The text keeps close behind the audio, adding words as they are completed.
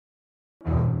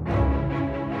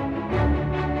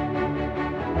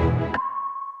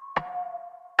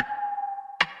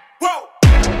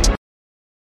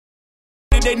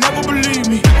they never believe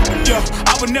me. Yeah,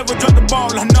 I would never drop the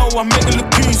ball, I know I make it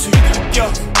look easy.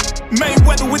 Yeah,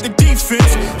 Mayweather with the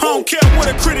defense. I don't care what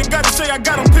a critic gotta say, I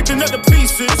got them picking up the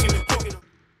pieces.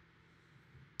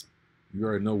 You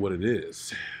already know what it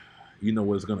is. You know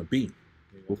what it's gonna be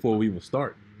before we even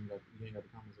start. You ain't got the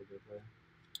comments up there, player.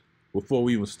 Before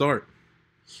we even start,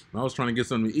 I was trying to get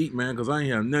something to eat, man, because I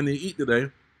ain't have nothing to eat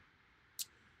today.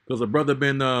 Because a brother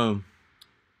been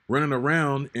running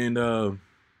around and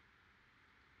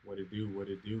what it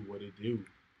do?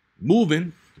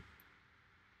 Moving.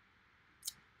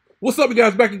 What's up, you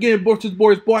guys? Back again, Boisterous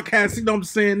Boys podcast. You know what I'm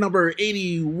saying? Number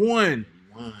 81.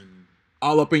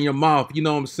 All up in your mouth. You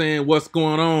know what I'm saying? What's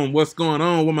going on? What's going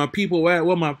on? Where my people at?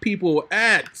 Where my people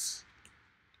at?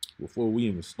 Before we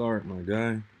even start, my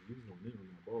guy.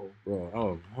 Bro, I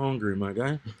was hungry, my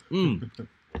guy. You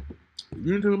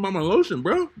didn't tell me about my lotion,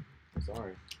 bro. I'm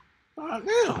sorry. Oh,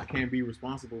 damn. I can't be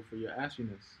responsible for your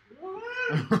ashiness.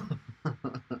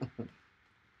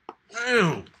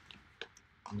 Damn.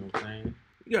 You know what I'm saying?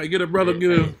 You gotta get a brother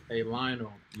good. Hey,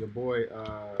 Lionel, your boy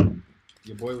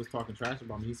was talking trash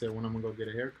about me. He said when I'm gonna go get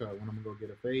a haircut, when I'm gonna go get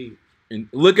a fade. And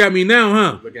look at me now,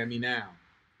 huh? Look at me now.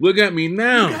 Look at me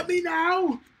now. Look at me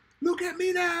now. Look at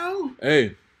me now.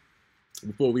 Hey,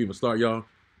 before we even start, y'all,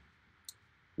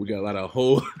 we got a lot of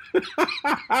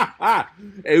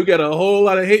hey, we got a whole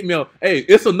lot of hate mail. Hey,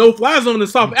 it's a no-fly zone in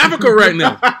South Africa right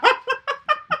now.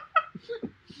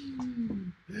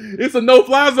 It's a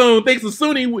no-fly zone thanks to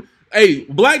Sunni. Hey,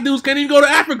 black dudes can't even go to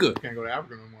Africa. Can't go to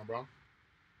Africa no more, bro.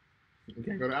 We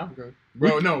can't go to Africa,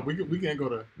 bro. No, we can't go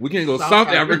to. We can't go South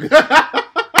Africa.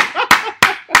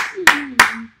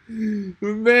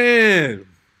 Man,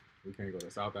 we can't go to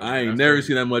South Africa. I ain't never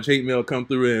seen that much hate mail come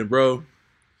through in, bro.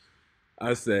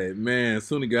 I said, man,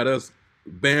 Sunni got us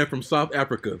banned from South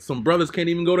Africa. Some brothers can't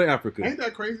even go to Africa. Ain't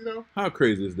that crazy though? How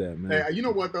crazy is that, man? Hey, you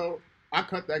know what though? I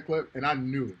cut that clip and I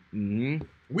knew. Mm-hmm.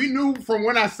 We knew from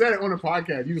when I said it on the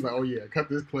podcast. You was like, "Oh yeah, cut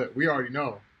this clip." We already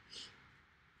know.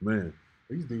 Man,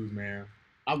 these dudes, man.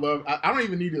 I don't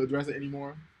even need to address it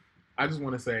anymore. I just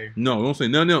want to say. No, don't say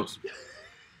nothing else.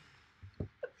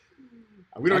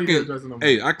 We don't need to address it no more.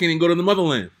 Hey, I can't even go to the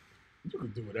motherland. You can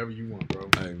do whatever you want, bro.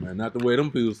 Hey, man, not the way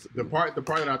them people. The part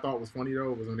that I thought was funny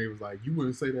though was when they was like, "You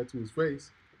wouldn't say that to his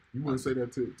face. You wouldn't say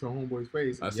that to homeboy's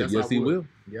face." I said, yes, he will.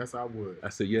 Yes, I would. I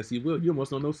said, yes, he will. You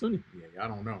almost don't know Sunni. Yeah, I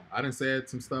don't know. I done said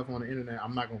some stuff on the internet.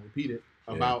 I'm not going to repeat it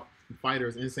about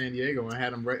fighters in San Diego and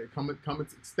had them come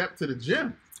step to the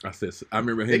gym. I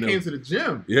remember they came to the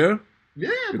gym. Yeah? Yeah,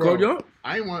 they bro. Called y'all?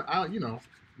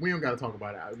 We don't got to talk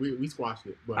about it. We squashed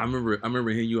it. But I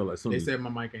remember hearing you all like Sunni. They said my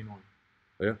mic ain't on.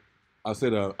 Yeah? I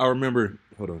said, I remember,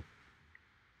 hold on.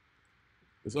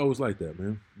 It's always like that,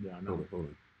 man. Yeah, I know. Hold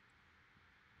on.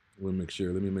 Let me make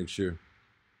sure. The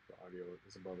audio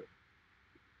is above it.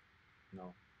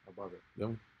 No, above it. That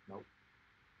one? Nope.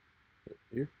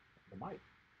 Here? The mic.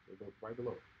 It goes right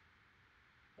below.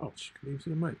 Oh, can't even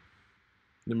see the mic.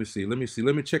 Let me see.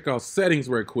 Let me check out settings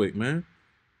real quick, man.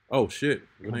 Oh, shit.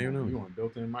 You want a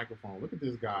built-in microphone. Look at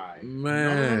this guy.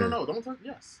 Man. No. Don't touch.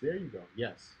 Yes. There you go.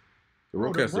 Yes. The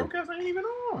Rodecaster. The Rodecaster ain't even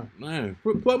on. Man,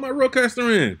 plug my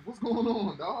Rodecaster in. What's going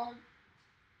on, dog?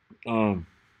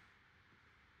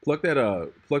 Plug that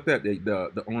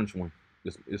the orange one.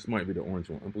 This might be the orange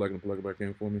one. Plug it back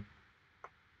in for me.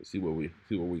 Let's see what we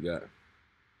got.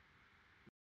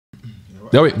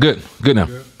 Oh, wait, good now.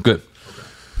 Good. Okay.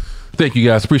 Thank you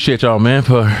guys. Appreciate y'all, man.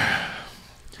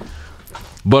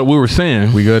 But we were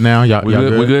saying we good now. Y'all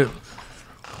good.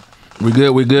 We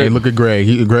good. Hey, look at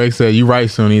Greg. Greg said, "You right,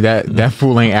 Sunni. That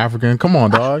fool ain't African. Come on,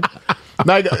 dog."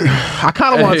 Like, I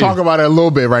kind of want to talk about it a little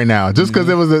bit right now, just because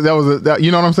that you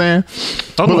know what I'm saying.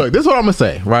 But look, this is what I'm gonna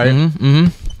say, right?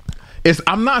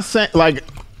 I'm not saying like,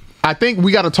 I think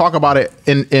we got to talk about it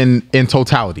in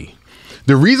totality.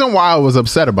 The reason why I was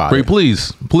upset about it.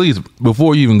 Please,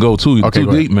 before you even go too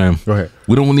deep, man. Go ahead.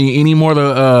 We don't need any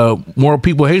more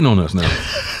people hating on us now.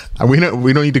 We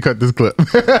don't need to cut this clip.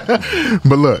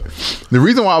 But look, the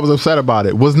reason why I was upset about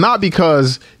it was not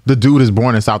because the dude is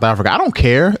born in South Africa. I don't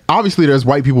care. Obviously, there's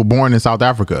white people born in South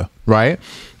Africa, right?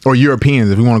 Or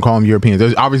Europeans, if we want to call them Europeans.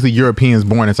 There's obviously Europeans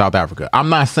born in South Africa. I'm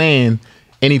not saying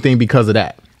anything because of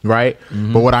that, right?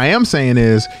 But what I am saying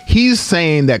is he's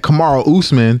saying that Kamaru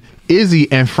Usman,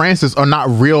 Izzy, and Francis are not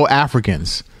real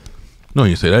Africans. No,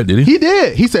 he didn't say that, did he? He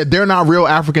did. He said they're not real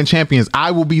African champions.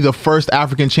 I will be the first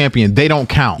African champion. They don't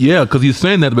count. Yeah, because he's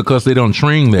saying that because they don't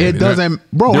train there. It doesn't,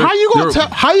 bro. How you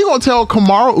gonna tell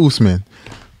Kamaru Usman,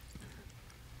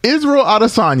 Israel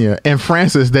Adesanya, and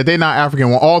Francis that they're not African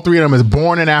when all three of them is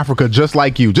born in Africa just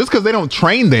like you? Just because they don't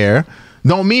train there,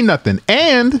 don't mean nothing.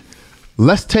 And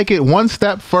let's take it one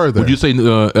step further. Would you say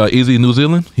Easy New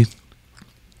Zealand?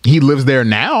 He lives there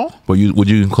now. Would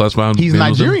you classify him? He's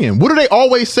Nigerian. What do they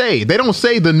always say? They don't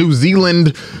say the New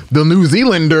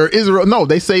Zealander Israel. No,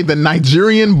 they say the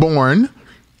Nigerian born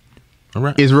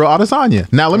Israel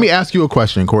Adesanya. Now let me ask you a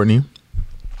question, Courtney.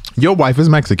 Your wife is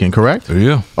Mexican, correct?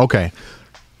 Yeah. Okay.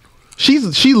 She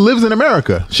lives in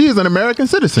America. She is an American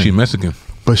citizen. She's Mexican.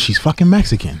 But she's fucking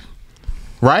Mexican.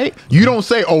 Right? You don't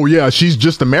say, oh yeah, she's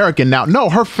just American now. No,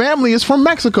 her family is from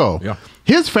Mexico. Yeah.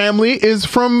 His family is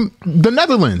from the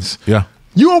Netherlands. Yeah.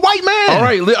 You a white man. All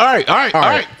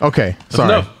right. Okay.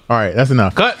 Sorry. Enough. All right, that's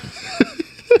enough. Cut.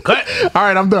 All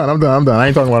right, I'm done. I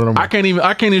ain't talking about it no more. I can't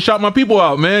even shout my people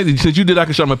out, man. Since you did, I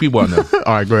can shout my people out now.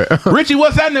 All right, go ahead. Richie,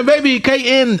 what's happening, baby?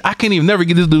 KN. I can't even never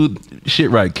get this dude shit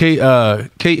right.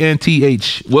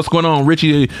 KNTH. What's going on,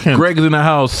 Richie? Greg is in the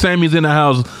house. Sammy's in the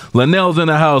house. Linnell's in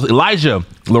the house. Elijah.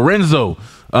 Lorenzo.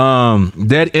 Dead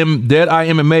Eye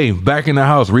MMA back in the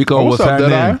house. Rico, what's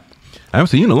happening? Dead Eye? I haven't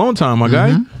seen you in a long time, my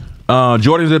guy.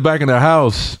 Jordan's back in the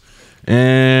house.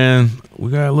 And we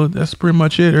got that's pretty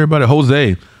much it. Everybody.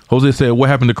 Jose said, what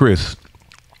happened to Chris?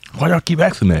 Why y'all keep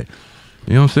asking that?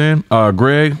 You know what I'm saying?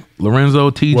 Greg, Lorenzo,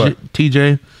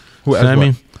 TJ,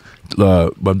 Sammy.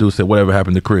 Abdul said, whatever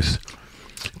happened to Chris?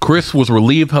 Chris was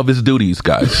relieved of his duties,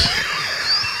 guys.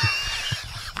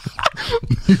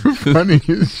 You're funny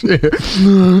as shit.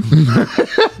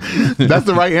 That's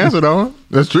the right answer, though.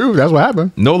 That's true. That's what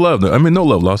happened. No love, though. I mean, no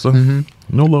love lost, huh?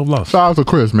 No love lost. Shout out to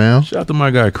Chris, man. Shout out to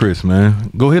my guy, Chris, man.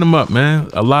 Go hit him up, man.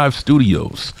 Alive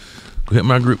Studios. Go hit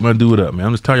my dude up, man.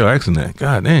 I'm just tired of y'all asking that.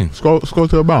 God dang. Scroll to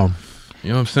the bottom. You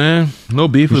know what I'm saying? No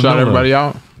beef. Shout everybody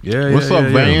out. Yeah. What's up,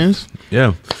 Vans?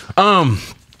 Yeah.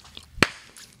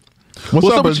 What's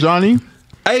up, Johnny?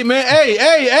 Hey, man.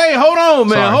 Hey. Hold on,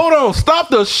 man. Sorry. Hold on. Stop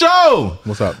the show.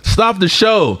 What's up? Stop the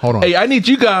show. Hold on. Hey, I need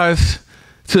you guys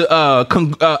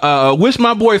to wish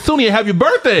my boy Sunni a happy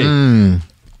birthday.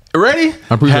 Ready?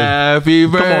 I appreciate Happy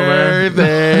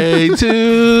birthday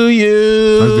to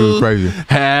you. That dude's crazy.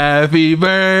 Happy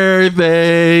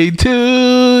birthday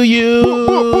to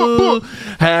you.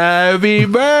 Happy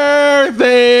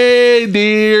birthday,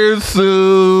 dear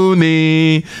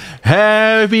Sunni.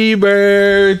 Happy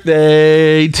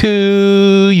birthday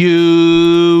to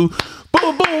you.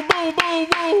 Boom, boom, boom, boom,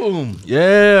 boom.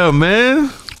 Yeah,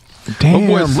 man.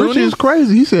 Damn, Richie's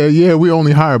crazy. He said, yeah, we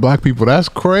only hire black people. That's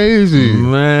crazy.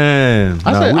 Man.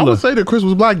 I would say that Chris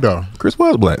was black, though. Chris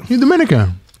was black. He's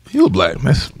Dominican. He was black.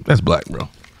 That's black, bro.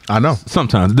 I know.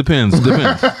 Sometimes. It depends. It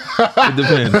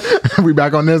depends. We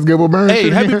back on this Gilbert Burns. Hey,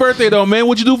 happy birthday, though, man.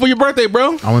 What'd you do for your birthday,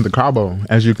 bro? I went to Cabo,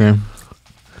 as you can.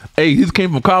 Hey, he just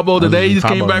came from Cabo today. He just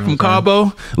came back from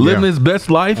Cabo, living his best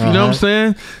life. You know what I'm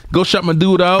saying? Go shot my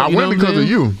dude out. I went because of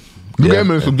you. You gave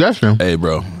me a suggestion. Hey,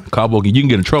 bro. Cabo, you can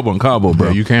get in trouble in Cabo, bro.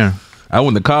 Yeah, you can. I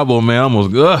went to Cabo, man.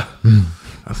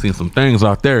 I seen some things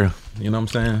out there. You know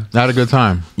what I'm saying? I had a good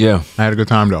time. Yeah. I had a good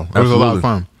time, though. It was a lot of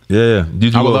fun. Yeah.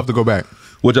 I would love to go back.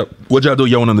 What y'all do?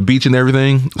 Y'all went on the beach and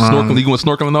everything? Snorkeling? You went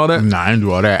snorkeling and all that? Nah, I didn't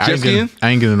do all that. I ain't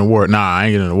getting in the water. Nah, I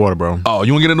ain't getting in the water, bro. Oh,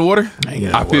 you want to get in the water?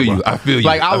 I feel you.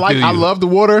 Like, I love the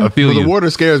water, but the water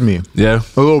scares me. Yeah.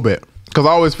 A little bit. Because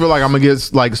I always feel like I'm going to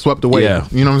get like swept away. Yeah.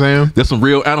 You know what I'm saying? There's some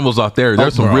real animals out there.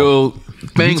 There's some real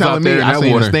things out there in that water.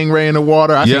 I seen a stingray in the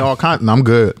water. I seen all kinds. I'm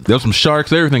good. There's some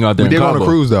sharks, everything out there. We did on a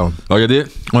cruise, though. Oh, you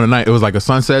did? On a night. It was like a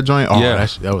sunset joint. Oh, yeah.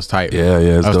 That was tight. Yeah,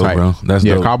 it's dope, tight, bro. That's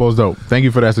dope. Cabo's dope. Thank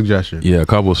you for that suggestion. Yeah,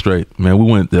 Cabo's straight. Man, we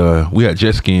went, we had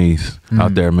jet skis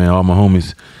out there, man. All my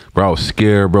homies. Bro, I was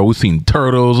scared, bro. We seen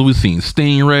turtles. We seen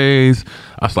stingrays.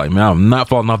 I was like, man, I'm not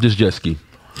falling off this jet ski.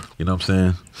 You know what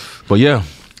I'm saying? But yeah.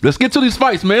 Let's get to these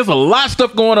fights, man. There's a lot of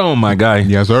stuff going on, my guy.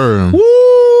 Yes, sir. Woo!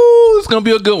 It's gonna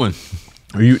be a good one.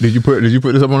 Did you put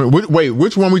this up on? Wait,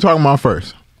 which one we talking about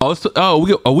first? We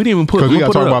didn't even put. Because we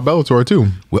gotta talk about Bellator too.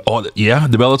 The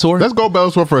Bellator. Let's go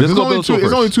Bellator first.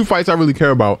 There's only two fights I really care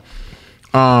about.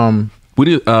 We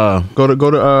did. Go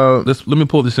to. Let me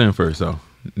pull this in first, though.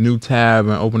 New tab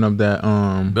and open up that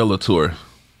Bellator.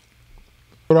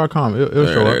 .com. It'll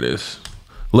show up. There it is.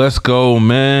 Let's go,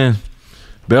 man.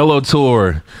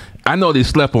 Bellator. I know they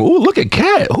slept on. Ooh, look at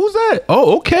Cat. Who's that?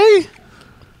 Oh, okay.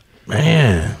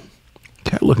 Man,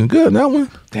 Cat looking good in that one.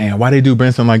 Damn, why they do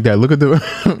Benson like that? Look at the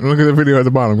video at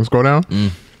the bottom. Scroll down.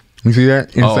 You see that?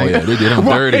 Insane. Oh yeah, they did him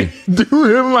dirty.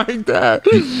 Do him like that.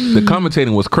 The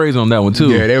commentating was crazy on that one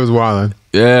too. Yeah, they was wilding.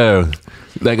 Yeah.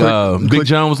 Like Big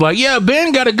John was like, yeah,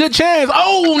 Ben got a good chance.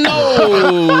 Oh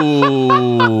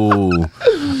no.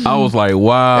 I was like,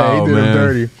 wow, he did him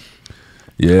dirty.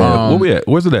 Yeah, where we at?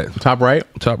 Where's it at? Top right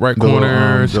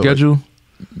corner. Schedule.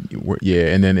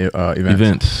 Yeah, and then events.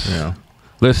 Events. Yeah.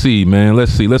 Let's see, man.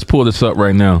 Let's pull this up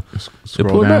right now.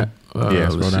 Scroll down.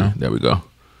 Scroll down. There we go.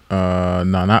 No,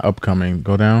 not upcoming.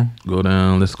 Go down. Go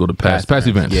down. Let's go to past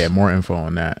events. Yeah, more info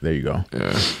on that. There you go.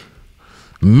 Yeah.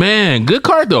 Man, good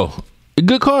card though. A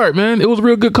good card, man. It was a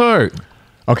real good card.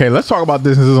 Okay, let's talk about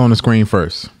this. This is on the screen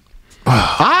first.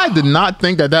 I did not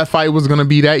think that fight was going to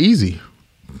be that easy.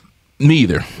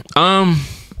 Neither. I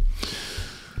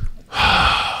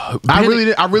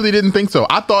really didn't think so.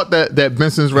 I thought that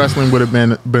Benson's wrestling would have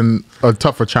been a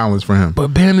tougher challenge for him. But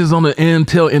Ben is on the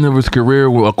tail end of his career.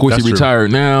 Well, of course, he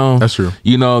retired now. That's true.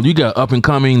 You know, you got up and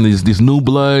coming, this new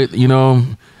blood, you know,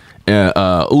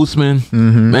 Usman.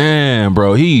 Mm-hmm. Man,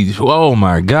 bro, oh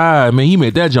my God, man, he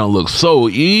made that jump look so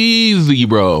easy,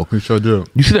 bro. He sure did.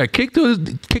 You see that kicked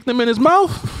him in his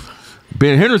mouth?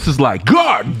 Ben Henderson's like,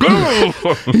 God damn.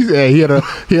 he had a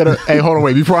hey, hold on,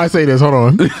 wait, before I say this, I don't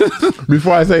want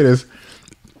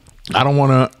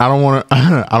to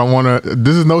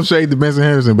this is no shade to Benson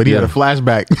Henderson, but he had a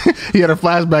flashback. He had a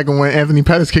flashback on when Anthony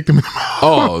Pettis kicked him in the mouth.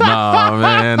 Oh, nah,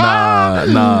 man,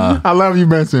 nah. I love you,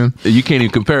 Benson. You can't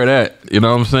even compare that. You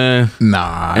know what I'm saying?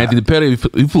 Nah. Anthony Pettis,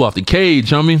 he flew off the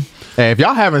cage, homie. Hey, if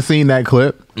y'all haven't seen that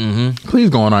clip, please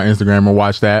go on our Instagram and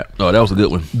watch that. Oh, that was a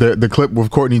good one. The clip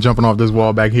with Courtney jumping off this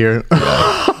wall back here.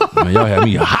 Man, y'all had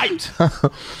me hyped.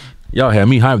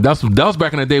 That was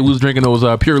back in the day we was drinking those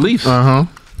Pure Leaf. I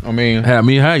mean, had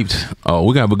me hyped. Oh,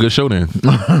 we gonna have a good show then.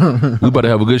 We about to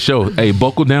have a good show. Hey,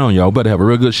 buckle down, y'all. We about to have a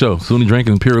real good show. Soon he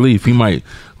drinking Pure Leaf, he might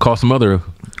call somebody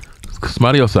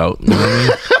else out. You know what I mean?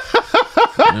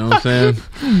 You know what I'm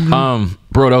saying?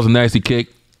 Bro, that was a nasty kick.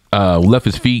 Left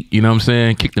his feet, you know what I'm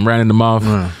saying? Kicked him right in the mouth.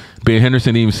 Ben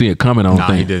Henderson didn't even see it coming, I don't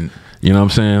think. He didn't. You know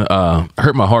what I'm saying?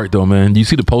 Hurt my heart though, man. You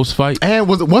see the post fight? And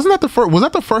was that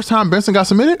the first time Benson got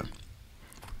submitted?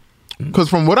 Because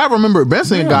from what I remember,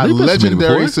 Benson got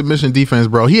legendary submission defense,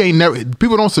 bro. He ain't never.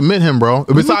 People don't submit him, bro.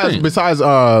 Besides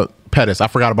Pettis, I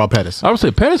forgot about Pettis. I would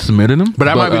say Pettis submitted him, but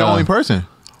that might be the only person.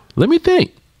 Let me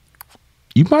think.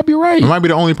 You might be right. It might be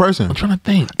the only person. I'm trying to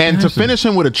think. And to finish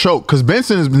him with a choke, because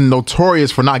Benson has been notorious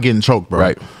for not getting choked, bro.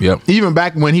 Right. Yep. Even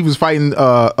back when he was fighting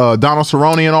Donald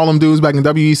Cerrone and all them dudes back in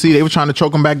WEC, they were trying to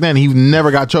choke him back then. He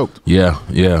never got choked. Yeah.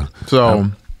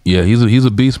 So yeah, he's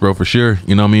a beast, bro, for sure.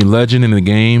 You know what I mean? Legend in the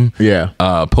game. Yeah.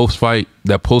 Post fight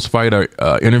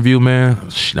interview, man,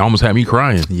 almost had me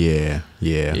crying. Yeah.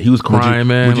 He was crying,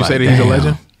 man. Would you say that he's a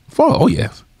legend? Oh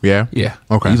yeah. Yeah.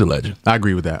 Okay. He's a legend. I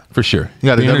agree with that for sure. He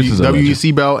got the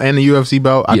WEC belt and the UFC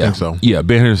belt. I think so. Yeah,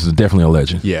 Ben Henderson is definitely a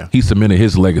legend. Yeah, he cemented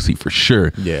his legacy for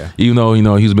sure. Yeah, even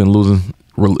though he's been losing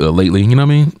lately. You know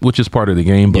what I mean? Which is part of the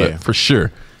game, but for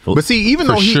sure. But see, even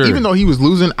though he was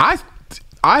losing, I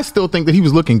still think that he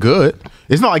was looking good.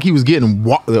 It's not like he was getting.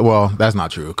 Well, that's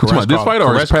not true. This fight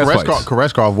or his past fights?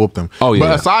 Koreshkov whooped him. Oh yeah.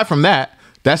 But aside from that.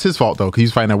 That's his fault, though, because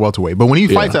he's fighting at welterweight. But when he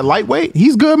fights at lightweight,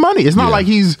 he's good money. It's not like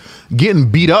he's getting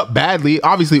beat up badly.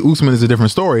 Obviously, Usman is a different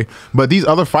story. But these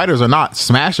other fighters are not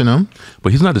smashing him.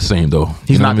 But he's not the same, though.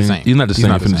 He's not the same. He's not the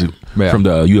same from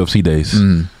the UFC days.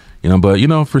 You know, but,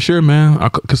 for sure, man, I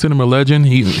consider him a legend.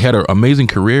 He had an amazing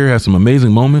career, had some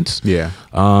amazing moments. Yeah.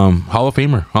 Hall of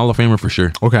Famer for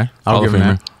sure. Okay. Hall of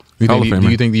Famer. Do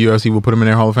you think the UFC will put him in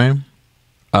their Hall of Fame?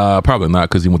 Probably not,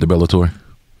 because he went to Bellator.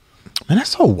 Man,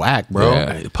 that's so whack, bro.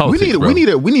 Yeah, politics, we need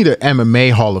an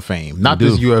MMA Hall of Fame, not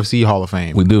this UFC Hall of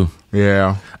Fame. We do.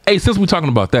 Yeah. Hey, since we're talking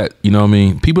about that, you know what I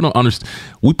mean? People don't understand.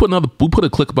 We put a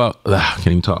clip about. I can't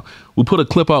even talk. We put a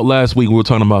clip out last week. We were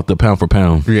talking about the pound for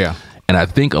pound. Yeah. And I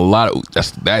think a lot of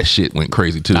that shit went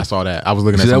crazy too. I saw that. I was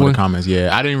looking at some of the comments.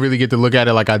 Yeah, I didn't really get to look at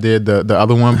it like I did the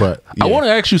other one, but yeah. I want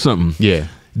to ask you something. Yeah.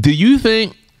 Do you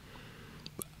think?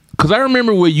 Because I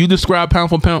remember when you described pound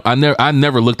for pound, I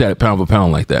never looked at it pound for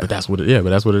pound like that. But that's what it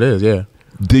is. Yeah.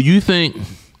 Do you think?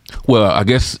 Well, I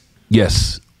guess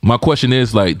yes. My question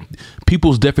is like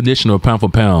people's definition of pound for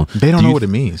pound. They don't know what it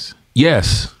means.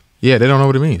 Yes. Yeah, they don't know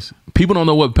what it means. People don't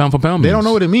know what pound for pound means. They don't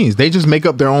know what it means. They just make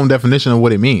up their own definition of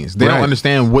what it means. They don't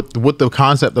understand what the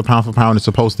concept of pound for pound is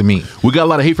supposed to mean. We got a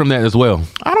lot of hate from that as well.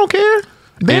 I don't care.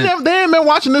 They ain't been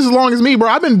watching this as long as me, bro.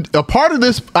 I've been a part of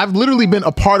this. I've literally been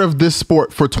a part of this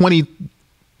sport for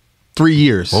 23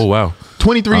 years. Oh, wow.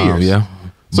 23 years. Yeah.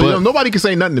 So nobody can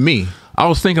say nothing to me. I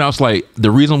was like,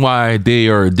 the reason why they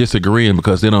are disagreeing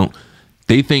because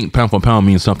they think pound for pound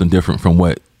means something different from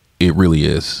what it really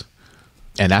is.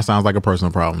 And that sounds like a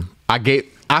personal problem.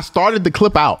 I started the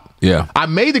clip out. Yeah. I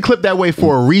made the clip that way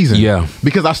for a reason. Yeah.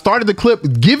 Because I started the clip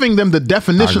giving them the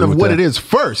definition of what it is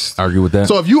first. I agree with that.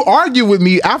 So if you argue with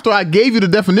me after I gave you the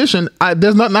definition,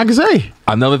 there's nothing I can say.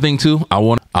 Another thing too, I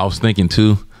was thinking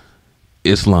too,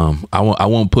 Islam. I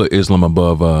won't put Islam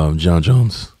above John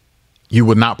Jones. You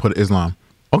would not put Islam.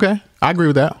 Okay. I agree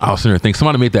with that. I was sitting there thinking,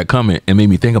 somebody made that comment and made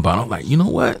me think about it. I'm like, you know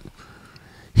what?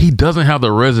 he doesn't have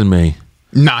the resume.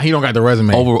 Nah, he don't got the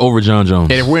resume over John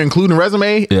Jones. And if we're including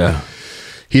resume, yeah,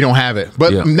 he don't have it.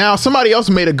 But now somebody else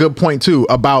made a good point too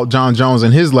about John Jones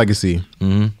and his legacy,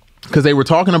 because they were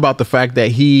talking about the fact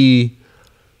that he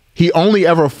only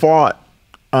ever fought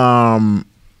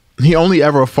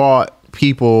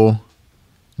people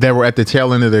that were at the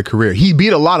tail end of their career. He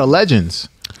beat a lot of legends,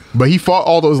 but he fought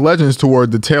all those legends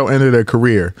toward the tail end of their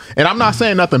career. And I'm not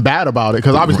saying nothing bad about it,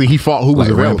 because obviously he fought who was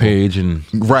available. Rampage and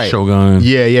Shogun.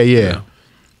 Yeah.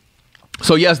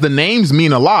 So yes, the names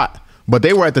mean a lot, but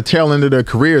they were at the tail end of their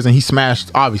careers, and he smashed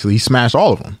all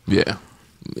of them. Yeah.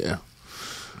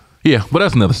 But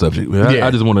that's another subject.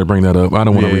 I just wanted to bring that up. I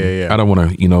don't want to. I don't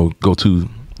want to. Go too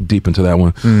deep into that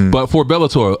one. But for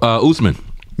Bellator, Usman.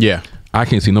 Yeah, I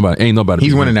can't see nobody. Ain't nobody.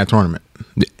 He's winning that tournament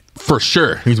for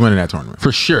sure. He's winning that tournament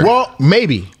for sure. Well,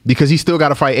 maybe because he still got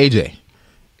to fight AJ.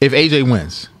 If AJ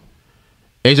wins,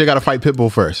 AJ got to fight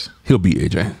Pitbull first. He'll beat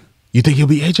AJ. You think he'll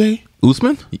beat AJ?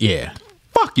 Usman? Yeah.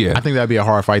 Fuck yeah. I think that'd be a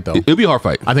hard fight though. It'll be a hard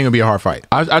fight. I think it'll be a hard fight.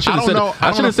 I shouldn't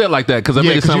have said it like that, because I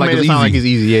made it sound like it's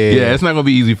easy. Yeah, it's not gonna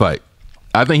be an easy fight.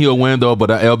 I think he'll win though, but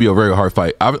it'll be a very hard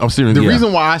fight. I'm serious. The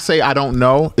reason why I say I don't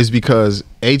know is because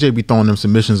AJ be throwing them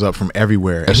submissions up from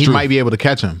everywhere, and he might be able to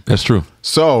catch him. That's true.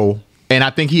 So, and I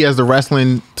think he has the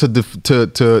wrestling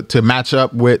to match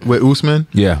up with Usman.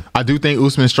 Yeah, I do think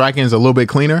Usman's striking is a little bit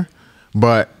cleaner,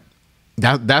 but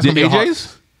that's gonna be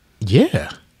AJ's.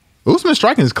 Yeah. Usman's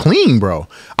striking is clean, bro.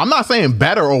 I'm not saying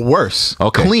better or worse.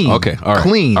 Okay. Clean. Okay. All right.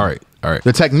 Clean. All right.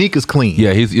 The technique is clean.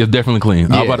 Yeah, he's definitely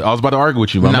clean. Yeah. I was about to argue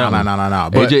with you. No.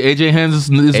 But AJ hands is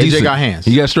AJ decent. Got hands.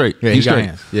 He got straight. Yeah, he's got straight.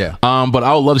 hands. Yeah. But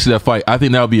I would love to see that fight. I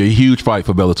think that would be a huge fight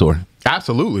for Bellator.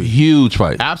 Absolutely. Huge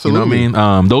fight. Absolutely. You know what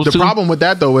I mean? The problem with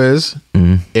that though is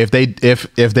if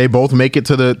they both make it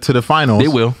to the finals, they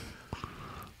will.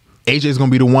 AJ's gonna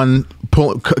be the one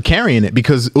carrying it,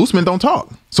 because Usman don't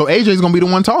talk. So AJ's gonna be the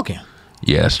one talking.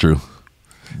 Yeah, that's true.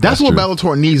 That's what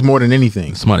Bellator needs more than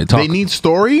anything. Somebody talk. They need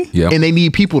story, and they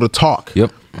need people to talk.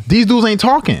 Yep. These dudes ain't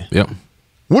talking. Yep.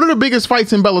 What are the biggest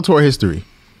fights in Bellator history?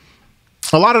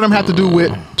 A lot of them have to do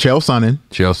with Chael Sonnen.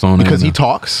 Because he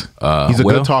talks. He's a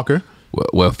good talker.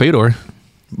 Well, Fedor.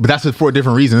 But that's for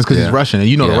different reasons, because he's Russian. And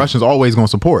the Russians always going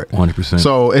to support. 100%.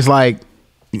 So it's like,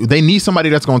 they need somebody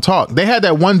that's going to talk. They had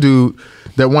that one dude,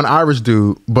 that one Irish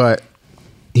dude, but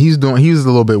he's a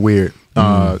little bit weird.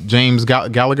 James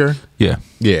Gallagher. Yeah.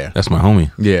 That's my homie.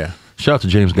 Yeah. Shout out to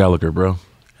James Gallagher, bro.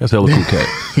 That's hella cool cat.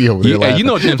 He over there laughing. You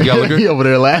know James Gallagher. He over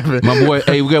there laughing. My boy.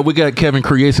 Hey, we got Kevin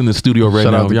Creates in the studio right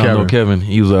now. Y'all know Kevin.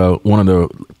 He was one of the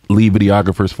lead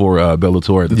videographers for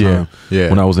Bellator at the time. Yeah.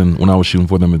 When I was shooting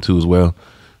for them too as well.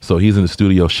 So he's in the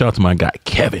studio. Shout out to my guy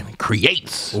Kevin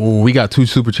Creates. Ooh, we got 2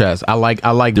 super chats. I like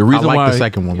the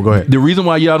second one. But go ahead. The reason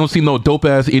why y'all don't see no dope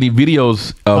ass any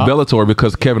videos of Bellator,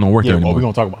 because Kevin don't work there anymore. We're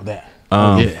gonna talk about that.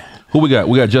 Who we got?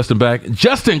 We got Justin back.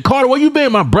 Justin Carter, where you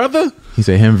been, my brother? He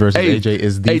said him versus AJ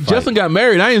is the fight. Justin got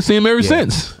married. I ain't seen him ever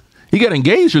since. He got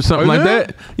engaged or something like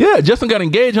that. Yeah, Justin got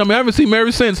engaged. I haven't seen him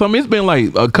ever since. It's been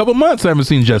like a couple months I haven't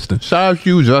seen Justin. Shout out to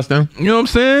you, Justin. You know what I'm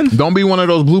saying? Don't be one of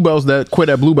those blue belts that quit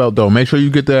at blue belt though. Make sure you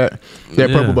get that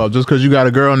purple belt. Just because you got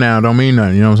a girl now don't mean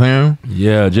nothing. You know what I'm saying?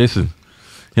 Yeah, Jason.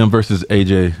 Him versus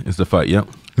AJ is the fight. Yep.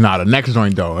 Nah, the next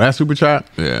joint though. That super chat.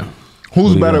 Yeah.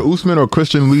 Who's better, Usman or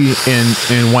Christian Lee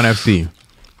in ONE FC?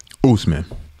 Usman.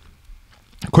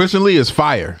 Christian Lee is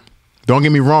fire. Don't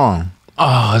get me wrong.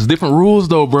 Oh, it's different rules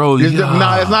though, bro. It's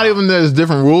not even there's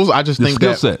different rules. I just think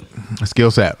skill set.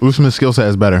 Skill set. Usman's skill set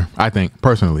is better, I think,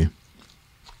 personally.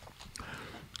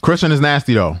 Christian is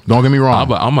nasty though. Don't get me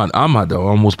wrong. I might though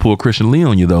almost pull Christian Lee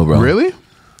on you though, bro. Really?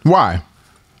 Why?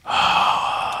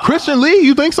 Christian Lee,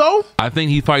 you think so? I think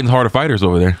he's fighting harder fighters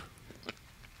over there.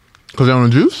 Because they're on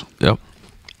the juice? Yep.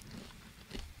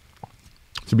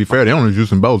 To be fair, they on the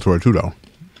juice in Bellator too, though.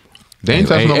 They ain't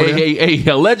touching over there. Hey,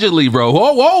 allegedly, bro.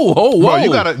 Whoa. Bro,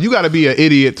 you gotta be an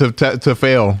idiot to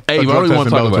fail. Hey, I don't even want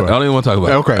to talk about it. I don't even want to talk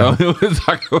about it. Okay.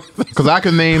 Because I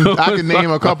can name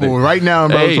a couple right now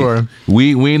in Bellator.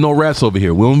 We ain't no rats over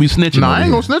here. We won't be snitching. Nah, I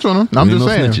ain't gonna snitch on them. I'm just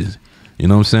saying. Snitches. You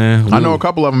know what I'm saying? I know a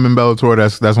couple of them in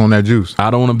Bellator that's on that juice. I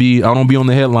don't be on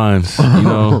the headlines. You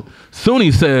know,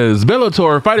 Sunni says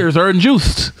Bellator fighters are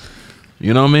juiced.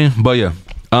 You know what I mean? But yeah,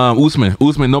 Usman,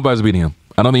 nobody's beating him.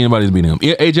 I don't think anybody's beating him.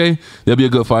 Yeah, AJ, that'll be a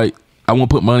good fight. I won't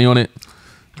put money on it.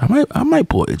 I might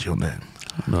pull AJ on that.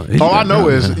 All I know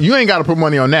is you ain't got to put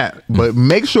money on that, but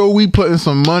make sure we putting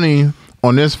some money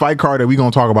on this fight card that we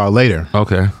gonna talk about later.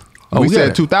 Okay. We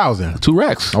said 2,000. 2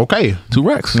 racks. Okay. 2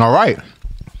 racks. All right.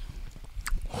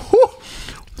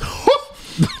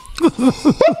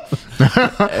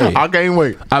 I can't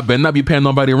wait. I better not be paying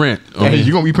nobody rent. Hey,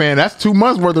 you gonna be paying? That's 2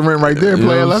 months worth of rent right there,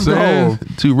 player. Let's go.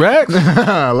 2 racks.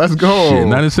 Let's go. Shit,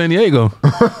 not in San Diego.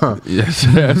 Yes,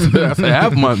 that's a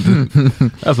half month.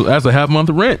 That's a half month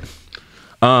of rent.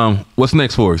 What's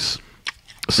next for us?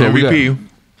 So MVP.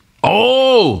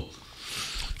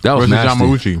 That was nasty.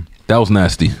 Yamauchi. That was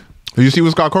nasty. Did you see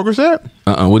what Scott Coker said?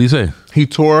 What did he say?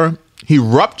 He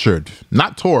ruptured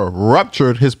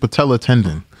his patella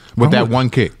tendon with that one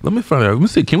kick. Let me find out. Let me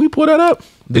see. Can we pull that up?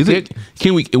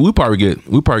 Can we? We probably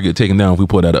get taken down if we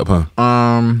pull that up, huh?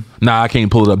 Nah, I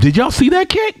can't pull it up. Did y'all see that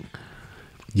kick?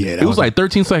 Yeah, it was like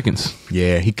 13 seconds.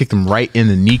 Yeah, he kicked him right in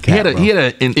the kneecap. He had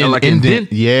an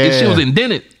indent. Yeah, his shit was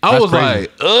indented. I was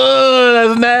like, oh,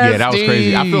 that's nasty. Yeah, that was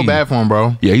crazy. I feel bad for him,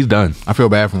 bro. Yeah, he's done. I feel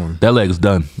bad for him. That leg is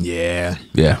done. Yeah.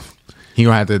 He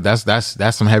gonna have to.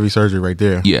 That's some heavy surgery right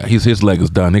there. Yeah, his leg is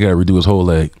done. They gotta redo his whole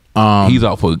leg. He's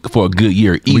out for a good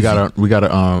year. Easy. We got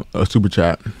a super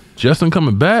chat. Justin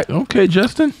coming back. Okay,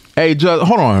 Justin. Hey,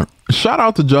 hold on. Shout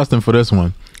out to Justin for this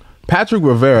one. Patrick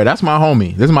Rivera, that's my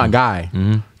homie. This is my guy.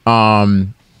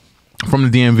 From the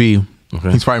DMV.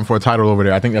 Okay. He's fighting for a title over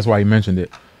there. I think that's why he mentioned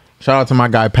it. Shout out to my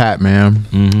guy Pat, man.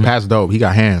 Pat's dope. He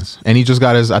got hands, and he just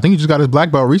got his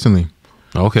black belt recently.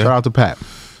 Okay. Shout out to Pat.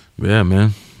 Yeah,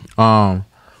 man.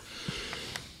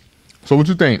 So what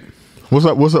you think? What's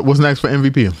up? What's next for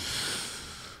MVP?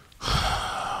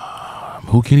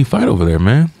 Who can he fight over there,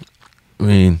 man? I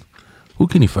mean, who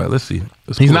can he fight? Let's see.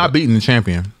 He's not beating the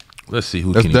champion. Let's see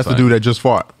who. That's the dude that just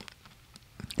fought.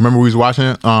 Remember we was watching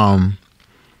it?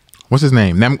 What's his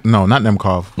name? Not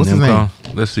Nemkov. What's his name?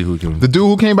 Let's see who can. The dude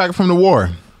who came back from the war.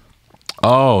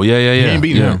 Oh, yeah. He ain't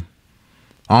beating him.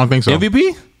 I don't think so.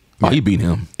 MVP? Oh, he beat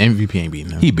him. MVP ain't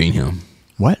beating him. He beat him.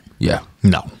 What? Yeah.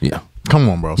 No. Yeah. Come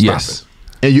on, bro. Stop it.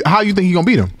 And how you think he gonna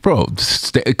beat him? Bro,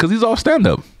 because he's all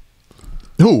stand-up.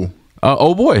 Who?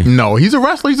 Oh boy. No, he's a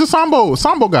wrestler. He's a sambo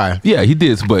guy. Yeah, he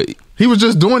did, but he was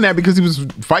just doing that because he was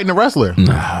fighting a wrestler.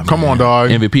 Nah, come on, dog.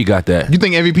 MVP got that. You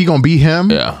think MVP gonna beat him?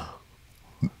 Yeah.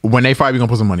 When they fight, we gonna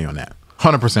put some money on that.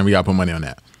 100%, we gotta put money on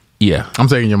that. Yeah, I'm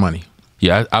taking your money.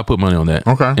 Yeah, I put money on that.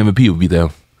 Okay. MVP would be there.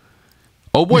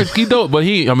 Oh boy, he dope, but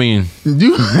I mean,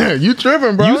 you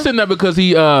tripping, bro? You saying that because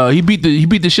he beat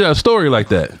the shit out of Story like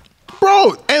that,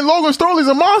 bro. And Logan Storley's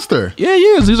a monster. Yeah, he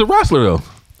is. He's a wrestler though.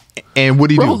 And what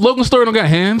do you do? Logan Story don't got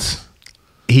hands.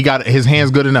 He got his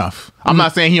hands good enough. I'm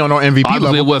not saying he on no MVP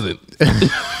Obviously level. It wasn't.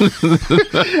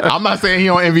 I'm not saying he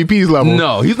on MVP's level.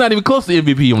 No, he's not even close to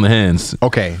MVP on the hands.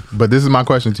 Okay, but this is my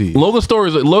question to you. Logan Story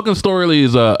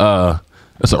is a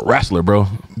wrestler, bro.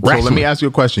 So let me ask you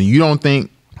a question. You don't think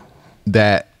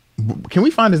that? Can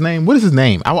we find his name? What is his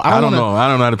name? I don't know. I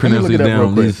don't know how to pronounce these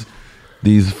damn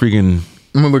these freaking.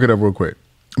 I'm gonna look it up real quick.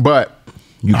 But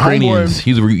Ukrainians.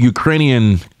 He's a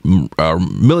Ukrainian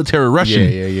military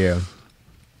Russian. Yeah.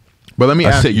 But let me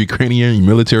ask. I said Ukrainian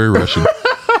military Russian.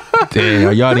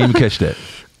 Damn, y'all didn't even catch that.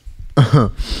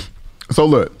 So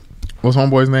look, what's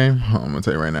homeboy's name? I'm gonna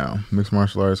tell you right now. Mixed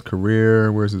martial arts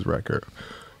career. Where's his record?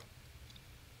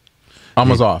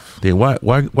 Amazov. Dang, why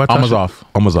Amazov.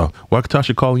 Why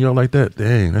Tasha calling y'all like that?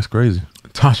 Dang, that's crazy.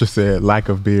 Tasha said, lack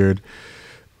of beard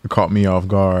caught me off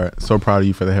guard. So proud of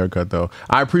you for the haircut, though.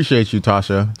 I appreciate you,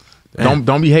 Tasha.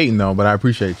 Don't be hating though, but I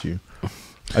appreciate you.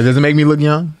 Does it make me look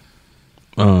young?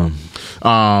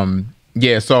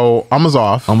 Yeah. So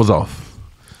Amazov.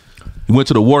 He went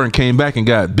to the war and came back and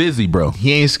got busy, bro.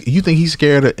 You think he's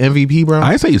scared of MVP, bro?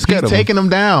 I ain't say he's scared of him. He's taking him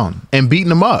down and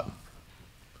beating him up.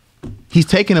 He's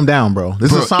taking him down, bro.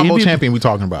 This is a Sambo champion we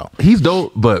talking about. He's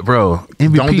dope, but bro,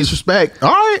 MVP. Don't disrespect. All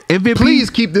right, MVP. Please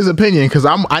keep this opinion because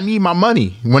I need my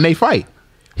money when they fight.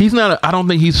 He's not. I don't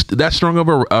think he's that strong of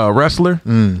a wrestler.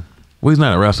 Well, he's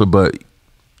not a wrestler, but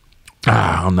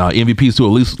I don't know. MVP's too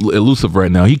elusive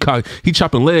right now. He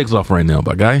chopping legs off right now,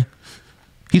 my guy.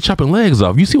 He chopping legs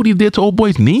off. You see what he did to old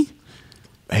boy's knee?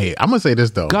 Hey, I'm gonna say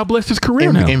this though. God bless his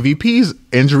career now. MVP's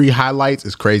injury highlights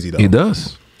is crazy though. He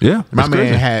does. Yeah, my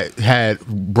man had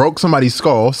broke somebody's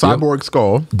skull, cyborg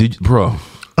skull. Did you, bro?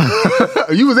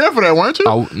 You was there for that, weren't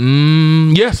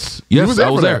you? Yes, I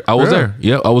was there. I was there.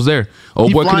 Yeah, I was there.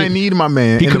 He flying kneed my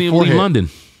man. He couldn't even leave London.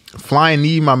 Flying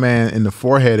knee my man in the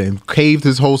forehead and caved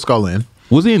his whole skull in.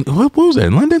 Was he in? What was that?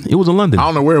 In London? It was in London. I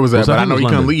don't know where it was at, but I know you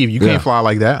couldn't leave. You can't fly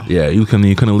like that. Yeah, you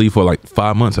couldn't leave for like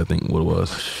 5 months. I think what it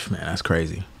was. Man, that's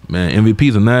crazy. Man,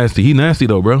 MVP's a nasty. He nasty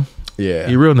though, bro. Yeah,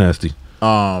 he real nasty.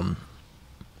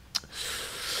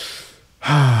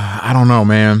 I don't know,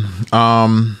 man.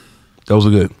 That was a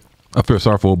good. I feel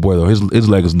sorry for old boy though. His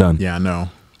leg is done. Yeah, I know.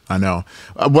 I know.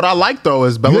 What I like though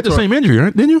is Bellator. You had the same injury,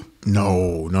 right? Didn't you?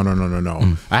 No.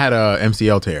 I had a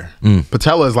MCL tear.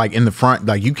 Patella is like in the front.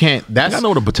 Like you can't. That's I know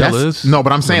what a patella is. No,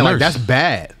 but I'm saying like that's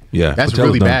bad. Yeah, that's patella's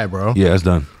really done. bad, bro. Yeah, it's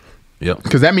done. Yep.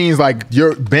 Because that means like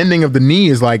your bending of the knee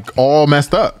is like all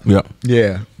messed up. Yep.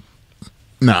 Yeah.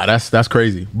 Nah, that's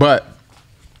crazy. But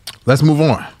let's move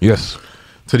on. Yes.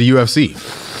 To the UFC.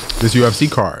 This UFC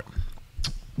card.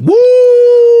 Woo!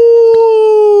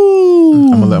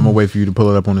 I'm gonna wait for you to pull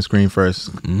it up on the screen first.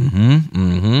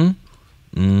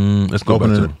 Let's go back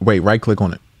to it. Wait, right click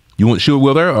on it. You want shoot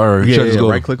Will there or Yeah, should I just go?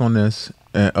 right click on this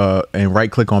and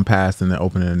right click on past and then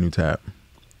open a new tab.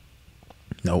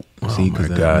 Nope. See, because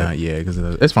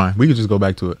it's fine. We could just go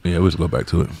back to it. Yeah, we'll just go back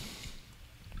to it.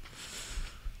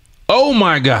 Oh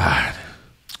my God.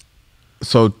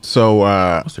 So what's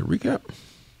the recap?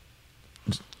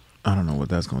 I don't know what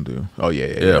that's gonna do. Oh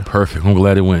yeah. Perfect. I'm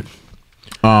glad it went.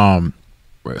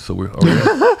 Right, so we're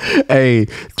Hey,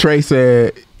 Trey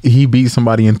said he beat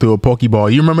somebody and threw a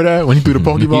Pokeball. You remember that when he threw the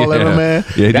Pokeball at him, man?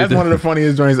 Yeah, that's one of the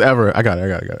funniest joints ever. I got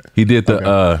it. He did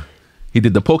the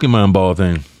Pokemon ball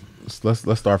thing.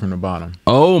 Let's start from the bottom.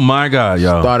 Oh my God,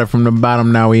 y'all! Started from the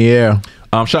bottom. Now we here.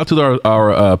 Shout out to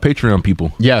our Patreon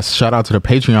people. Yes, shout out to the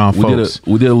Patreon folks.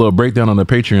 We did a little breakdown on the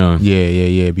Patreon.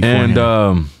 Yeah. And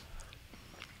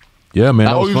yeah, man,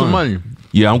 I owe you some money.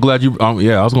 Yeah, I'm glad you.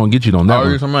 I was gonna get you on that. I owe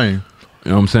you some money. You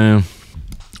know what I'm saying?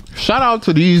 Shout out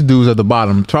to these dudes at the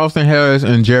bottom, Charleston Harris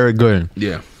and Jared Gooden.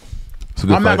 Yeah,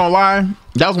 I'm not gonna lie,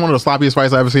 that was one of the sloppiest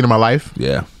fights I've ever seen in my life.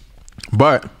 Yeah,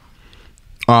 but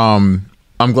I'm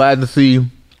glad to see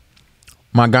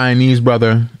my Guyanese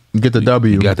brother get the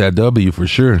W. You got that W for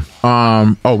sure.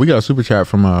 We got a super chat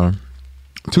from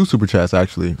 2 super chats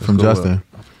actually from Justin.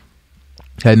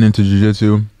 Heading into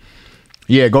jiu-jitsu.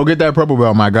 Yeah, go get that purple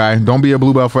belt, my guy. Don't be a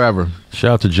blue belt forever.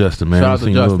 Shout out to Justin, man. Shout out to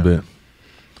Justin. A little bit.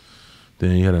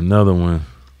 Then you had another one.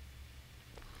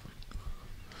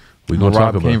 We're going to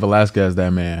talk about Cain Velasquez,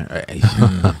 that man.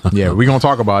 Yeah, we're going to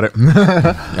talk about it.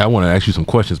 I want to ask you some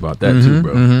questions about that too,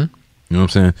 bro. You know what I'm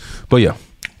saying? But yeah.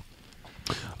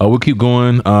 We'll keep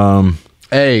going.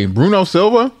 Hey, Bruno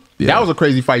Silva? Yeah. That was a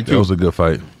crazy fight too. That was a good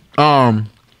fight.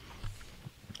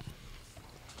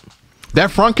 That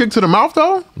front kick to the mouth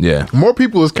though? Yeah. More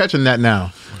people is catching that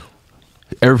now.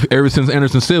 Ever since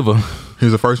Anderson Silva, he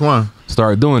was the first one.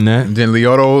 Started doing that. And then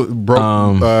Lyoto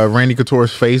broke Randy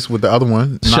Couture's face with the other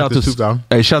one. Shout out to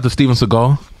Steven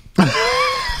Seagal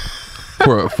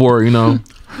for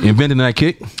inventing that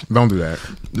kick. Don't do that.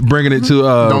 Bringing it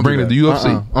to bringing it to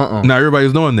UFC. Now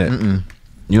everybody's doing that.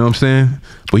 You know what I'm saying?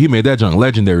 But he made that junk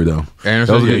legendary though.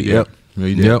 Anderson, Yep. Yeah,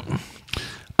 he did. Yep.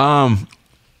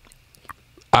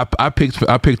 I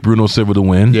picked Bruno Silva to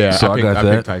win. Yeah, so I got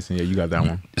that. Picked Tyson. Yeah, you got that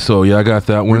one. So yeah, I got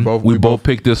that one. We both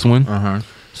picked this one.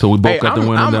 So we both got the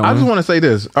win on that one. I just want to say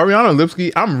this: Ariana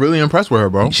Lipski, I'm really impressed with her,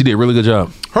 bro. She did a really good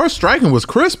job. Her striking was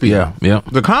crispy. Yeah.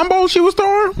 The combo she was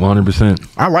throwing, 100%.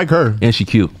 I like her, and she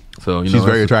cute. So she's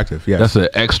very attractive. Yeah, that's an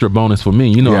extra bonus for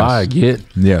me. You know, I get.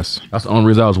 Yes, that's the only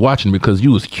reason I was watching, because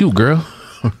you was cute, girl.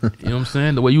 You know what I'm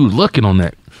saying? The way you was looking on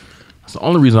that. That's the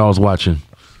only reason I was watching.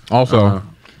 Also,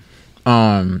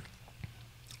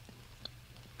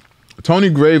 Tony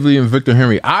Gravely and Victor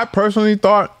Henry. I personally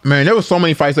thought, man, there was so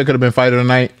many fights that could have been fighted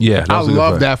tonight. Yeah, I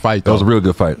love that fight. That was a real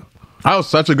good fight. That was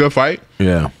such a good fight.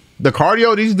 Yeah, the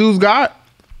cardio these dudes got,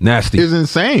 nasty, is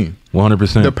insane.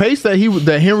 100%. The pace that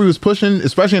Henry was pushing,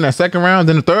 especially in that second round.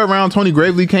 Then the third round, Tony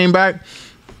Gravely came back.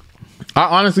 I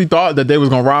honestly thought that they was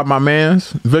gonna rob my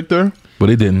man's Victor, but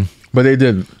they didn't.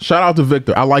 Shout out to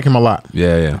Victor. I like him a lot.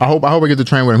 Yeah. I hope I get to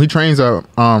train with him. He trains up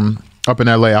in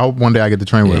LA. I hope one day I get to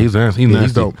train with him. He's nasty.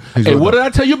 He's dope. Hey, what did I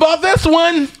tell you about this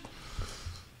one?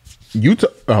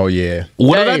 Oh yeah.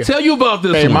 What did I tell you about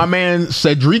this one? Hey, my man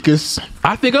Cedricus.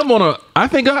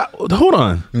 Hold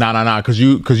on. Nah, because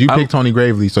you picked Tony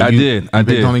Gravely. So I did,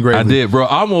 Tony Gravely. I did, bro.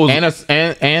 I almost and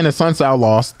a Sunsow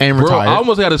lost and bro, retired. I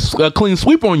almost had a clean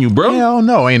sweep on you, bro. Hell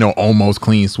no, ain't no almost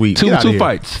clean sweep. Two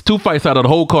fights out of the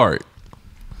whole card.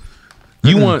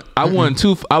 You won. I won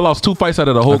two. I lost 2 fights out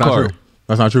of the whole card.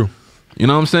 That's not true. You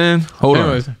know what I'm saying? Hold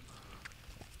on.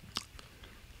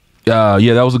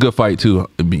 Yeah, that was a good fight too.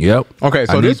 Yep. Okay,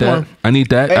 so this one, I need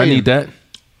that. Hey, I need that.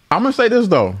 I'm gonna say this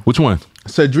though. Which one?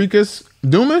 Cedricus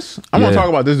Dumas. I'm gonna talk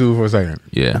about this dude for a second.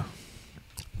 Yeah.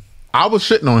 I was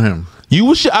shitting on him. You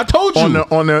was I told you.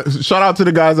 On the shout out to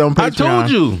the guys on Patreon. I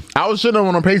told you. I was shitting on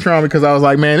him on Patreon because I was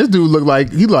like, man, this dude looked like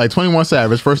 21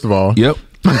 Savage, first of all. Yep.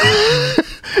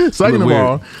 Second of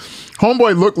all,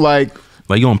 homeboy looked like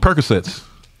you on Percocets.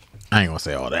 I ain't gonna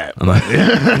say all that,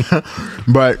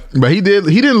 but he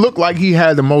didn't look like he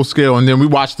had the most skill. And then we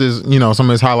watched his, some of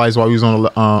his highlights while he was on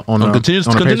the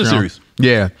Contender series.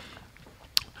 Yeah.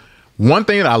 One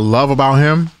thing that I love about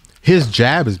him, his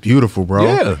jab is beautiful, bro.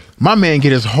 Yeah, my man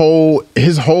get his whole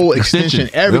extension,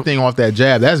 everything off that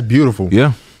jab. That's beautiful.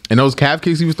 Yeah, and those calf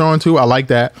kicks he was throwing too, I like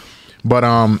that. But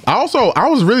I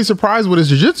was really surprised with his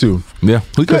jiu-jitsu. Yeah,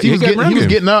 because he was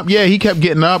getting up. Yeah, he kept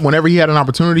getting up whenever he had an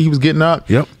opportunity. He was getting up.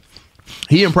 Yep.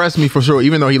 He impressed me for sure,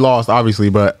 even though he lost, obviously,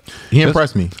 but he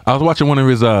impressed me. I was watching one of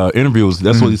his interviews.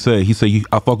 That's what he said. He said,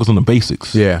 I focus on the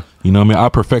basics. Yeah. You know what I mean? I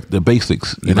perfect the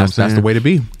basics. You know that's the way to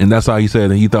be. And that's how he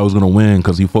said that he thought he was going to win,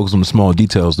 because he focused on the small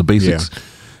details, the basics. Yeah.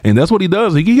 And that's what he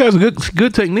does. He has a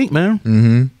good technique, man.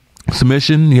 Mm-hmm.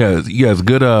 Submission. He has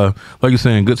good, like you're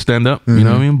saying, good stand-up. Mm-hmm. You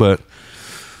know what I mean? But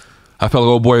I felt like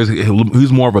old boy,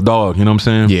 he's more of a dog. You know what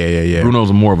I'm saying? Yeah.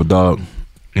 Bruno's more of a dog.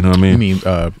 You know what I mean? You mean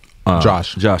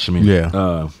Josh, I mean.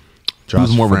 Yeah.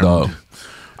 He's more of a dog.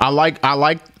 I like I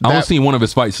only seen one of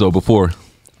his fights though before.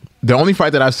 The only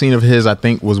fight that I've seen of his, I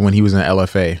think, was when he was in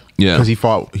LFA. Yeah, because he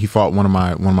fought one of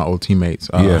my old teammates,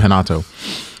 Renato.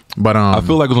 But I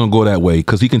feel like it's gonna go that way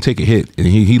because he can take a hit, and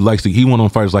he likes to. He one of them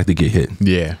fighters like to get hit.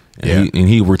 Yeah, and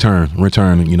he return.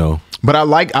 You know. But I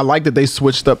like that they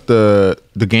switched up the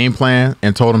game plan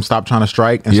and told him stop trying to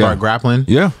strike and start grappling.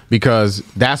 Yeah, because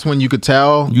that's when you could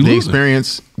tell the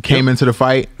experience came into the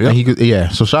fight. And he could. Yeah,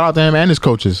 so shout out to him and his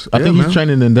coaches. I think he's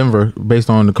training in Denver based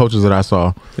on the coaches that I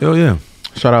saw. Hell yeah!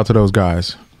 Shout out to those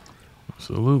guys.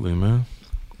 Absolutely, man.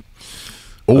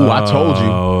 Oh, I told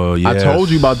you. Yes. I told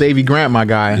you about Davey Grant, my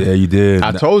guy. Yeah, you did.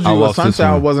 I told you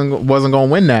Sunsao wasn't going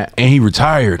to win that. And he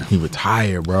retired. He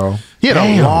retired, bro. He had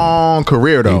a long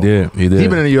career, though. He did. He's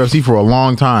been in the UFC for a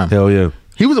long time. Hell yeah.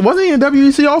 Wasn't he in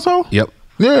WEC also? Yep.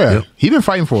 Yeah. Yep. He been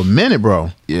fighting for a minute, bro.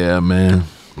 Yeah, man.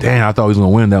 Damn, I thought he was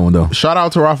going to win that one, though. Shout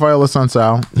out to Rafael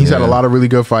Sunsao. He's had a lot of really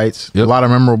good fights. A lot of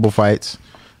memorable fights.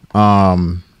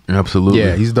 Absolutely.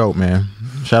 Yeah, he's dope, man.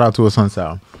 Shout out to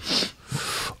Sunsao.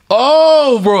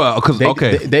 Oh, bro! Because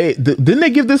didn't they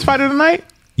give this fight of the night?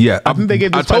 Yeah, I think they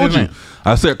gave this fight of the night.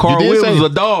 I said Carl Williams is a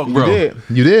dog, bro.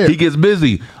 You did. He gets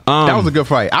busy. That was a good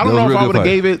fight. I don't know if I would have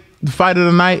gave it the fight of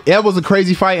the night. That was a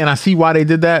crazy fight, and I see why they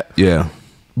did that. Yeah,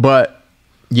 but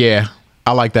yeah,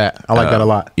 I like that. I like that a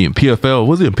lot. In PFL,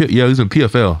 was it? Yeah, he was in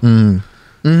PFL.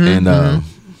 And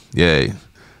yeah,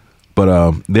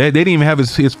 but they didn't even have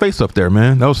his face up there,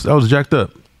 man. That was jacked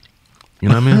up. You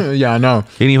know what I mean? Yeah, I know.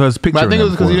 He didn't even have his picture. But I think it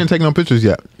was because he didn't take no pictures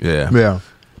yet. Yeah.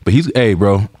 But he's a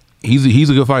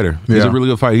good fighter. He's a really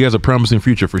good fighter. He has a promising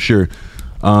future for sure.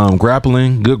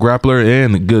 Grappling, good grappler,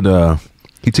 and good.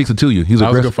 He takes it to you. He's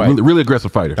a good fight. Really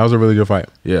aggressive fighter. That was a really good fight.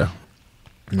 Yeah.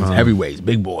 These heavyweights,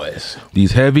 big boys.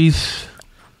 These heavies.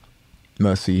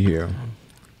 Let's see here.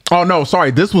 Oh no, sorry.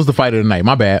 This was the fight of the night.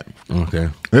 My bad. Okay.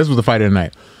 This was the fight of the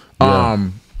night. Yeah.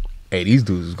 Hey, these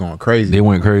dudes is going crazy. They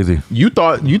went crazy. You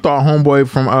thought homeboy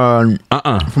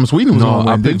from Sweden was going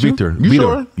to win, didn't Victor. You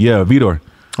sure? Yeah, Vitor.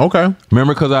 Okay.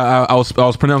 Remember, because I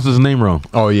was pronouncing his name wrong.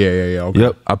 Oh yeah. Okay.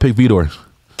 Yep, I picked Vitor.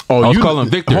 Oh, I was calling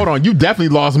him Victor. Hold on, you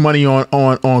definitely lost money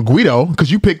on Guido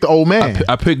because you picked the old man.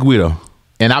 I picked Guido.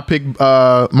 And I picked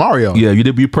Mario. Yeah, you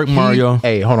did. You picked Mario.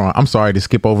 Hey, hold on. I'm sorry to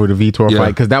skip over the Vitor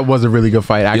fight because that was a really good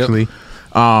fight actually.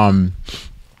 Yep.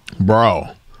 Bro,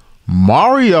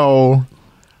 Mario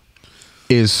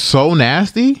is so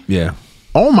nasty. Yeah.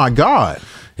 Oh my god.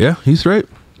 Yeah, he's straight.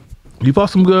 You fought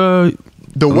some good.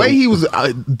 The way he was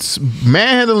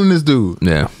manhandling this dude.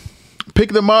 Yeah.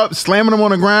 Picking him up, slamming him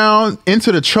on the ground,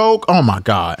 into the choke. Oh my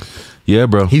god. Yeah,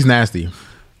 bro. He's nasty.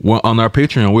 Well, on our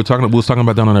Patreon, we were talking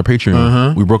about that on our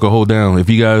Patreon. We broke a whole down. If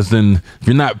you're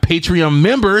not Patreon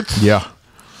members, yeah.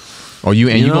 Oh,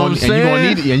 you're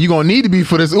gonna need to be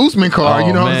for this Usman card.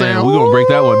 You know what I'm saying? We're gonna break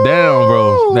that one down,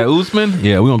 bro. That Usman,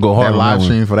 yeah, we're gonna go hard on that live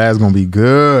stream for that is gonna be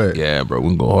good. Yeah, bro, we're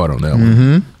gonna go hard on that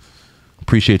one.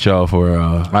 Appreciate y'all for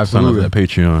signing up that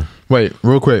Patreon. Wait,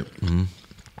 real quick.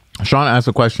 Sean asked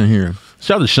a question here.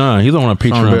 Shout out to Sean. He's on our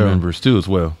Patreon members too as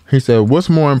well. He said, "What's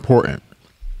more important,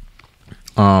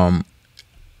 a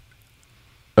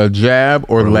jab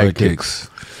or leg kicks?"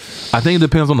 I think it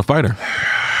depends on the fighter.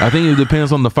 I think it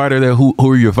depends on the fighter that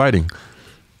who you're fighting.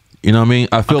 You know what I mean?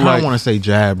 I want to say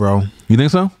jab, bro. You think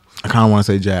so? I kind of want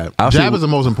to say jab. Jab is the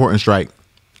most important strike.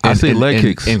 I say leg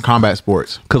kicks in combat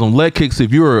sports. Because on leg kicks,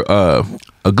 if you're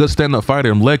a good stand-up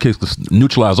fighter, leg kicks to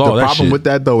neutralize all that shit. The problem with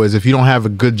that though is if you don't have a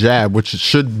good jab, which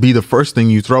should be the first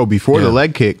thing you throw before the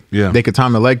leg kick, they could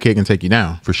time the leg kick and take you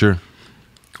down. For sure.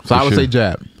 So I would say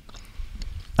jab.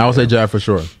 I would say jab for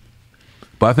sure.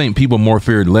 But I think people more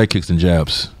fear leg kicks than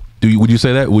jabs. Would you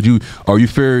say that? Would you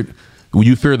fear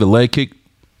the leg kick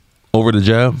over the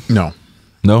jab? No.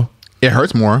 No? It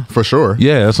hurts more for sure.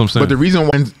 Yeah, that's what I'm saying. But the reason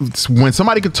when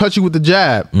somebody could touch you with the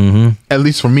jab, at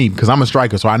least for me, because I'm a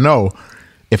striker, so I know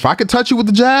if I could touch you with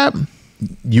the jab,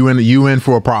 you in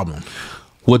for a problem.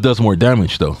 What does more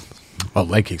damage though? Oh,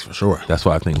 leg kicks for sure. That's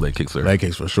why I think leg kicks are. Leg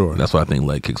kicks for sure. That's why I think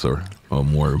leg kicks are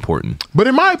more important. But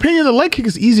in my opinion, the leg kick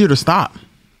is easier to stop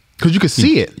because you can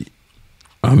see it.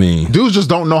 I mean, dudes just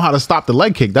don't know how to stop the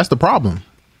leg kick. That's the problem.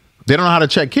 They don't know how to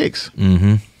check kicks. You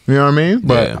know what I mean?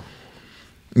 But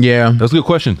yeah, that's a good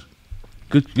question.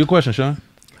 Good question, Sean.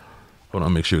 Hold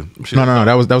on, make sure. No,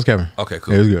 that was Kevin. Okay,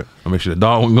 cool. Yeah, it was good. I'll make sure the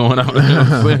dog wasn't going out. You know what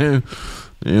I'm saying?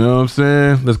 You know what I'm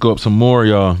saying? Let's go up some more,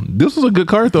 y'all. This was a good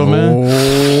card, though, man.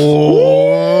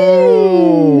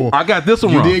 Oh, I got this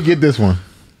one wrong. You did get this one.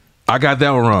 I got that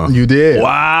one wrong. You did.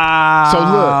 Wow. So look,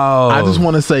 I just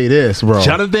want to say this, bro.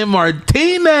 Jonathan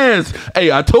Martinez.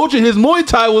 Hey, I told you his Muay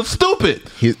Thai was stupid.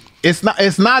 It's not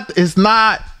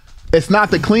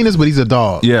the cleanest, but he's a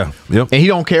dog. Yeah. Yep. And he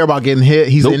don't care about getting hit.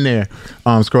 He's in there.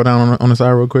 Scroll down on the side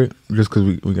real quick, just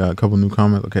because we got a couple new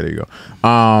comments. Okay, there you go.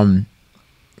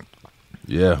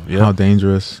 Yeah. How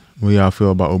dangerous we all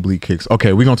feel about oblique kicks.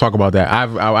 Okay, we're gonna talk about that.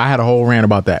 I had a whole rant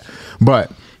about that.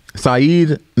 But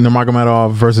Saeed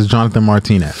Nurmagomedov versus Jonathan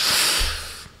Martinez.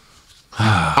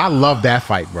 I love that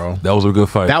fight, bro. That was a good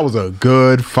fight. That was a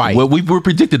good fight. Well, we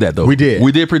predicted that though. We did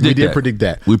predict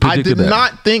that. I did that.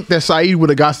 not think that Saeed would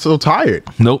have got so tired.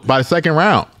 Nope. By the second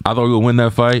round, I thought he would win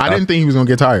that fight. I didn't think he was gonna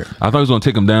get tired. I thought he was gonna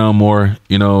take him down more.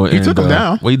 You know, he took him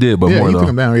down. Well, he did, but more he though. took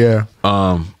him down. Yeah.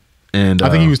 And I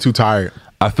think he was too tired.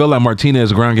 I felt like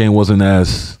Martinez's ground game wasn't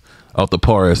as out the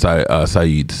par as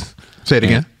Saeed's. Say it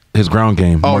again. His ground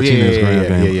game. Oh, Martinez's ground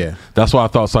game. yeah. That's why I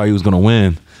thought Saeed was going to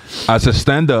win. I said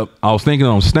stand up. I was thinking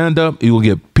on stand up, he will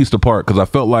get pieced apart because I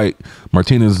felt like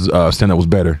Martinez's stand up was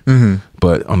better.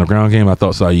 But on the ground game, I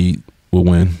thought Saeed would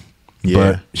win. Yeah.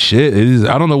 But shit,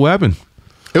 I don't know what happened.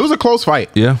 It was a close fight.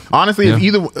 Yeah. Honestly, if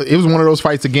it was one of those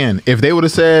fights again. If they would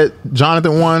have said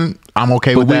Jonathan won, I'm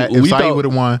okay with that. If Saeed would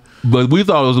have won, but we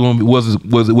thought it was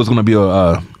going to be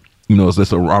a it's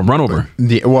just a run over.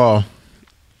 Yeah, well,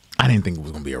 I didn't think it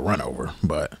was going to be a run over,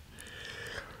 but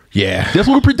yeah, that's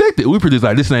what we predicted. We predicted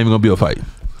like this ain't even going to be a fight.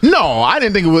 No, I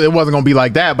didn't think it wasn't going to be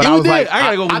like that. But I was like,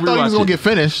 I thought he was going to get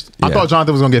finished. Yeah. I thought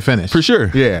Jonathan was going to get finished for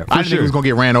sure. Yeah, I didn't think he was going to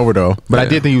get ran over though, but I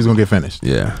did think he was going to get finished.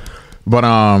 Yeah. But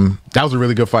that was a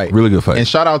really good fight. Really good fight. And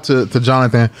shout out to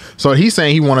Jonathan. So he's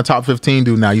saying he won a top 15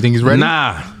 dude now. You think he's ready?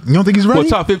 Nah. You don't think he's ready? Well,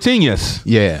 top 15, yes.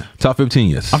 Yeah. Top 15,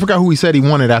 yes. I forgot who he said he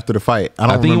won it after the fight.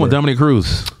 I think he won Dominic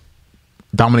Cruz.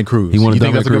 Dominic Cruz. He won. You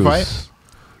think that's Cruz. a good fight?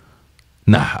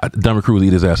 Nah, Dominic Cruz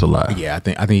eat his ass alive. Yeah, I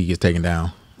think he gets taken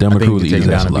down. Dominic Cruz eat his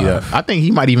ass alive. I think he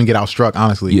might even get outstruck,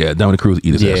 honestly. Yeah, Dominic Cruz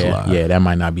eat his ass alive. Yeah, that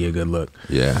might not be a good look.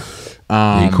 Yeah.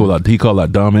 He called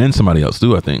out Dom and somebody else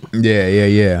too, I think.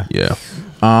 Yeah. Yeah.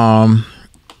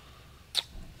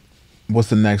 What's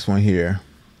the next one here?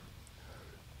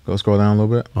 Go scroll down a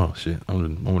little bit. Oh shit!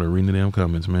 I'm gonna read the damn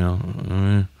comments,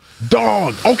 man.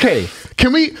 Dog. Okay,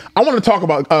 can we? I want to talk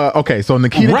about. Okay, so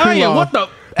Nikita Ryan, Krylov. what the?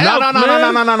 No.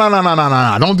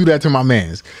 Don't do that to my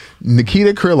man's.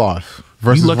 Nikita Krylov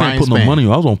versus Ryan put Spann. No money.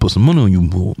 I was gonna put some money on you,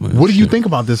 man. What do you think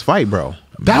about this fight, bro?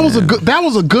 That was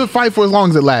a good fight for as long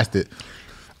as it lasted.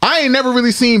 I ain't never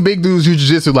really seen big dudes use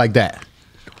jiu-jitsu like that.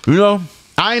 You know,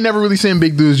 I ain't never really seen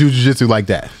big dudes use jiu-jitsu like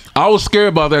that. I was scared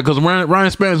about that because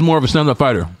Ryan Spann is more of a stand-up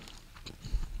fighter.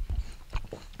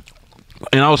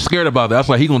 And I was scared about that. I was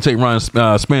like, he going to take Ryan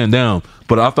Spann down.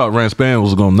 But I thought Ryan Spann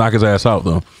was going to knock his ass out,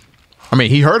 though. I mean,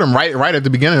 he hurt him right at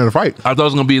the beginning of the fight. I thought it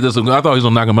was going to be this. I thought he was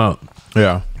going to knock him out.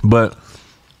 Yeah. But,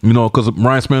 because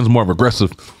Ryan Spann's more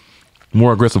aggressive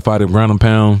fighter, ground and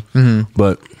pound.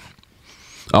 But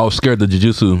I was scared of the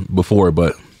jiu-jitsu before,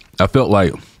 but I felt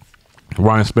like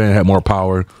Ryan Spann had more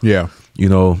power. Yeah.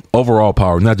 Overall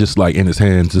power, not just like in his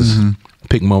hands, just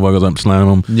pick motherfuckers up, slam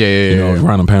them. Yeah.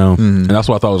 Ground and pound. And that's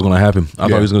what I thought was going to happen. I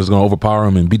thought he was just going to overpower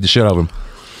him and beat the shit out of him.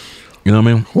 You know what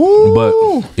I mean? Woo. But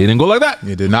it didn't go like that.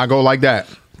 It did not go like that.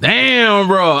 Damn,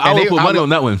 bro. I would put money on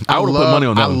that one. I would put money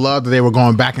on that one. I love that they were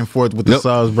going back and forth with the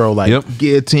subs, bro. Like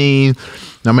guillotine.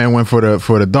 My man went for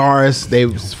the Doris.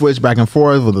 They switched back and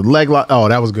forth with the leg lock. Oh,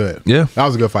 that was good. Yeah. That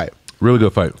was a good fight. Really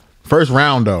good fight. First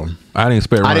round though. I didn't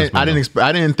expect Ryan Spann.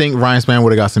 I didn't think Ryan Spann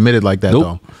would have got submitted like that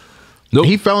though. Nope.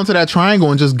 He fell into that triangle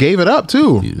and just gave it up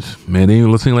too. Man, they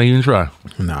didn't seem like he didn't try.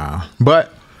 Nah.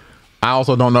 But I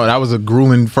also don't know. That was a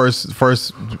grueling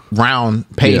first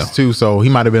round pace too, so he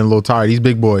might have been a little tired. These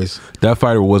big boys. That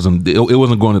fighter wasn't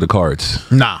going to the cards.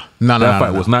 Nah. That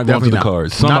fight was not going to the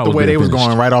cards. Somehow not the way they was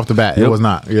going right off the bat. It was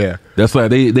not. Yeah. That's like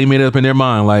they made it up in their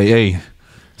mind like, hey,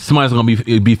 somebody's going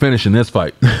to be finishing this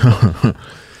fight.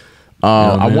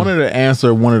 I wanted to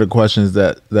answer one of the questions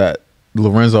that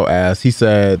Lorenzo asked. He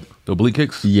said the oblique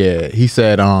kicks. Yeah, he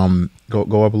said go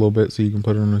up a little bit so you can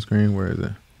put it on the screen. Where is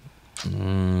it?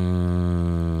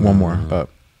 One more up,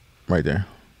 right there.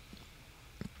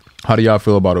 How do y'all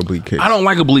feel about oblique kicks? I don't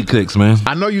like oblique kicks, man.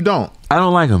 I know you don't. I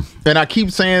don't like them. And I keep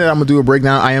saying that I'm gonna do a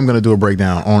breakdown. I am gonna do a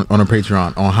breakdown on a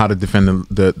Patreon on how to defend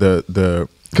the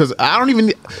because I don't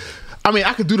even. I mean,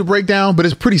 I could do the breakdown, but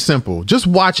it's pretty simple. Just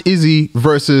watch Izzy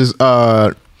versus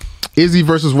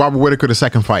Robert Whittaker, the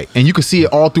second fight, and you can see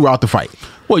it all throughout the fight.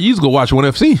 Well, you just go watch ONE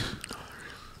FC.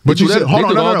 But you see, hold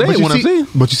on, no.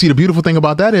 But you see, the beautiful thing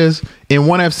about that is in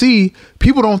ONE FC,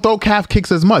 people don't throw calf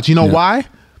kicks as much. You know why?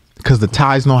 Because the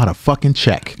Thais know how to fucking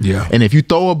check. Yeah. And if you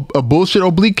throw a bullshit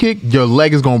oblique kick, your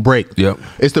leg is gonna break. Yep.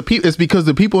 It's because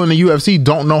the people in the UFC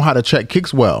don't know how to check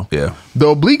kicks well. Yeah. The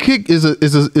oblique kick is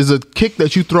a kick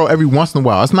that you throw every once in a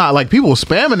while. It's not like people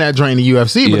spamming that joint in the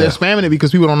UFC, but they're spamming it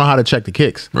because people don't know how to check the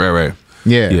kicks. Right.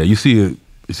 Yeah. Yeah. You see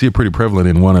it pretty prevalent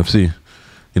in ONE FC.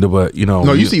 But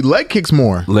no, you see leg kicks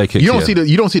more. Leg kicks. You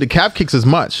don't see the calf kicks as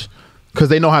much because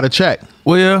they know how to check.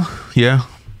 Well, yeah.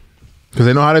 Because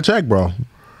they know how to check, bro.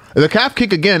 The calf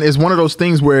kick again is one of those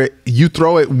things where you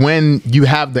throw it when you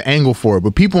have the angle for it,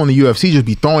 but people in the UFC just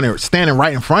be throwing it standing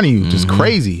right in front of you, just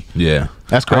crazy. Yeah,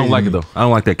 that's crazy. I don't like it though. I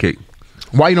don't like that kick.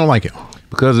 Why you don't like it?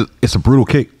 Because it's a brutal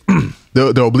kick.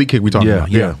 the oblique kick we talking about.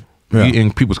 Yeah.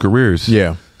 In people's careers.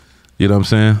 Yeah, you know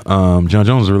what I'm saying. John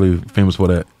Jones is really famous for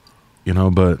that.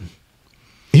 But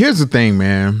here's the thing,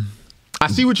 man. I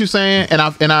see what you're saying, and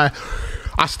I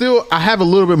have a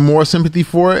little bit more sympathy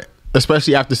for it.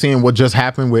 Especially after seeing what just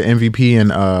happened with MVP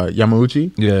and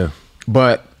Yamauchi. Yeah.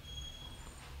 But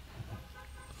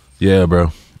yeah,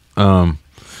 bro.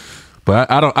 But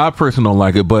I personally don't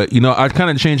like it. But I kind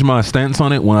of changed my stance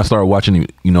on it when I started watching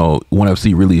ONE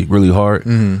FC really, really hard.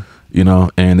 Mm-hmm.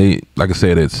 And they, like I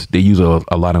said, they use a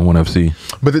lot in ONE FC.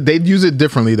 But they use it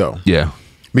differently though. Yeah.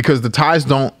 Because the Thais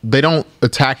don't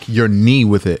attack your knee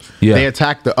with it. Yeah. They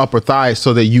attack the upper thigh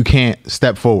so that you can't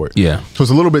step forward. Yeah. So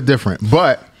it's a little bit different.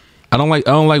 But I don't like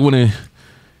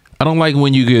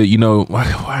when you get,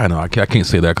 I know I can't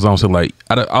say that because I don't say like,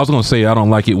 I was going to say I don't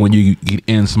like it when you get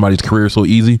end somebody's career so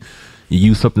easy. You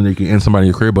use something that can end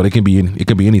somebody's career, but it can be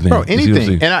anything. Bro,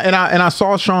 anything. And I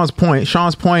saw Sean's point.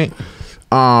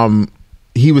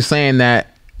 He was saying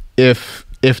that if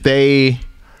they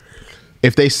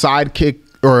sidekick,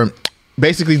 or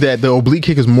basically that the oblique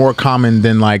kick is more common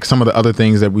than like some of the other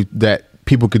things that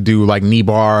people could do, like knee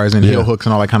bars and heel hooks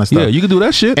and all that kind of stuff. Yeah, you can do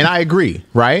that shit. And I agree,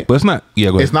 right? But it's not. Yeah,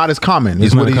 go ahead. It's not as common.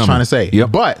 Is what he's trying to say.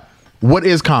 Yep. But what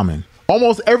is common?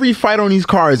 Almost every fight on these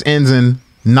cards ends in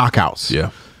knockouts. Yeah.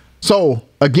 So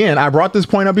again, I brought this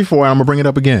point up before, and I'm gonna bring it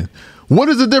up again. What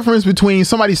is the difference between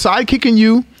somebody sidekicking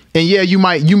you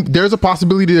and there's a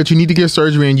possibility that you need to get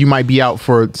surgery and you might be out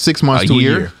for 6 months to a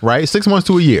year, right? 6 months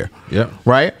to a year. Yeah.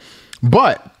 Right.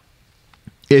 But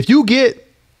if you get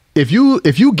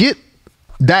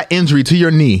that injury to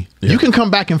your knee, you can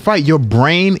come back and fight. Your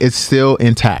brain is still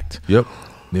intact. Yep.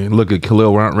 Then look at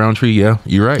Khalil Roundtree. Yeah,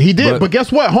 you're right. He did, but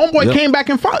guess what? Homeboy came back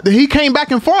and fought. He came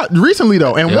back and fought recently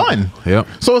though, and won. Yep.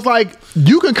 So it's like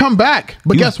you can come back,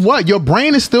 but guess what? Your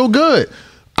brain is still good.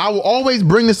 I will always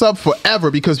bring this up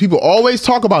forever because people always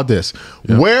talk about this.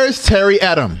 Yep. Where is Terry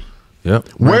Adam? Yep.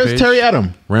 Where's Terry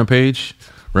Adam? Rampage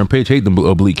hate them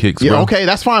oblique kicks. Yeah, bro. Okay,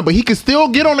 that's fine, but he can still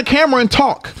get on the camera and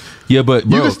talk. Yeah, but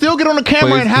bro, you can still get on the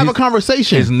camera and have a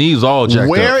conversation. His knees all jacked up.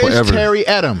 Where is Terry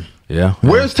Adam? Yeah.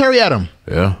 Where's Terry Adam?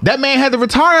 Yeah. That man had to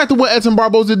retire after what Edson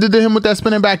Barboza did to him with that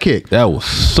spinning back kick. That was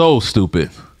so stupid.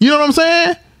 You know what I'm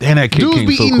saying? And that kick dudes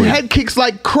be so eating quick. Head kicks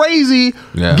like crazy,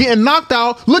 getting knocked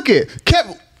out. Look at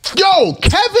Kevin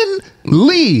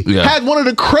Lee had one of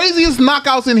the craziest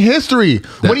knockouts in history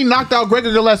when he knocked out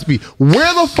Gregor Gillespie.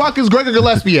 Where the fuck is Gregor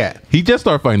Gillespie at? He just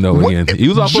started fighting though again. He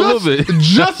was off for a little bit.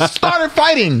 Just started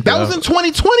fighting. That was in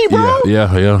 2020, bro.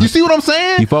 Yeah. You see what I'm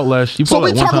saying? He fought last. So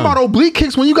we talking about oblique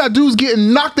kicks when you got dudes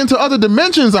getting knocked into other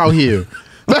dimensions out here.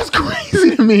 That's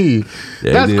crazy to me.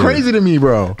 That's crazy to me,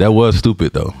 bro. That was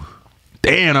stupid though.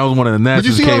 Damn, I was one of the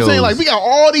nastiest. But you see what I'm saying? Like we got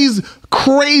all these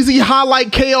crazy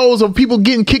highlight KOs of people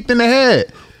getting kicked in the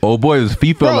head. Oh boy, his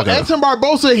feet felt like Edson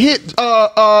Barboza hit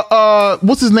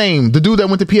what's his name? The dude that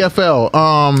went to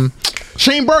PFL.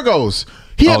 Shane Burgos.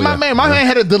 He had my man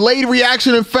had a delayed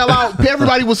reaction and fell out.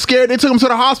 Everybody was scared. They took him to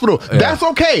the hospital. Yeah. That's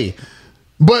okay.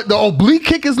 But the oblique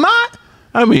kick is not.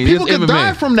 I mean, people can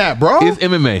die from that, bro. It's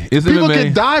MMA. People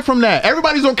can die from that.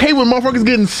 Everybody's okay with motherfuckers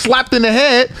getting slapped in the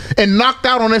head and knocked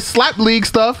out on that slap league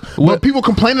stuff. But people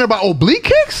complaining about oblique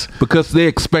kicks? Because they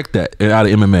expect that out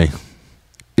of MMA.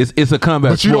 It's a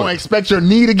combat But you don't expect your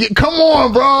knee to get... Come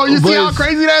on, bro. You see how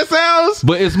crazy that sounds?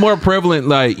 But it's more prevalent,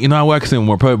 like, I can say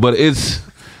more prevalent, but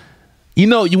You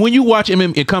know, when you watch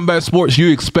MMA in combat sports,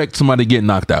 you expect somebody to get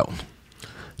knocked out.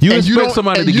 You expect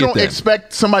somebody to get that. You don't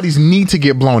expect somebody's knee to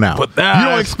get blown out. But that's you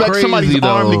don't expect crazy, somebody's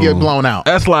arm to get blown out.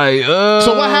 That's like,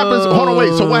 so what happens? Hold on,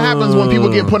 wait. So what happens when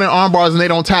people get put in arm bars and they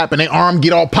don't tap and their arm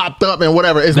get all popped up and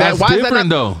whatever? That's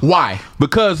different though. Why?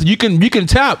 Because you can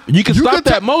tap. You can stop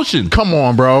that motion. Come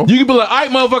on, bro. You can be like, all right,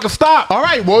 motherfucker, stop. All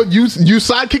right, well, you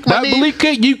sidekick my knee. That oblique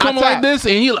kick, you come like this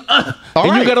and you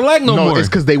and you got a leg no more. It's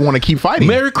because they want to keep fighting.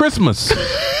 Merry Christmas.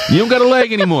 You don't got a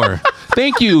leg anymore.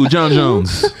 Thank you, John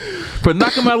Jones, for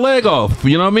knocking my leg off.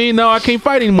 You know what I mean? Now I can't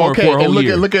fight anymore for a whole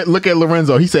year. Look at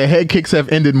Lorenzo. He said head kicks have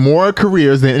ended more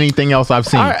careers than anything else I've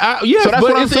seen. Yeah, so that's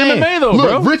what I'm saying. MMA though, look,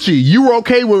 bro. Richie, you were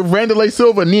okay with Wanderlei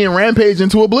Silva kneeing Rampage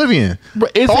into oblivion.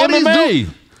 It's all MMA.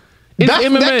 It's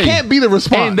MMA. That can't be the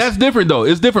response. And that's different though.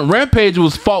 It's different. Rampage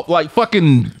was fought like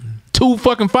fucking two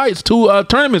fights, two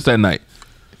tournaments that night.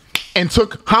 And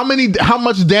took how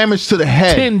much damage to the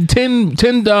head?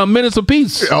 10 minutes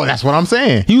apiece. Oh, that's what I'm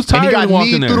saying. He was tired. And he got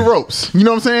kneed through the ropes. You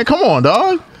know what I'm saying? Come on,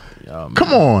 dog.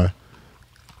 Come on.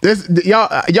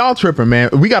 Y'all tripping, man.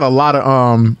 We got a lot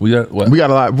of We got what? We got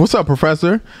a lot. What's up,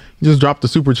 Professor? You just dropped the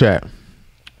super chat.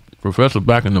 Professor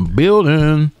back in the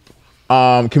building.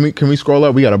 Can we scroll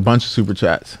up? We got a bunch of super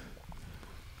chats.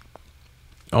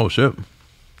 Oh shit.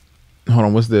 Hold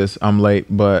on, what's this? I'm late,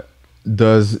 but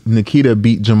does Nikita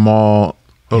beat Jamal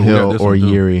Hill or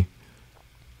Yuri?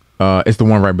 It's the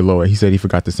one right below it. He said he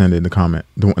forgot to send it in the comment.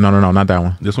 No, not that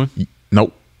one. This one?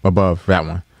 Nope. Above that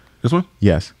one. This one?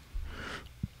 Yes.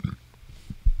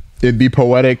 It'd be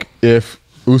poetic if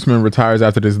Usman retires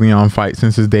after this Leon fight,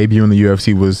 since his debut in the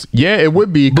UFC was. Yeah, it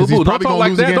would be, because he's probably going to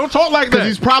lose again. Don't talk like that. Because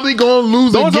he's probably going to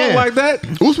lose again. Don't talk like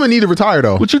that. Usman need to retire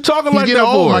though. What you talking like that for?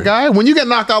 Old, my guy. When you get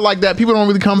knocked out like that, people don't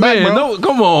really come back, bro. No,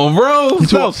 come on,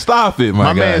 bro. Stop it, my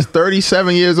guy. My man's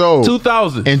 37 years old.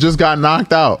 2,000 and just got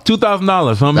knocked out. $2,000,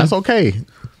 homie. That's okay.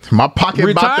 My pocket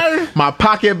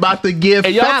about to get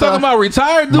hey, y'all fatter. talking about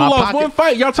retired? Dude lost one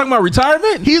fight. Y'all talking about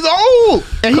retirement? He's old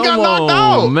and he got knocked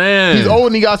out. Man, he's old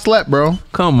and he got slept, bro.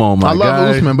 Come on, my guy. I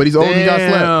love Usman, but he's old and he got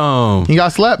slept. He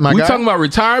got slept, my guy. We talking about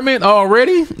retirement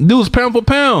already? Dude's pound for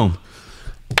pound.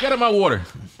 Get him my water.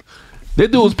 That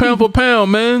dude was pound for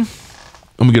pound, man.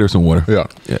 I'm gonna get her some water. Yeah.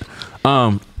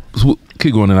 So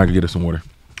keep going, and I can get her some water.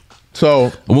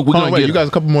 So we're gonna wait. You guys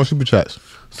a couple more super chats.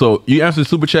 So you answer the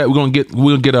super chat. We're gonna get the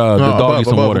doggy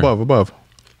some water. Above.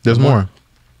 There's more.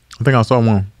 I think I saw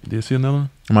one. Did you see another one?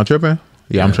 Am I tripping?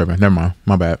 Yeah, I'm tripping. Never mind.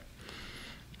 My bad.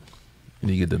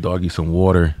 You get the doggy some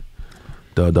water.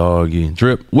 The doggy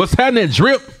drip. What's happening,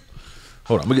 drip?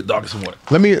 Hold on, I'm gonna get doggy some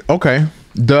water. Okay.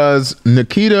 Does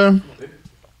Nikita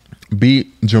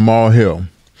beat Jamal Hill?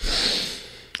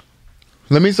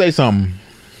 Let me say something.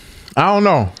 I don't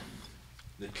know.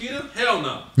 Nikita? Hell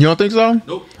no. You don't think so?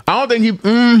 Nope. I don't think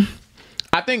he.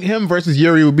 I think him versus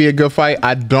Yuri would be a good fight.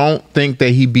 I don't think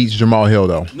that he beats Jamal Hill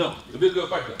though. No, it'd be a good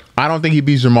fight though. I don't think he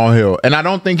beats Jamal Hill, and I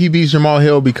don't think he beats Jamal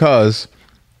Hill because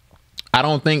I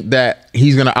don't think that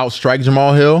he's gonna outstrike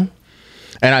Jamal Hill,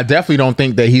 and I definitely don't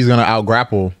think that he's gonna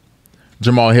outgrapple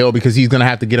Jamal Hill, because he's gonna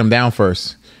have to get him down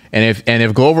first. And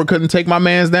if Glover couldn't take my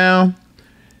man's down,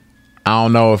 I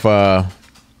don't know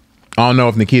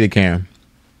if Nikita can.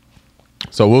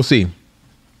 So we'll see.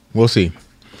 We'll see.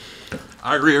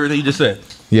 I agree with everything you just said.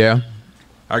 Yeah.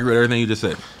 I agree with everything you just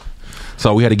said.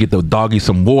 So we had to get the doggy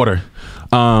some water.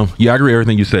 Yeah, I agree with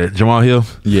everything you said. Jamal Hill.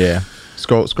 Yeah.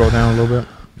 Scroll down a little bit.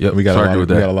 Yep. We got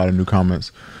a lot of new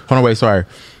comments. Hold on, wait, sorry.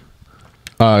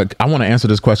 I want to answer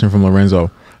this question from Lorenzo.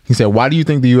 He said, why do you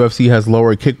think the UFC has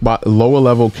lower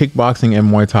level kickboxing and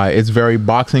Muay Thai? It's very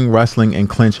boxing, wrestling, and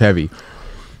clinch heavy.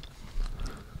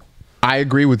 I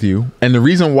agree with you. And the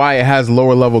reason why it has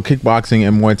lower level kickboxing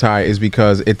and Muay Thai is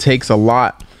because it takes a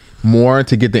lot more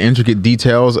to get the intricate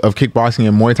details of kickboxing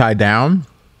and Muay Thai down.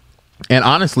 And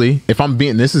honestly,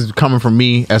 this is coming from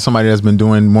me as somebody that's been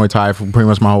doing Muay Thai for pretty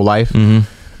much my whole life. Mm-hmm.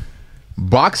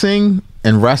 Boxing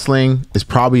and wrestling is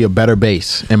probably a better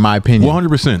base, in my opinion.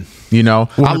 100%. You know,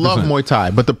 100%. I love Muay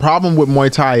Thai, but the problem with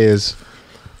Muay Thai is,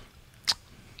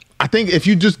 I think if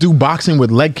you just do boxing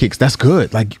with leg kicks, that's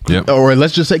good. Like, yep. Or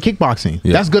let's just say kickboxing.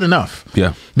 Yep. That's good enough.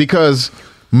 Yeah. Because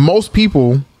most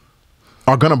people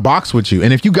are going to box with you.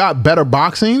 And if you got better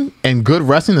boxing and good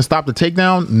wrestling to stop the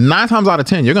takedown, 9 times out of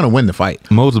 10, you're going to win the fight.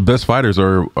 Most of the best fighters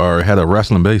had a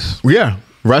wrestling base. Yeah.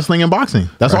 Wrestling and boxing.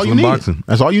 That's all you need. Boxing.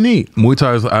 That's all you need. Muay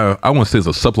Thai is, I want to say, it's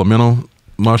a supplemental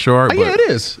martial art. Yeah, it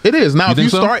is. It is. Now,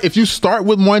 if you start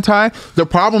with Muay Thai, the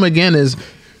problem again is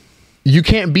you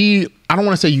can't be. I don't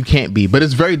want to say you can't be, but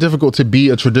it's very difficult to be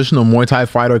a traditional Muay Thai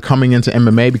fighter coming into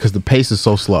MMA because the pace is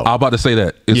so slow. I'm about to say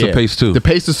that. It's a pace too. The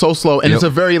pace is so slow, and it's a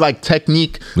very like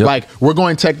technique. Like we're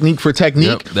going technique for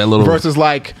technique. That little versus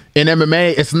like in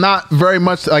MMA, it's not very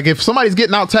much like if somebody's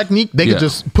getting out technique, they can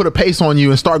just put a pace on you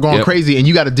and start going crazy, and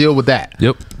you got to deal with that.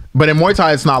 But in Muay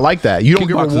Thai, it's not like that. You don't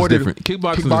get rewarded.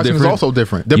 Kickboxing is also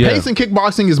different. The pace in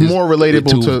kickboxing is more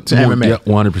relatable to MMA. Yeah,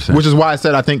 100%. Which is why I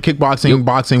said I think kickboxing,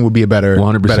 boxing would be a better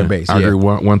base. I agree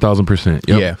 1,000%.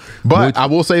 Yeah. But I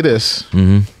will say this.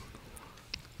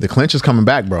 The clinch is coming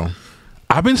back, bro.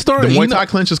 I've been starting. The Muay Thai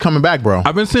clinch is coming back, bro.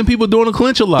 I've been seeing people doing a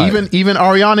clinch a lot. Even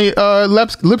Ariane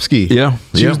Lipsky. Yeah.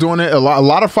 She was doing it a lot. A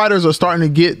lot of fighters are starting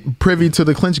to get privy to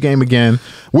the clinch game again,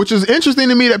 which is interesting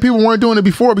to me that people weren't doing it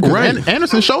before because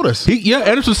Anderson showed us.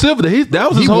 Anderson Silva. That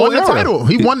was his whole won the title.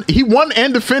 He won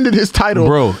and defended his title,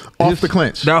 bro, off the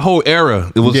clinch. That whole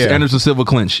era, it was Anderson Silva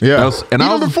clinch. Yeah.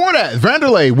 Before that,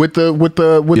 Vanderlei with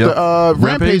the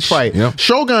Rampage fight.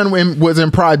 Shogun was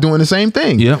in Pride doing the same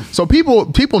thing. Yeah. So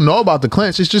people know about the clinch.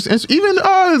 It's just even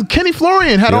Kenny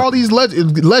Florian had all these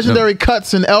legendary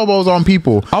cuts and elbows on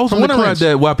people. I was wondering about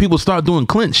that. Why people start doing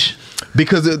clinch?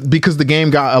 Because the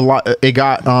game got a lot. It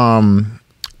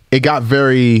got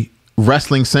very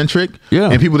wrestling centric. Yeah.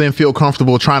 And people didn't feel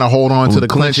comfortable trying to hold on to the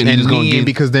clinch and kneeing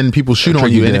because then people shoot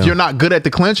on you. And if you're not good at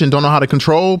the clinch and don't know how to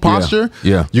control posture,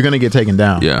 you're gonna get taken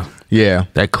down. Yeah.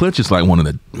 That clinch is like one of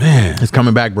the It's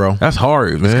coming back, bro. That's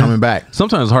hard, man. It's coming back.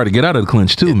 Sometimes it's hard to get out of the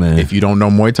clinch too, man. If you don't know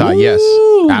Muay Thai, yes,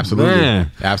 absolutely,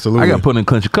 man. Absolutely. I got put in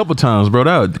clinch a couple times, bro.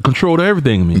 That controlled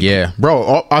everything. Me. Yeah,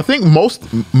 bro. I think most of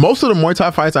the Muay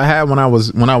Thai fights I had when I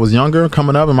was younger,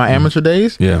 coming up in my amateur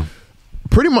days,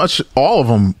 pretty much all of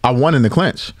them I won in the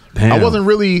clinch. Damn. I wasn't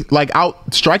really like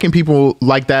out striking people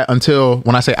like that until,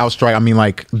 when I say out strike, I mean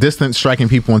like distance striking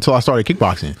people until I started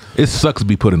kickboxing. It sucks to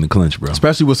be put in the clinch, bro.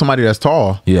 Especially with somebody that's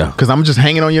tall. Yeah. Because I'm just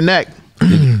hanging on your neck.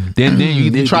 then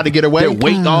you try to get away. Their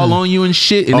weight all on you and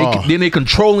shit. And then they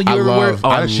controlling you everywhere.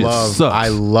 That shit sucks. I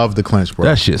love the clinch, bro.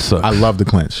 That shit sucks. I love the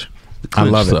clinch. I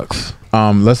love it.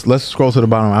 Let's scroll to the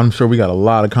bottom. I'm sure we got a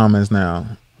lot of comments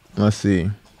now. Let's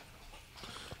see.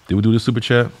 Did we do the super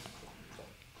chat?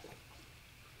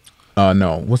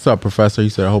 No. What's up, Professor? He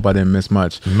said, I hope I didn't miss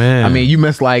much. Man. I mean, you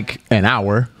missed like an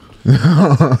hour.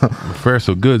 Fair,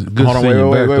 so good. Hold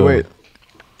on, wait.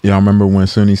 Y'all remember when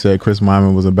Sunni said Chris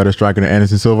Weidman was a better striker than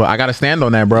Anderson Silva? I got to stand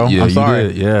on that, bro. Yeah, I'm sorry. You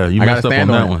did. Yeah, you messed up on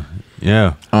that one.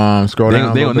 Yeah. Scroll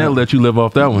down. They will never let you live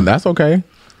off that one. That's okay.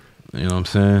 You know what I'm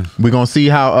saying? We're going to see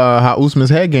how Usman's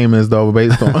head game is, though,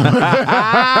 based on...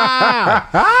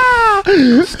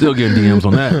 Still getting DMs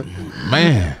on that.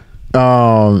 Man.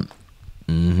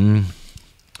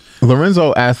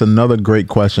 Lorenzo asked another great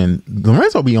question.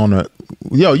 Lorenzo be on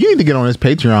you need to get on his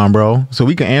Patreon, bro, so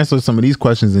we can answer some of these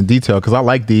questions in detail because I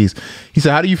like these. He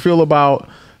said, how do you feel about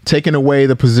taking away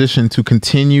the position to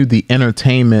continue the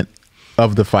entertainment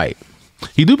of the fight?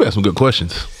 He do ask some good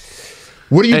questions.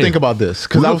 What do you think about this?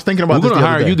 Because I was thinking about this. We're gonna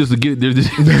hire you just to get these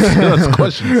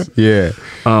questions. Yeah.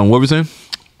 What were we saying?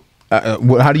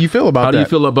 How do you feel about that? How do you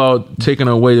feel about taking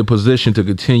away the position to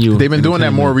continue? They've been doing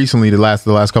that more recently. The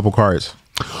last couple cards.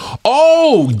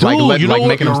 Oh, dude, you know,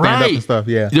 making them stand up and stuff.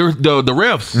 Yeah, the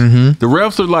refs. The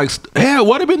refs are like,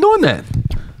 why they been doing that?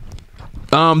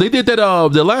 They did that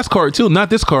the last card too,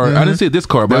 not this card. I didn't see this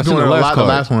card, but I seen the last card. The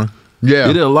last one. Yeah,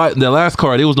 they did a lot. The last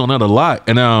card, they was doing that a lot,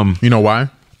 and you know why?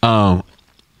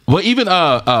 Well, even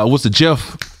what's the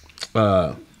Jeff?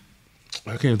 I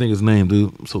can't even think his name,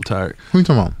 dude. I'm so tired. Who you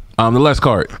talking about? The last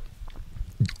card.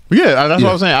 Yeah, that's what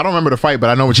I was saying. I don't remember the fight, but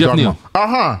I know what you're talking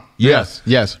about. Yes.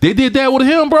 They did that with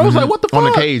him, bro. I was like, what the fuck?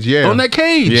 On the cage, on that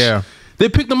cage. Yeah. They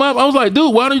picked him up. I was like,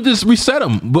 dude, why don't you just reset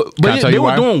him? But they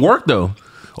were doing work, though.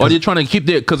 Or they're trying to keep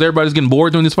that because everybody's getting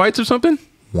bored during these fights or something?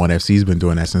 ONE FC's been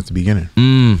doing that since the beginning.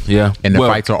 Yeah. And the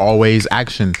fights are always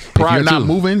action. If you're not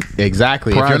moving,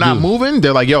 exactly. If you're not moving,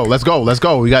 they're like, yo, let's go.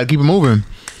 We got to keep it moving.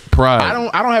 Pride.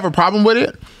 I don't have a problem with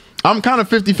it. I'm kind of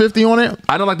 50-50 on it.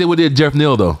 I don't like they would did Jeff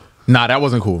Neal, though. Nah, that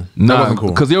wasn't cool. That wasn't cool.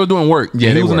 Because they were doing work.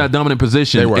 Yeah, he was in that dominant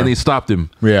position, and they stopped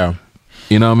him. Yeah.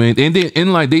 You know what I mean? And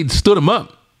they stood him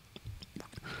up.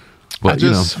 But,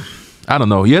 I don't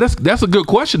know. Yeah, that's a good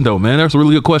question, though, man. That's a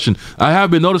really good question. I have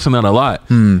been noticing that a lot.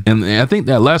 And I think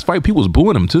that last fight, people was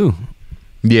booing him, too.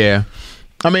 Yeah.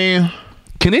 I mean...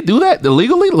 Can they do that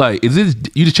illegally? Like, is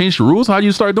it you just change the rules? How do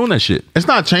you start doing that shit? It's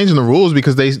not changing the rules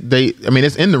because I mean,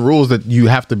 it's in the rules that you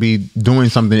have to be doing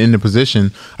something in the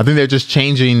position. I think they're just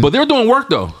changing. But they're doing work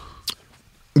though.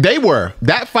 They were.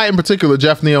 That fight in particular,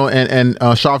 Jeff Neal and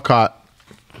Shavkat,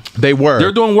 they were.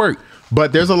 They're doing work.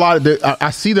 But there's a lot of I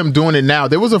see them doing it now.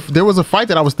 There was a fight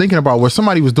that I was thinking about where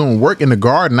somebody was doing work in the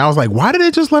guard, and I was like, why did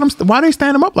they just let him? Why did they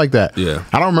stand him up like that? Yeah,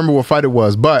 I don't remember what fight it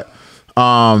was, but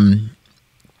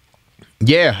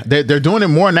yeah, they're doing it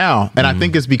more now, and I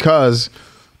think it's because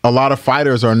a lot of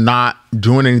fighters are not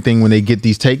doing anything when they get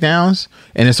these takedowns,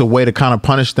 and it's a way to kind of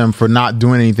punish them for not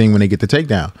doing anything when they get the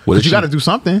takedown. But you got to do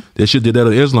something. They should did that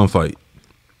at Islam fight.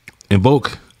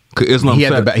 Invoke. Islam he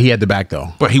had the back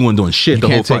though, but he wasn't doing shit. You the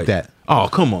can't whole take fight. that. Oh,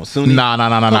 come on, Sunni. Nah.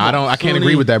 I can't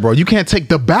agree with that, bro. You can't take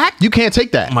the back. You can't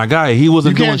take that. My guy, he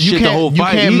wasn't doing shit the whole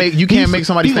fight. You can't make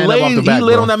somebody stand up off the back. He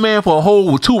laid on that man for a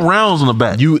whole 2 rounds on the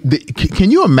back. Can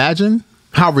you imagine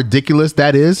how ridiculous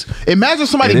that is? Imagine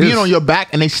somebody being on your back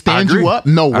and they stand you up.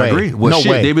 No way. I agree. Well, no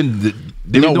shit, way. They've been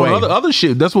doing other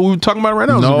shit. That's what we were talking about right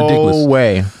now. No ridiculous.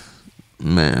 way.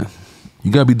 Man,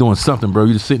 you gotta be doing something, bro.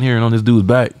 You just sitting here and on this dude's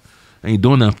back. Ain't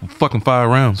doing that for fucking 5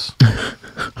 rounds.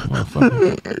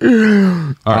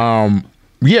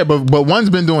 Yeah, but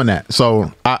one's been doing that.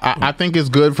 So I think it's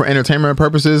good for entertainment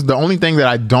purposes. The only thing that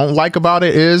I don't like about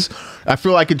it is I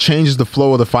feel like it changes the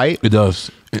flow of the fight. It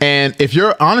does. And if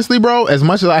you're honestly, bro, as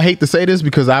much as I hate to say this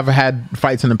because I've had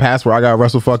fights in the past where I got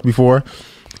wrestle fucked before,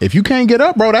 if you can't get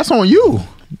up, bro, that's on you.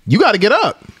 You got to get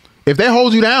up. If they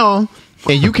hold you down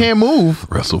and you can't move,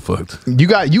 wrestle fucked. You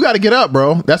got to get up,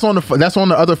 bro. That's on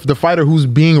the fighter who's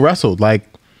being wrestled. Like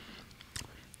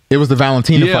it was the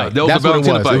Valentina fight. That's what it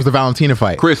was. It was the Valentina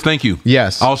fight. Chris, thank you.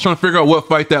 Yes. I was trying to figure out what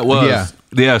fight that was. Yeah.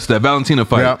 Yes, that Valentina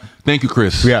fight. Yep. Thank you,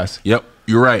 Chris. Yes. Yep.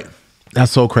 You're right.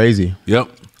 That's so crazy. Yep.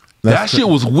 That shit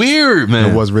was weird,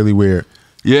 man. It was really weird.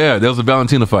 Yeah, that was a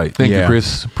Valentina fight. Thank you,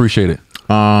 Chris. Appreciate it.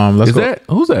 Let's go.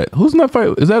 Who's that? Who's in that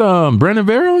fight? Is that Brandon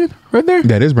Vera right there?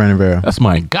 That is Brandon Vera. That's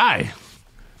my guy.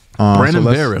 Brandon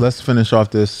Vera. Let's finish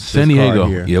off this San Diego.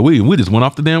 Here. Yeah, we just went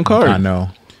off the damn card. I know.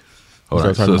 All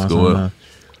right, so let's go up.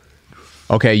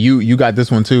 Okay, you got this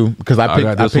one too because I picked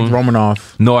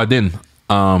Romanov. No, I didn't.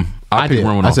 I picked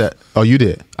Romanov. I said, oh, you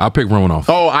did. I picked Romanov.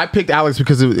 Oh, I picked Alex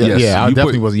because I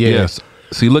definitely was. Yeah. Yes.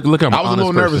 See, look. I was a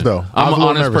little nervous though. I'm an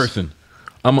honest person.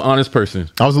 I'm an honest person.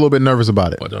 I was a little bit nervous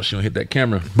about it. Why don't you hit that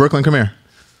camera? Brooklyn, come here.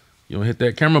 You don't hit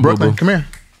that camera, Brooklyn, boo-boo. come here.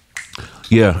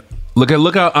 Yeah.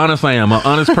 Look how honest I am. I'm an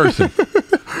honest person.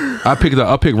 I picked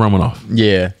Romanov.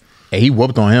 Yeah. Hey, he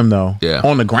whooped on him though. Yeah.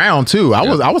 On the ground too. I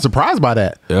was surprised by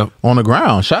that. Yeah. On the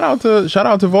ground. Shout out to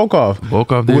Volkov.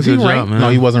 Volkov did was a good he ranked? job, man. No,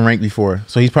 he wasn't ranked before.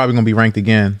 So he's probably gonna be ranked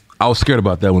again. I was scared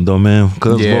about that one though, man,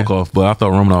 because it was Volkov, but I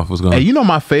thought Romanov was gonna. Hey, you know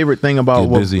my favorite thing about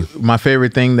my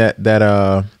favorite thing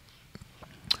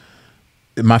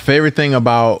my favorite thing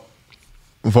about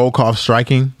Volkov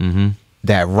striking,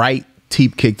 that right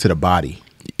teep kick to the body.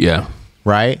 Yeah.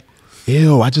 Right?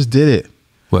 Ew, I just did it.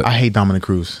 What? I hate Dominic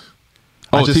Cruz.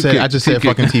 Oh, I just said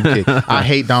fucking teep kick. I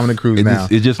hate Dominic Cruz now.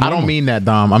 I don't mean that,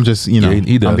 Dom. I'm just, he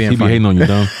does. I'm being he be funny. hating on you,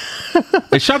 Dom.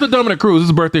 Hey, shout out to Dominic Cruz.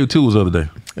 His birthday too was the other day.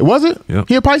 Was it? Yep.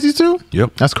 He a Pisces too?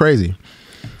 Yep. That's crazy.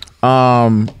 Shout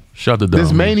out to Dom.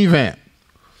 This main event.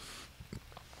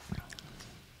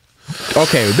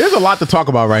 Okay, there's a lot to talk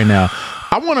about right now.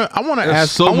 I wanna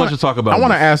ask so much to talk about. I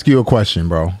wanna ask you a question,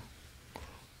 bro.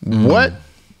 What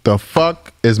the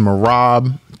fuck is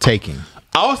Merab taking?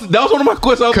 That was one of my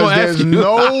questions I was going to ask you.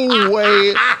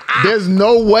 There's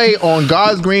no way on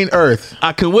God's green earth.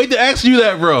 I can wait to ask you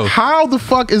that, bro. How the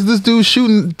fuck is this dude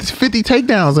shooting 50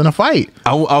 takedowns in a fight?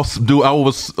 I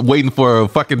was waiting for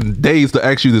fucking days to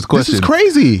ask you this question. This is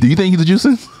crazy. Do you think he's a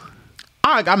juicing?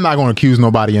 I'm not going to accuse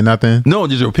nobody of nothing. No,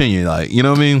 just your opinion. Like, you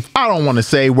know what I mean? I don't want to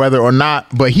say whether or not,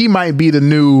 but he might be the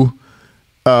new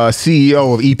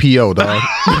CEO of EPO, dog.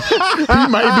 He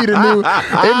might be the new.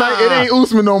 It ain't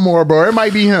Usman no more, bro. It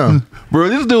might be him, bro.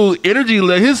 This dude, energy,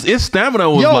 his stamina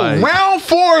was like. Round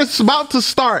 4 is about to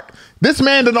start. This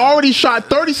man done already shot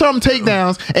 30-something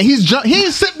takedowns, and he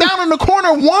didn't sit down in the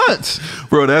corner once.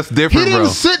 Bro, that's different, He didn't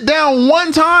sit down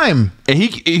one time. And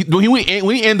when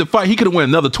he ended the fight, he could have won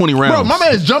another 20 rounds. Bro, my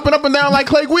man is jumping up and down like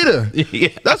Clay Guida. Yeah.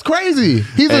 That's crazy.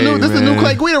 This is the new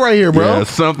Clay Guida right here, bro. Yeah,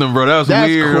 something, bro. That's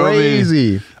weird.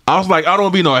 Crazy. I was like, I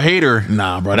don't be no hater.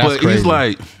 Nah, bro, that's crazy. But he's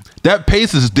like, that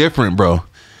pace is different, bro.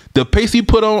 The pace he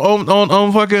put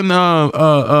on fucking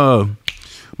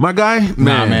my guy, man.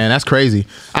 Nah, man, that's crazy.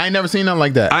 I ain't never seen nothing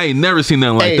like that. I ain't never seen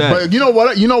nothing like that. But you know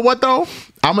what? You know what though?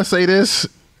 I'm gonna say this,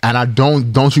 and I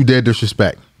don't you dare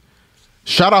disrespect.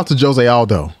 Shout out to Jose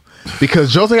Aldo.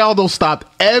 Because Jose Aldo stopped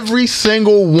every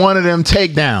single one of them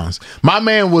takedowns. My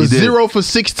man was 0 for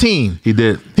 16. He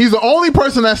did. He's the only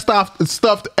person that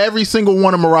stuffed every single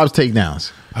one of Merab's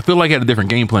takedowns. I feel like he had a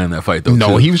different game plan in that fight, though.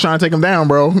 No, he was trying to take him down,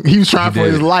 bro. He was trying for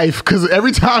his life. Because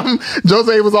every time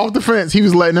Jose was off the fence, he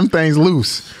was letting them things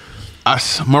loose.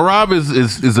 Merab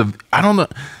is a, I don't know.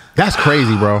 That's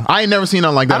crazy, bro. I ain't never seen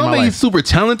nothing like that. I don't in my think life. he's super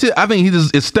talented. I think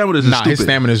his stamina is just stupid. His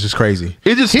stamina is just crazy.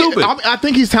 It's just stupid. I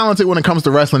think he's talented when it comes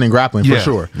to wrestling and grappling for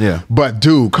sure. Yeah. But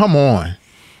dude, come on.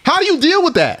 How do you deal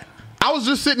with that? I was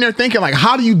just sitting there thinking, like,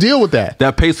 how do you deal with that?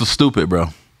 That pace was stupid, bro.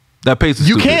 That pace is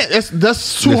You stupid. can't.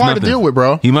 That's too hard to deal with,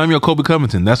 bro. He reminded me of Kobe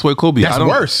Covington. That's what Kobe. That's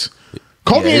worse.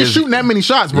 Kobe ain't shooting that many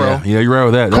shots, bro. Yeah, you're right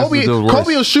with that.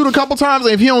 Kobe will shoot a couple times,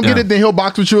 and if he don't get it, then he'll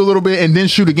box with you a little bit and then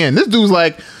shoot again. This dude's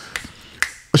like,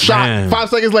 shot, man. 5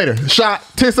 seconds later, shot,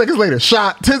 10 seconds later,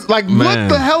 shot, 10. Like, man. What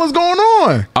the hell is going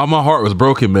on? My heart was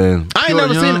broken, man. I ain't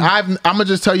never seen. I'm gonna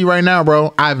just tell you right now,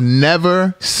 bro. I've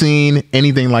never seen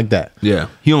anything like that. Yeah,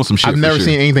 he on some shit. I've never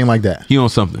seen anything like that. He on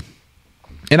something.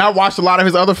 And I watched a lot of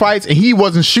his other fights, and he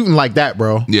wasn't shooting like that,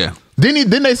 bro. Yeah.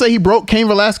 Didn't they say he broke Cain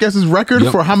Velasquez's record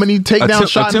for how many takedown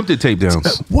shots? Attempted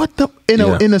takedowns. What the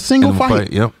in a single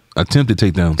fight? Yep. Attempted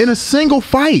takedowns. In a single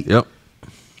fight. Yep.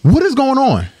 What is going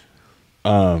on?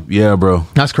 Yeah, bro.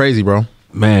 That's crazy, bro.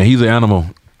 Man, he's an animal.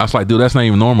 I was like, dude, that's not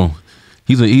even normal.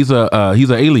 He's an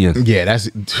alien. Yeah, that's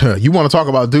you want to talk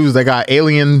about dudes that got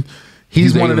alien.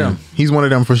 He's one alien. of them. He's one of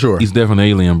them for sure. He's definitely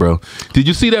an alien, bro. Did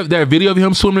you see that video of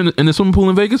him swimming in the swimming pool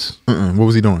in Vegas? What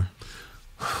was he doing?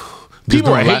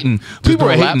 People are hating. People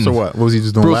are hating. Or what? What was he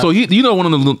just doing? Bro, so you know,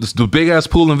 one of the big ass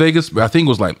pool in Vegas, I think it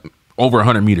was like over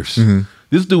 100 meters. Mm-hmm.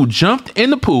 This dude jumped in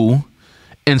the pool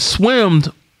and swam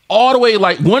all the way,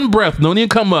 like one breath. Don't even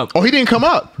come up. Oh, he didn't come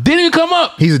up. Didn't even come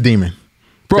up. He's a demon.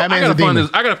 Bro, I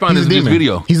gotta find this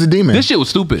video. He's a demon. This shit was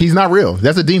stupid. He's not real.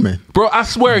 That's a demon. Bro, I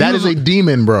swear. That is a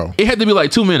demon, bro. It had to be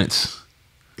like 2 minutes.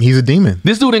 He's a demon.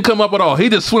 This dude didn't come up at all. He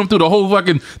just swam through the whole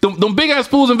fucking them big ass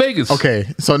pools in Vegas. Okay,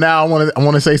 so now I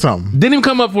want to say something. Didn't even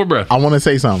come up for breath. I want to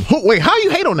say something. Wait, how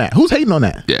you hate on that? Who's hating on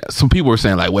that? Yeah, some people were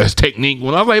saying like, "Where's technique?"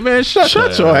 When I was like, "Man, shut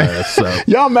your ass up."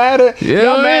 Y'all mad at? Yeah,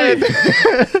 y'all man. mad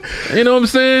at? You know what I'm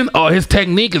saying? Oh, his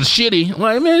technique is shitty. I'm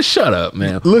like, man, shut up,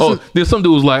 man. Listen, there's some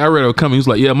dude was like, I read it coming. He was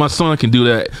like, yeah, my son can do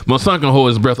that. My son can hold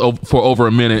his breath for over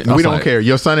a minute. We don't care.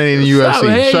 Your son ain't in the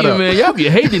UFC. Shut up, man. Y'all be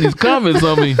hating these comments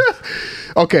on me.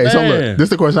 Okay, so look, this is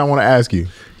the question I want to ask you.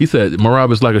 He said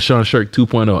Marab is like a Sean Shark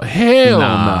 2.0. Hell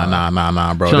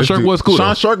nah, bro. Sean Shark was cool.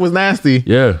 Sean Shark was nasty.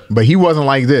 Yeah, but he wasn't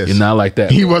like this. He's not like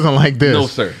that. He wasn't like this. No,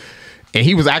 sir. And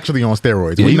he was actually on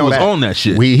steroids. Yeah, we he know was that. on that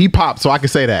shit. He popped, so I can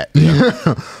say that.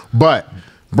 Yeah. But,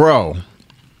 bro,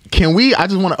 can we? I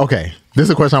just want to. Okay, this is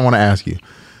a question I want to ask you.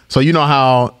 So you know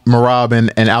how Marab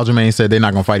and Aljamain said they're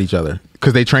not gonna fight each other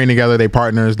because they train together, they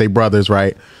partners, they brothers,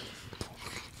 right?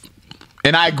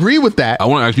 And I agree with that. I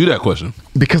want to ask you that question.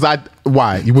 Because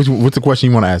why? What's the question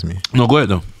you want to ask me? No, go ahead,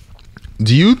 though.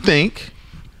 Do you think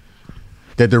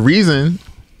that the reason,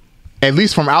 at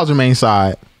least from Aljamain's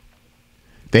side,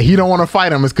 that he don't want to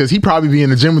fight him is because he probably be in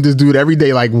the gym with this dude every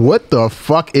day like, what the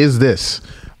fuck is this?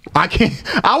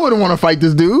 I wouldn't want to fight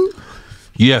this dude.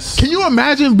 Yes. Can you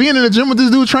imagine being in the gym with this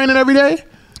dude training every day?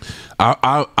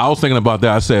 I was thinking about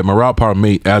that. I said Marab probably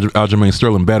made Aljamain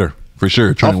Sterling better. For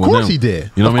sure. Of course he did.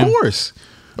 You know what I mean?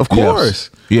 Of course.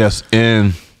 Yes.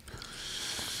 And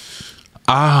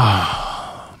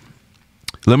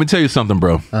let me tell you something,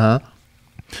 bro. Uh-huh.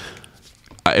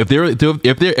 If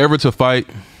they're ever to fight,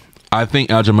 I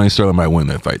think Aljamain Sterling might win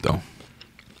that fight though.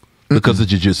 Because of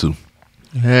jiu-jitsu.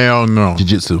 Hell no.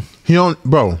 Jiu-jitsu. He don't,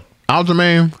 bro.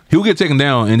 Aljamain, he'll get taken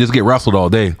down and just get wrestled all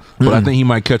day. But I think he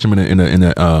might catch him in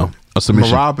a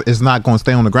submission. Marab is not going to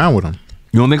stay on the ground with him.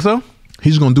 You don't think so?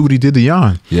 He's going to do what he did to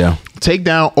Jan. Yeah. Take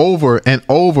down over and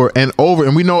over and over.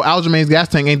 And we know Aljamain's gas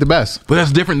tank ain't the best. But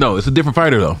that's different, though. It's a different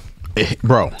fighter, though.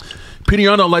 Bro. Peter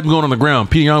Yan don't like going on the ground.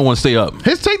 Peter Yan wants to stay up.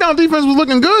 His takedown defense was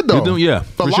looking good, though. Yeah.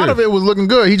 A lot of it was looking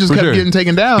good. He just kept getting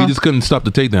taken down. He just couldn't stop the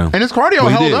takedown. And his cardio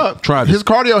held up. His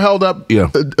cardio held up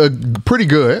pretty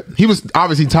good. He was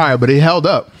obviously tired, but it held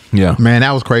up. Yeah. Man,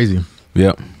 that was crazy.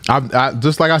 Yeah. I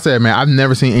just like I said, man, I've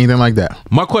never seen anything like that.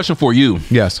 My question for you.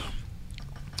 Yes.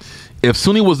 If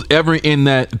Sunni was ever in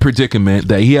that predicament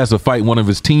that he has to fight one of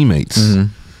his teammates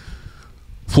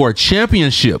for a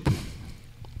championship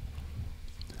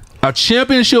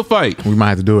fight, we might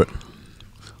have to do it.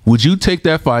 Would you take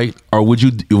that fight, or would you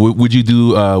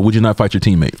not fight your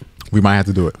teammate? We might have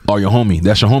to do it. Or your homie?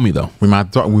 That's your homie, though. We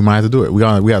might have to do it. We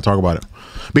gotta talk about it,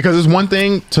 because it's one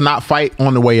thing to not fight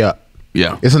on the way up.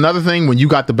 Yeah, it's another thing when you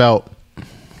got the belt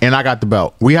and I got the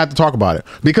belt. We have to talk about it,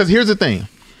 because here's the thing.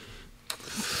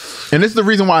 And this is the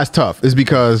reason why it's tough, is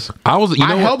because I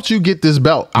helped you get this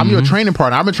belt. I'm your training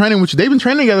partner. I've been training with you. They've been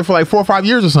training together for like 4 or 5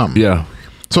 years or something. Yeah.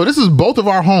 So this is both of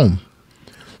our home.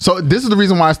 So this is the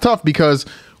reason why it's tough, because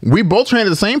we both train at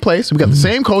the same place. We got the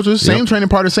same coaches, same training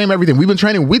partners, same everything. We've been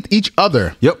training with each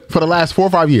other for the last 4 or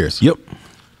 5 years. Yep.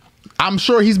 I'm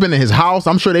sure he's been in his house.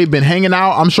 I'm sure they've been hanging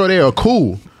out. I'm sure they are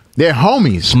cool. They're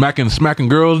homies. Smacking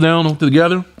girls down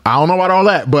together. I don't know about all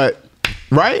that, but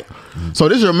right? So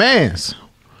this is your man's.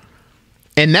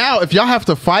 And now if y'all have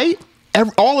to fight,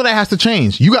 all of that has to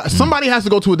change. You got somebody has to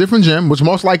go to a different gym, which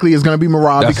most likely is going to be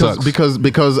Marab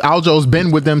because Aljo's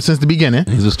been with them since the beginning.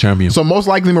 He's this champion. So most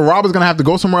likely Marab is going to have to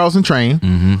go somewhere else and train.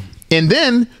 And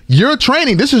then you're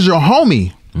training. This is your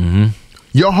homie.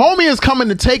 Your homie is coming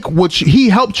to take what he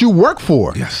helped you work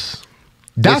for. Yes.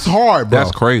 That's hard, bro.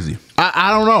 That's crazy.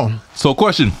 I don't know. So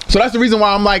question. So that's the reason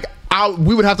why I'm like,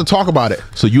 we would have to talk about it.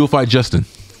 So you will fight Justin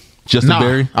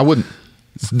Berry? I wouldn't.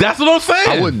 That's what I'm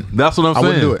saying. I wouldn't. That's what I'm saying.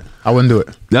 I wouldn't do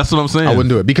it. That's what I'm saying. I wouldn't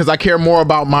do it because I care more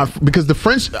about because the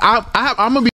French. I'm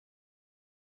gonna be.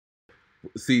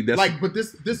 See, that's like, but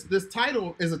this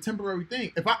title is a temporary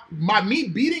thing. If me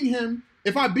beating him,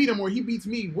 if I beat him or he beats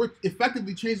me, we're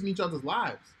effectively changing each other's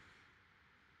lives.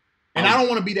 And I don't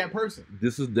want to be that person.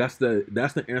 That's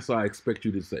the answer I expect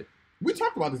you to say. We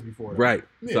talked about this before, though. Right?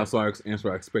 Yeah. So that's the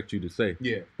answer I expect you to say.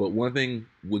 Yeah. But one thing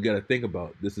we got to think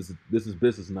about: this is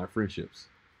business, not friendships.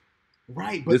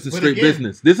 Right. But this is straight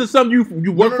business. This is something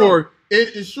you work for.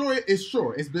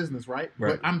 It's business, right?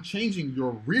 But I'm changing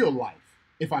your real life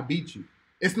if I beat you.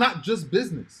 It's not just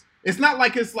business. It's not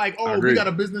like we got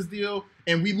a business deal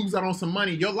and we lose out on some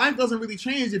money. Your life doesn't really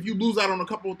change if you lose out on a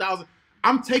couple of thousand.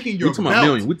 I'm taking your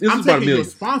belt. I'm taking your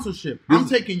sponsorship. I'm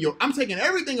taking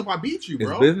everything if I beat you,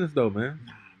 bro. It's business though, man.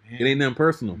 Nah, man. It ain't nothing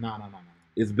personal. No.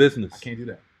 It's business. I can't do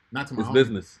that. Not to my It's homie.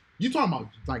 business. You talking about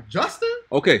like Justin?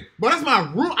 Okay. But that's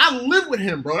my room. I live with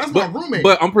him, bro. That's my roommate.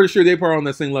 But I'm pretty sure they probably on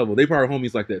that same level. They probably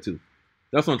homies like that too.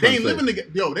 That's what I'm trying to say. They ain't living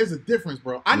together. Yo, there's a difference,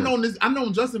 bro. I've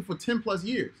known Justin for 10 plus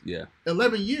years. Yeah.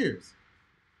 11 years.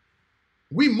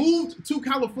 We moved to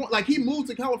California. Like, he moved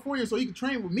to California so he could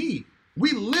train with me.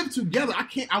 We lived together.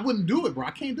 I wouldn't do it, bro.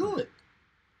 I can't do it.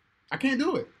 I'm talking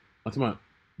about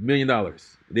 $1 million.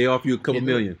 They offer you a couple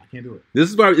million. I can't do it. This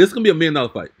is gonna be $1 million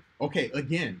fight. Okay,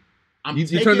 again. You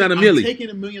turn down $1 million. I'm taking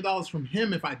 $1 million from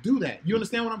him if I do that. You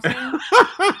understand what I'm saying?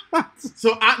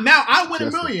 So I win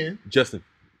 $1 million. Justin.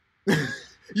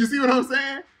 You see what I'm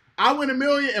saying? I win $1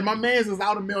 million and my man's is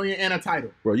out $1 million and a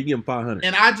title. Bro, you give him 500.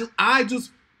 And I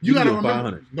just you gotta remember.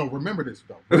 500. No, remember this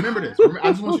though. Remember this.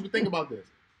 I just want you to think about this.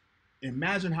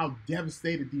 Imagine how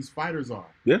devastated these fighters are.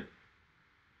 Yeah.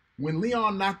 When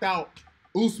Leon knocked out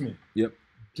Usman. Yep.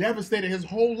 Devastated his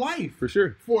whole life. For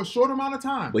sure. For a short amount of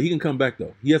time. But he can come back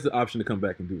though. He has the option to come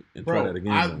back and try that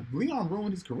again. Leon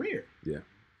ruined his career. Yeah.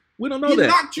 We don't know that.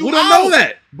 Knocked you we don't out. know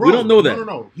that. Bro, we don't know that.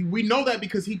 No. We know that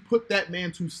because he put that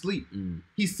man to sleep.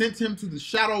 He sent him to the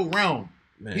shadow realm.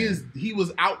 Man. He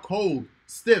was out cold,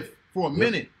 stiff for a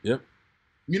minute. Yep.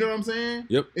 You know what I'm saying?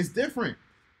 Yep. It's different.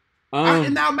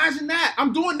 And now imagine that.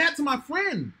 I'm doing that to my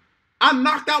friend. I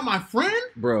knocked out my friend?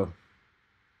 Bro.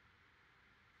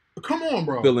 Come on,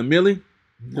 bro. Feeling milli?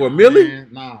 For $1 million?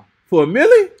 Nah. For $1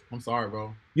 million? I'm sorry,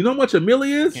 bro. You know how much $1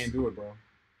 million is? I can't do it, bro.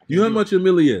 You know how much $1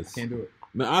 million is? I can't do it.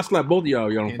 Man, I'll slap both of y'all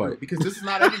if y'all don't fight. Because this is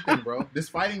not everything, bro. This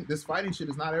fighting shit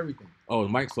is not everything. Oh,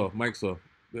 mic's off.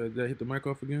 Did I hit the mic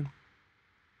off again?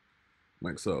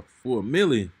 Mic's off. For $1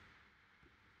 million.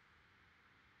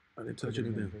 I didn't touch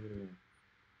anything.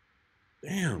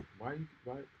 Damn. Why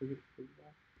click it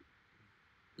back?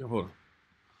 Yo, hold on.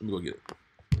 Let me go get it.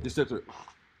 Just touch it.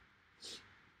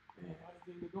 Man, why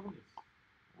did they go on this?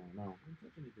 I don't know. I didn't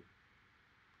touch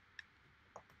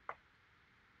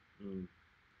anything.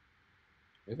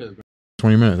 It says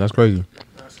 20 minutes. That's crazy.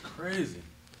 That's crazy.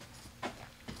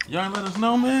 Y'all let us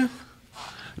know, man.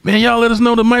 Man, y'all let us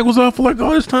know the mic was off for like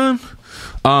all this time.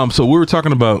 So we were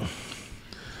talking about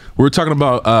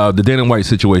the Dana White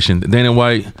situation. Dana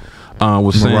White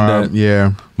was saying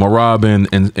that Marab and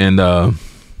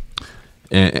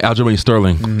Aljamain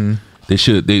Sterling, they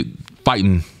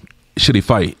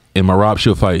fight, and Marab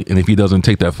should fight, and if he doesn't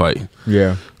take that fight,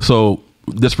 So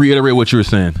let's reiterate what you were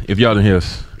saying. If y'all didn't hear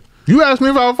us, you asked me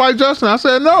if I would fight Justin. I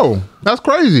said no. That's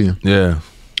crazy. Yeah,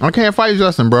 I can't fight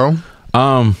Justin, bro.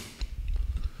 Then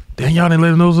y'all didn't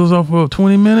let those off for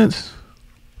 20 minutes.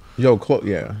 Yo,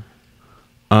 yeah.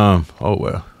 Oh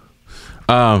well.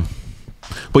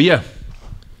 But yeah.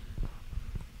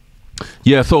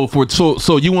 So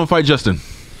you want to fight Justin?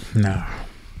 Nah.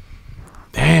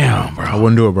 Damn, bro. I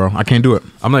wouldn't do it, bro. I can't do it.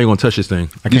 I'm not even gonna touch this thing.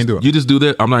 I can't do it. You just do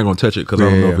that. I'm not even gonna touch it because I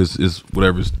don't know if it's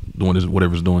whatever's doing is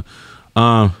whatever's doing.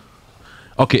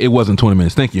 Okay, it wasn't 20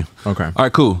 minutes. Thank you. Okay. All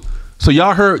right, cool. So did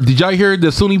y'all hear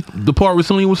the part where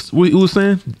Sunni was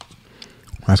saying?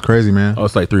 That's crazy, man. Oh,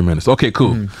 it's like 3 minutes. Okay,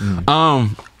 cool.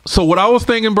 So what I was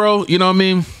thinking, bro, you know what I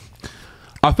mean?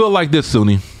 I feel like this,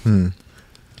 Sunni.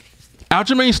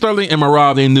 Aljamain Sterling and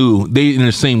Marab, they knew they in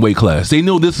the same weight class. They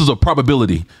knew this is a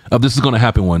probability of this is going to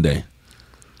happen one day.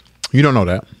 You don't know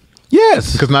that.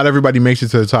 Yes. Because not everybody makes it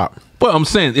to the top. But I'm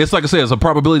saying, it's like I said, it's a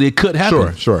probability it could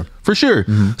happen. Sure. For sure.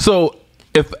 So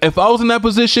if I was in that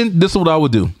position, this is what I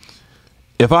would do.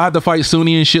 If I had to fight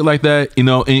Sunni and shit like that, you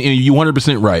know, and you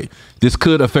 100% right, this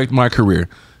could affect my career.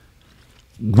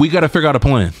 We got to figure out a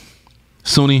plan.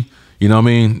 Sunni, you know what I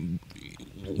mean?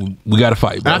 We got to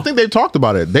fight, bro. And I think they've talked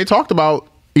about it. They talked about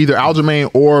either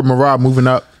Aljamain or Merab moving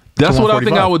up. That's what I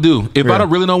think I would do. If I don't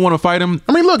really don't want to fight him.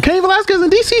 I mean, look, Cain Velasquez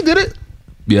and DC did it.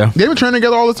 Yeah. They've been training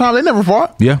together all the time. They never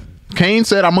fought. Yeah. Cain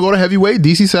said, I'm going to go to heavyweight.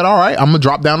 DC said, all right, I'm going to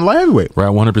drop down to light heavyweight. Right,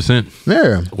 100%.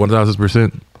 Yeah.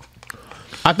 1,000%.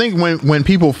 I think when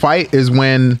people fight is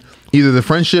when either the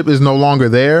friendship is no longer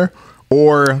there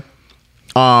or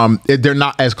they're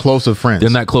not as close of friends.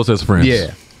 They're not close as friends.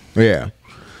 Yeah.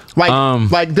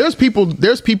 Like there's people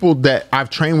that I've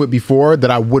trained with before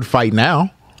that I would fight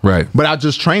now. Right. But I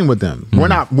just train with them. We're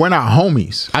not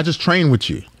homies. I just train with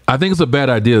you. I think it's a bad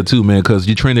idea too, man, because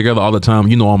you train together all the time.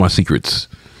 You know all my secrets.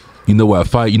 You know where I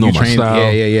fight. You know my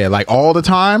style. Yeah. Like all the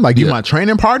time. Like you my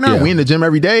training partner. Yeah. We in the gym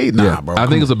every day. Nah, bro. I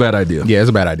think it's a bad idea. Yeah, it's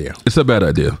a bad idea. It's a bad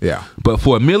idea. Yeah. But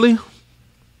for $1 million,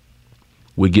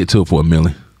 we get to it for $1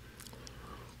 million.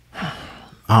 I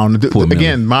don't know.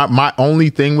 Again, my only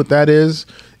thing with that is,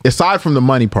 aside from the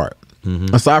money part,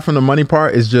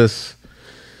 is just,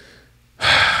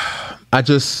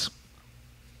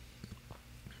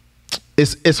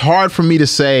 it's hard for me to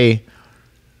say.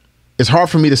 It's hard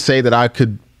for me to say that I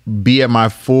could be at my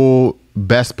full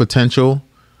best potential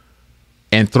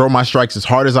and throw my strikes as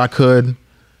hard as I could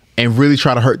and really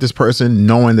try to hurt this person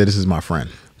knowing that this is my friend.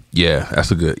 Yeah, that's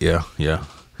a good, yeah.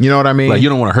 You know what I mean? Like, you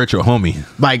don't want to hurt your homie.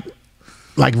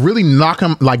 Like really knock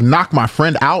my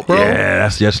friend out, bro. Yeah,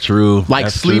 that's true. Like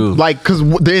that's sleep, true. like, because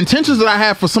the intentions that I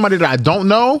have for somebody that I don't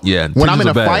know, when I'm in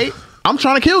a fight, I'm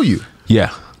trying to kill you.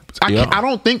 Yeah. I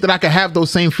don't think that I could have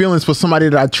those same feelings for somebody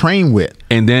that I train with.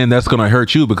 And then that's going to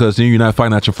hurt you because then you're not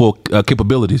fighting out your full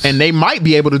capabilities. And they might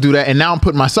be able to do that. And now I'm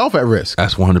putting myself at risk.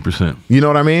 That's 100%. You know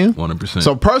what I mean? 100%.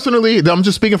 So personally, I'm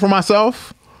just speaking for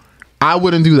myself. I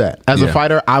wouldn't do that. As a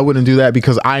fighter, I wouldn't do that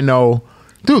because I know,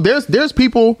 dude, there's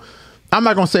people, I'm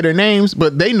not going to say their names,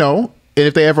 but they know. And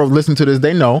if they ever listen to this,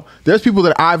 they know. There's people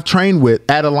that I've trained with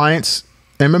at Alliance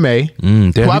MMA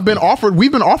who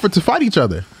we've been offered to fight each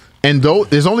other. And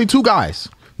there's only 2 guys.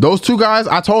 Those 2 guys,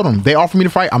 I told them, they offered me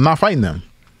to fight. I'm not fighting them.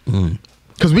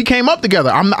 Because we came up together.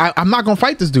 I'm not going to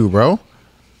fight this dude, bro.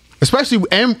 Especially,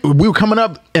 and we were coming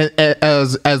up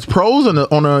as pros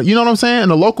on a you know what I'm saying, in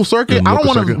the local circuit. I don't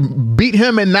want to beat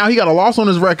him, and now he got a loss on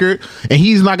his record, and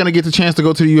he's not going to get the chance to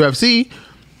go to the UFC.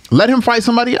 Let him fight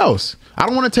somebody else. I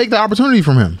don't want to take the opportunity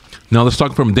from him. Now let's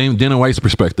talk from Dana White's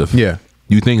perspective. Yeah.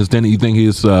 You think he's Dana don't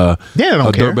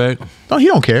care. dirtbag? No, he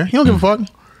don't care. He don't give a fuck.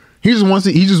 He just wants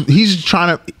to. He's just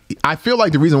trying to. I feel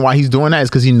like the reason why he's doing that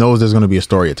is because he knows there's going to be a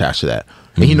story attached to that,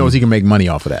 and he knows he can make money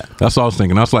off of that. That's what I was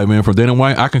thinking. I was like, man, for Dana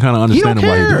White, I can kind of understand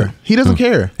why he did. He doesn't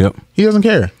care. Yep. He doesn't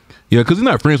care. Yeah, because he's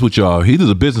not friends with y'all. He's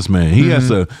a businessman. He has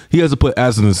to put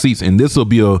asses in seats, and this will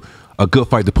be a good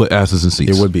fight to put asses in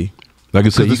seats. It would be. Like I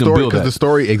said, you can build that. Because the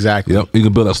story, exactly. Yep, you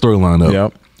can build that storyline up.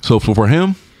 Yep. So for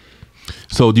him,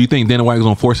 so do you think Dana White is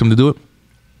going to force him to do it?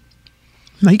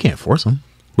 No, he can't force him.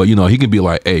 But, you know, he can be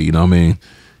like, hey, you know what I mean?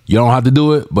 You don't have to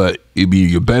do it, but it'd be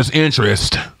your best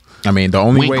interest. I mean, the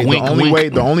only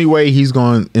way he's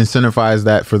going to incentivize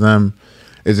that for them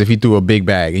is if he threw a big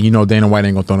bag. And you know Dana White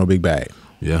ain't going to throw no big bag.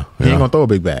 Yeah. He ain't going to throw a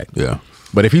big bag. Yeah.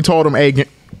 But if he told him, hey,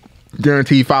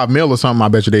 guaranteed $5 million or something, I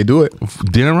bet you they do it.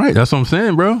 Damn right. That's what I'm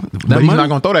saying, bro. But he's not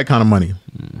going to throw that kind of money.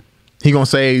 He going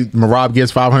to say Merab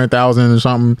gets $500,000 or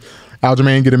something.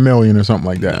 Aljamain get $1 million or something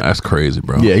like that. Nah, that's crazy,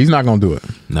 bro. Yeah, he's not going to do it.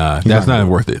 Nah, that's not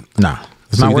worth it. Nah,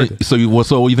 it's not worth it. So what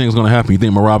do you think is going to happen? You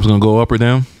think Merab's going to go up or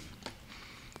down?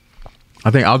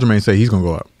 I think Aljamain said he's going to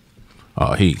go up.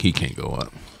 Oh, he can't go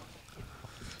up.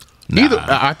 Nah. Either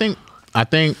I think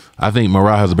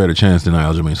Merab has a better chance than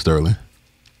Aljamain Sterling.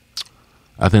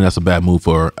 I think that's a bad move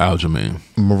for Aljamain.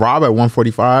 Merab at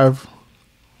 145.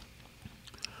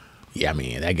 Yeah, I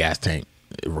mean that gas tank.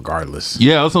 Regardless,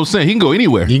 yeah, that's what I'm saying. He can go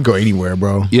anywhere. He can go anywhere,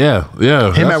 bro. Yeah.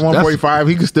 Him at 145,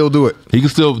 he can still do it. He can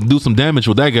still do some damage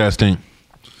with that gas tank.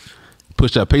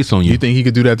 Push that pace on you. You think he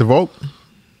could do that to Volk?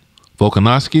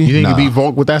 Volkanovski? You think he could beat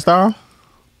Volk with that style?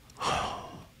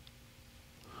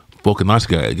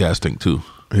 Volkanovski got a gas tank too.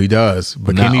 He does,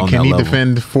 but can he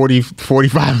defend 45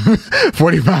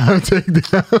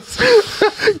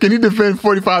 takedowns? Can he defend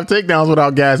 45 takedowns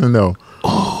without gassing though?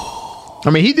 I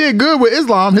mean, he did good with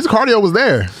Islam. His cardio was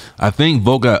there. I think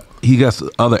Volk got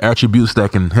other attributes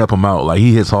that can help him out. Like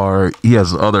he hits hard. He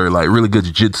has other like really good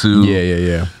jiu-jitsu.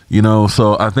 Yeah. You know,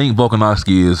 so I think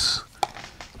Volkanovski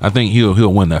I think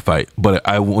he'll win that fight, but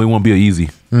it won't be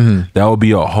easy. That would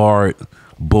be a hard,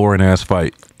 boring ass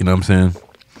fight. You know what I'm saying?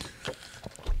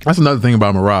 That's another thing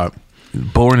about Merab.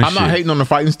 Boring as shit. I'm not hating on the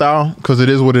fighting style because it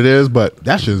is what it is, but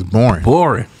that's just boring.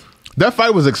 Boring. That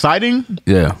fight was exciting.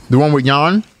 Yeah. The one with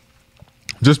Jan,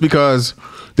 just because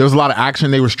there was a lot of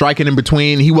action. They were striking in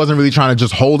between. He wasn't really trying to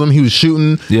just hold him. He was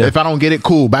shooting. Yeah. If I don't get it,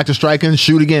 cool. Back to striking,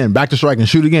 shoot again. Back to striking,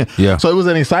 shoot again. Yeah. So it was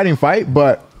an exciting fight,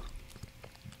 but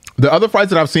the other fights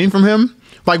that I've seen from him,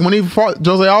 like when he fought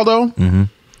Jose Aldo,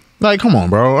 like, come on,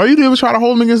 bro. All you did was try to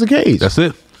hold him against the cage. That's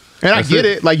it. And I get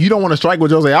it. Like, you don't want to strike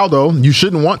with Jose Aldo. You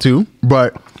shouldn't want to,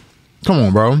 but come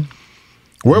on, bro.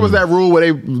 Where was that rule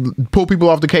where they pull people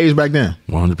off the cage back then?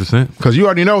 100%. Because you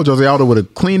already know Jose Aldo would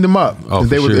have cleaned him up Oh,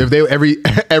 if they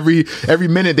every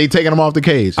minute they taking him off the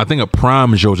cage. I think a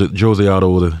prime Jose Aldo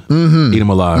would have eat him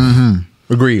alive.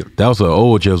 Agreed. That was an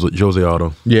old Jose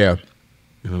Aldo. Yeah.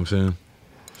 You know what I'm saying?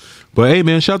 But hey,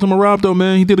 man, shout out to Merab though,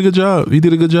 man. He did a good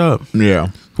job. Yeah.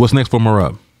 What's next for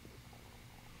Merab?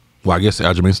 Well, I guess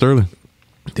Aljamain Sterling.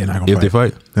 They're not gonna If they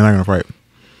fight. They're not gonna fight.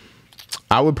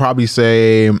 I would probably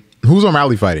say, who's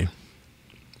O'Malley fighting?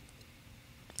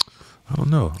 I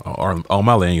don't know.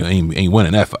 O'Malley ain't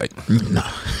winning that fight.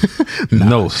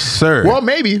 No, sir. Well,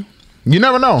 maybe. You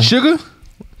never know. Sugar?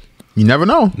 You never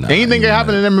know. Nah, Anything can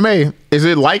happen in MMA. Is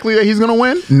it likely that he's gonna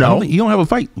win? No. You don't have a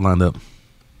fight lined up.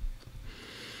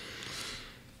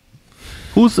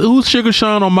 Who's Sugar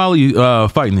Sean O'Malley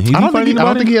fighting? I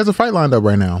don't think he has a fight lined up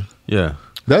right now. Yeah.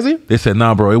 Does he? They said,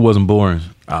 nah, bro, it wasn't boring.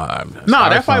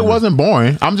 That fight wasn't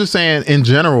boring. I'm just saying, in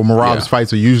general, Merab's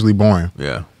fights are usually boring.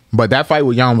 Yeah. But that fight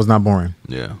with Jan was not boring.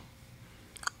 Yeah.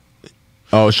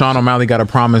 Oh, Sean O'Malley got a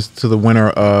promise to the winner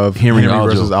of Henry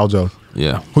versus Aljo.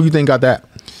 Yeah. Who you think got that?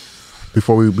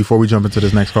 Before we jump into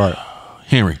this next card.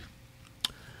 Henry.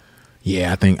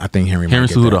 Yeah, I think Henry. Henry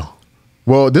Cejudo.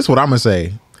 Well, this is what I'm gonna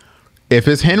say. If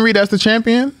it's Henry that's the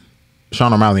champion,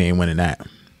 Sean O'Malley ain't winning that.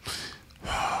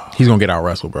 He's gonna get out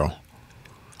wrestled, bro.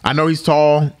 I know he's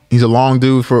tall. He's a long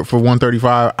dude for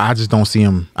 135. I just don't see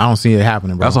him. I don't see it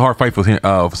happening, bro. That's a hard fight for Henry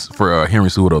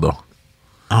Cejudo, though.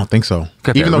 I don't think so.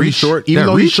 Got even that though reach, he's short. Even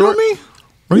though he's short. Me?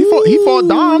 Bro, he fought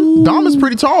Dom. Dom is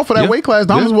pretty tall for that weight class.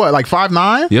 Dom is what, like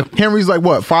 5'9"? Yep. Henry's like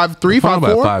what, 5'3", 5'4"?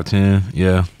 About 5'10".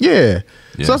 Yeah. Yeah.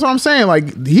 So that's what I'm saying.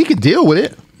 Like, he could deal with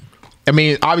it. I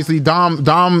mean, obviously Dom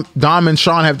and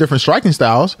Sean have different striking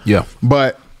styles. Yeah.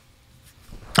 But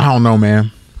I don't know,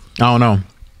 man. I don't know.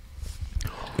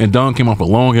 And Dom came off a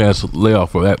long ass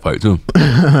layoff for that fight too.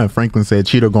 Franklin said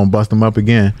Cheeto gonna bust him up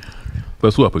again.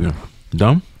 Bust who up again?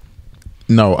 Dom?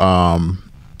 No,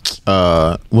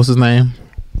 what's his name?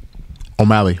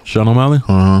 O'Malley. Sean O'Malley?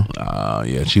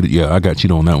 Yeah, Cheeto. Yeah, I got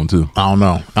Cheeto on that one too. I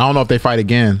don't know if they fight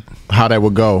again, how that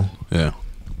would go. Yeah.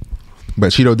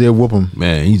 But Cheeto did whoop him.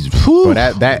 Man, he's but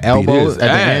that elbow at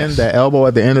the end, that elbow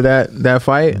at the end of that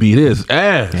fight, beat his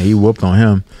ass. Yeah, he whooped on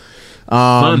him.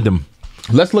 Sunned him.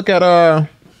 Let's look at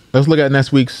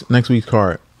next week's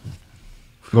card.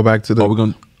 Go back to the. Oh,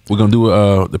 we're gonna do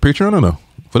the Patreon or no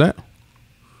for that?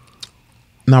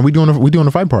 No, we doing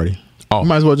the fight party. Oh, we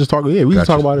might as well just talk. Yeah, we can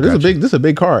talk about it. This is a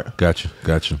big card. Gotcha.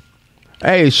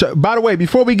 Hey, by the way,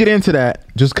 before we get into that,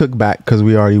 just click back because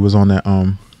we already was on that.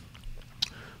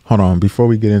 Hold on, before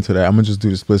we get into that, I'm gonna just do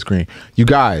the split screen. You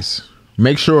guys,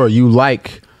 make sure you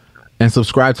like and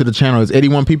subscribe to the channel. There's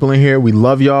 81 people in here. We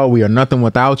love y'all. We are nothing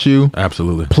without you.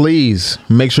 Absolutely. Please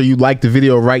make sure you like the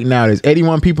video right now. There's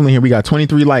 81 people in here. We got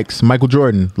 23 likes. Michael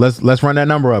Jordan. Let's run that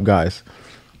number up, guys.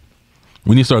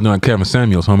 We need to start doing Kevin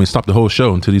Samuels, homie. Stop the whole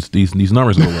show until these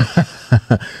numbers go up.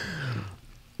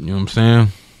 You know what I'm saying?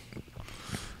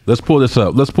 Let's pull this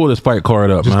up. Let's pull this fight card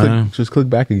up, man. Just click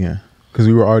back again because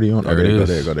we were already on. There it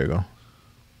is. There you go.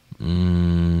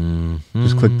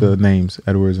 Just click the names,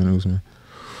 Edwards and Usman.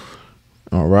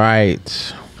 All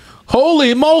right.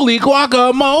 Holy moly,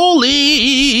 guacamole!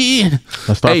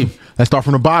 Let's start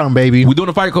from the bottom, baby. We're doing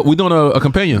a fight. We're doing a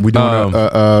companion. We're doing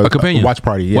a companion watch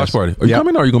party. Yes. Watch party. Are you Yep.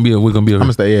 coming or are you gonna be? We're gonna be. I'm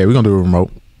gonna stay. Yeah, we're gonna do a remote.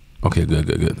 Okay, good.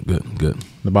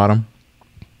 The bottom.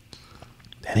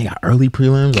 Damn, they got early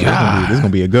prelims. This is gonna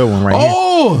be a good one right here.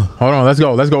 Oh, hold on. Let's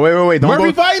go. Wait. Don't Murphy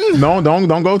go, fighting? No,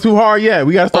 don't go too hard yet.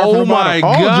 We gotta start from the bottom. Oh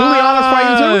my God. Juliana's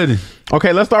fighting too.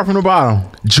 Okay, let's start from the bottom.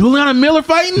 Juliana Miller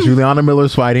fighting. Juliana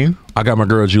Miller's fighting. I got my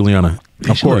girl Juliana.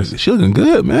 Of course, she looking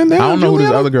good, man. Damn, I don't know who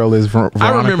this other girl is. Veronica.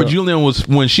 I remember Juliana was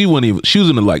when she was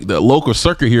in the local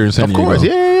circuit here in San Diego. Of course,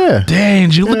 yeah. Dang,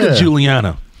 look at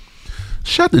Juliana.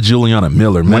 Shout out to Juliana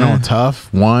Miller, man. Went on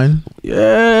tough. Won.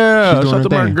 Yeah. Shout out to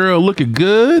my girl looking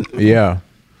good. Yeah.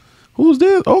 Who's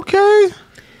this? Okay.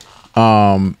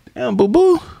 Damn, boo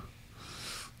boo.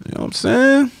 You know what I'm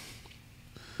saying?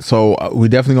 So we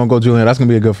definitely gonna go Juliana. That's gonna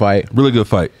be a good fight. Really good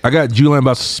fight. I got Juliana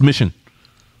by submission.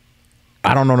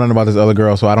 I don't know nothing about this other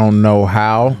girl, so I don't know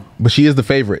how. But she is the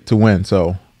favorite to win.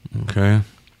 So okay.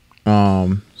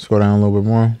 Scroll down a little bit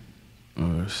more.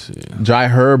 Let's see. Jai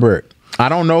Herbert. I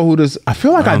don't know who this. I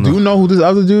feel like I do know who this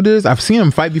other dude is. I've seen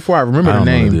him fight before. I remember the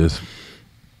name.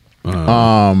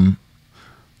 Know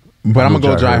but I'm gonna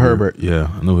go Jai Herbert. Yeah,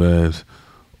 I know who that is.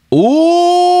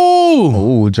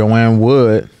 Ooh, Joanne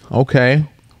Wood. Okay,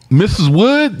 Mrs.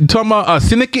 Wood. You talking about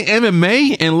Seneca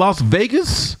MMA in Las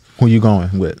Vegas? Who you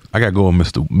going with? I gotta go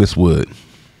with Miss Wood.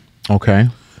 Okay,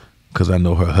 because I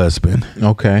know her husband.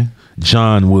 Okay,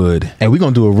 John Wood. Hey, we're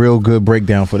gonna do a real good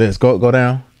breakdown for this. Go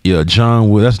down. Yeah,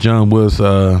 John Wood. That's John Wood's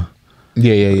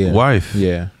wife.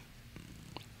 Yeah.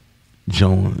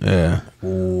 Joan. Yeah.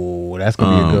 Ooh, that's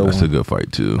gonna be a good one. That's a good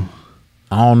fight too.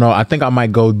 I don't know. I think I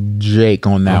might go Jake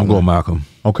on that one. I'm going Malcolm.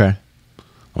 Okay.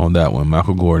 On that one,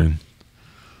 Michael Gordon.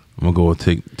 I'm gonna go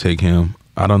take him.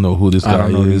 I don't know who this guy is. I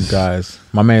don't know these guys.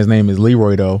 My man's name is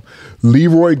Leroy though.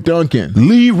 Leroy Duncan.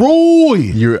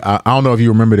 Leroy. I don't know if you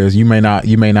remember this. You may not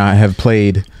have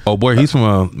played. Oh boy, he's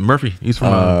from Murphy. He's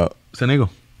from San Diego.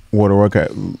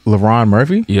 LaRon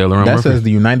Murphy? Yeah, LaRon Murphy. That says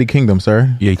the United Kingdom,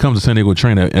 sir. Yeah, he comes to San Diego to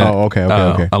train at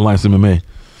okay. Alliance MMA.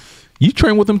 You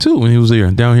trained with him too when he was here,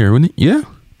 down here, wasn't he? Yeah. You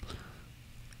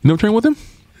never trained with him?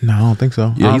 No, I don't think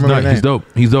so. Yeah, he's dope.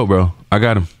 He's dope, bro. I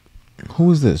got him.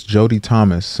 Who is this? Jody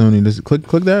Thomas. Sunni. Click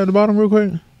that at the bottom real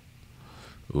quick.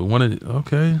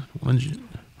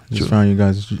 Just found you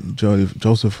guys.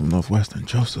 Joseph from Northwestern.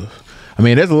 Joseph. I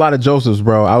mean, there's a lot of Josephs,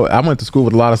 bro. I went to school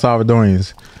with a lot of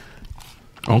Salvadorians.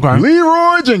 Okay.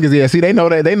 Leroy Jenkins. Yeah, see, they know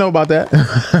that. They know about that.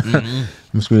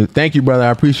 Mm-hmm. Thank you, brother. I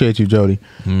appreciate you, Jody.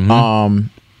 Mm-hmm.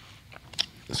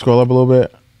 Scroll up a little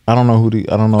bit. I don't know who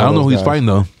he's fighting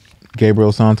though.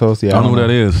 Gabriel Santos. Yeah, I don't know who that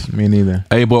is. Me neither.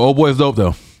 Hey, but old boy's dope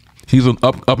though. He's an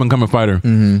up and coming fighter.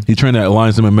 Mm-hmm. He trained at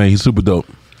Alliance MMA. He's super dope.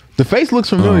 The face looks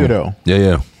familiar though.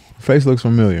 Yeah. Face looks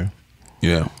familiar.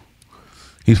 Yeah.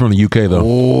 He's from the UK though.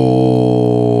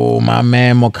 Oh, my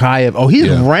man Mokaev. Oh, he's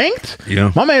ranked?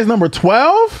 Yeah. My man's number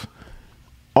 12?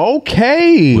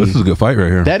 Okay. Well, this is a good fight right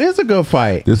here. That is a good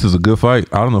fight. This is a good fight.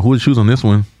 I don't know who to choose on this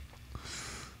one.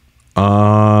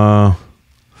 I'm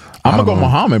gonna go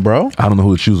Muhammad, bro. I don't know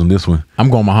who to choose on this one. I'm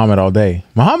going Muhammad all day.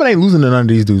 Muhammad ain't losing to none of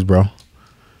these dudes, bro.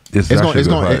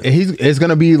 It's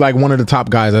gonna be like one of the top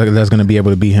guys that's gonna be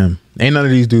able to beat him. Ain't none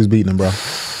of these dudes beating him, bro.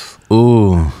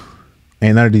 Ooh.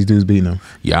 Ain't none of these dudes beating him.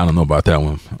 Yeah, I don't know about that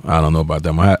one.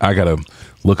 I gotta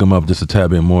look him up just a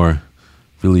tad bit more.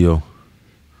 Filio.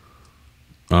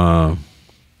 I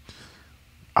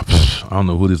don't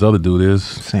know who this other dude is.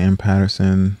 Sam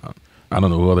Patterson. I don't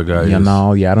know who other guy is. I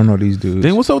don't know these dudes.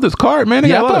 Then what's up with this card, man?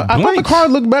 I thought the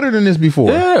card looked better than this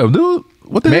before. Yeah, dude.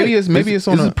 What the maybe heck? It's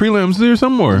on the prelims there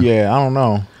somewhere. Yeah, I don't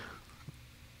know.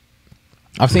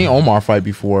 I've seen Omar fight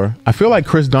before. I feel like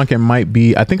Chris Duncan might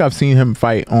be. I think I've seen him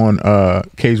fight on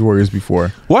Cage Warriors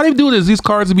before. Why they do this? These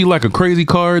cards would be like a crazy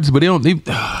cards, but they don't.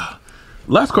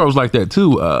 Last card was like that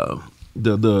too.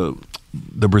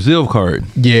 The Brazil card.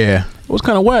 Yeah, it was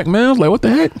kind of whack, man. I was like, what the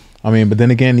heck? I mean, but then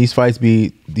again,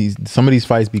 some of these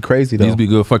fights be crazy though. These be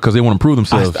good fights because they want to prove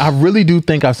themselves. I really do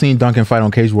think I've seen Duncan fight on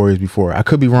Cage Warriors before. I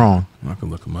could be wrong. I can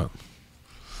look him up.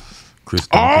 Chris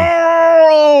Duncan.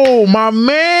 Oh, my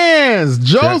man's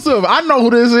Joseph. I know who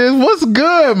this is. What's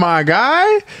good, my guy?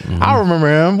 Mm-hmm. I remember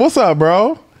him. What's up,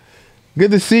 bro?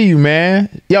 Good to see you,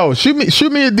 man. Yo, shoot me a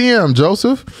DM,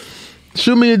 Joseph.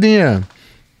 Shoot me a DM.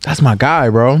 That's my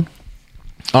guy, bro.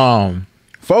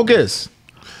 Focus.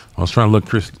 I was trying to look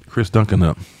Chris Duncan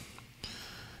up.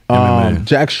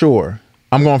 Jack Shore.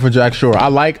 I'm going for Jack Shore. I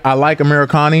like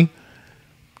Americani,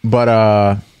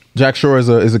 but Jack Shore is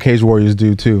a Cage Warriors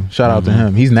dude too. Shout out to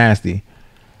him. He's nasty.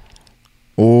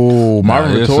 Oh,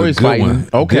 Marvin Vettori's fighting. One.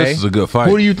 Okay, this is a good fight.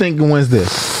 Who do you think wins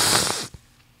this?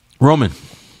 Roman.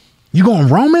 You going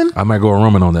Roman? I might go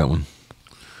Roman on that one.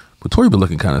 Vettori been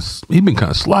looking he's been kind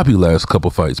of sloppy last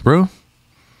couple fights, bro.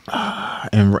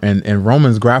 And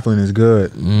Roman's grappling is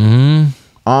good. Mm-hmm.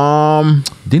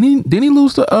 Didn't he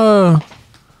lose to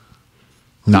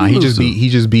Nah, he just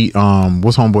beat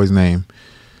what's homeboy's name?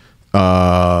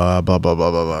 Blah blah blah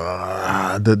blah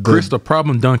blah. Chris the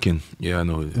Problem Duncan. Yeah, I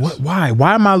know it is. What?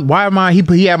 Why am I?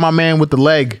 He had my man with the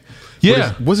leg.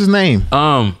 Yeah. What's his name?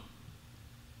 The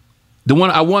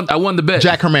one I won the bet.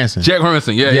 Jack Hermanson. Jack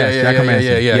Hermanson. Yeah.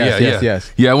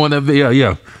 Yes. Yeah, I won that.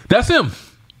 Yeah. That's him.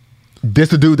 This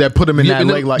the dude that put him in that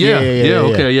leg. Like yeah.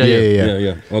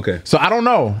 Okay. So I don't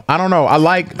know. I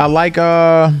like.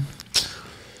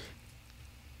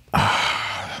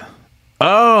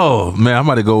 Oh man, I'm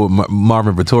about to go with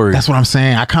Marvin Vettori. That's what I'm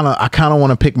saying. I kind of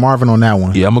want to pick Marvin on that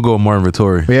one. Yeah, I'm gonna go with Marvin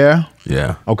Vettori. Yeah.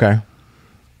 Yeah. Okay.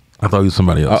 I thought he was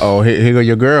somebody else. Here go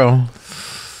your girl.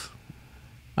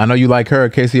 I know you like her,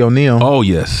 Casey O'Neal. Oh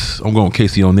yes, I'm going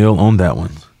Casey O'Neal on that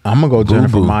one. I'm gonna go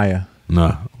Jennifer Boo. Maya.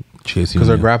 Nah, Casey Because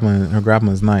O'Neal. her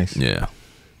grappling is nice. Yeah,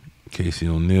 Casey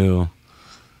O'Neal.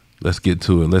 Let's get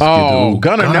to it.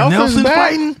 Gunnar Nelson's back?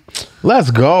 fighting.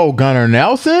 Let's go, Gunnar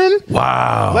Nelson.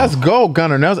 Wow. Let's go,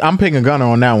 Gunnar Nelson. I'm picking Gunnar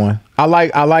on that one. I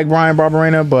like Brian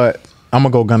Barberena, but I'm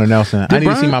gonna go Gunnar Nelson. I need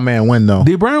to see my man win though.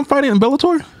 Did Brian fight in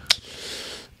Bellator?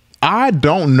 I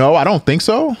don't know. I don't think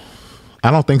so.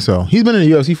 He's been in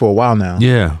the UFC for a while now.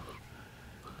 Yeah.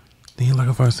 Didn't like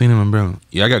if I seen him in Bellator.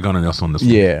 Yeah, I got Gunnar Nelson on this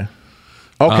one. Yeah.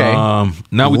 Okay.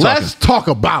 Now Let's talk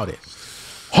about it.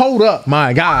 Hold up,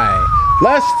 my guy.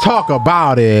 Let's talk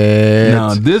about it.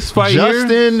 Now this fight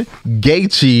Justin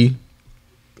Gaethje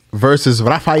versus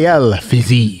Rafael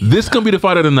Fiziev. This gonna be the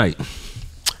fight of the night.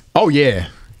 Oh yeah.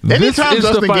 This Anytime is the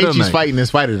Justin fight of the Gaethje's night. fighting this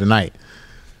fight of the night.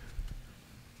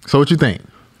 So what you think?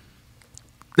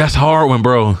 That's a hard one,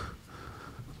 bro.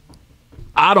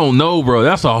 I don't know, bro.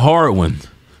 That's a hard one.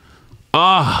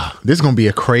 This is gonna be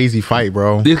a crazy fight,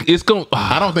 bro. It's going.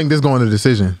 I don't think this is going to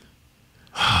decision.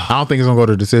 I don't think it's gonna go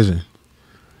to decision.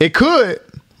 It could,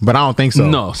 but I don't think so.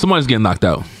 No, somebody's getting knocked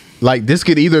out. Like this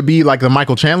could either be like the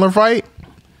Michael Chandler fight,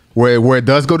 where it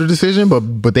does go to decision,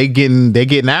 but they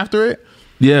getting after it.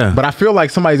 Yeah, But I feel like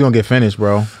somebody's gonna get finished,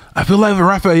 bro. I feel like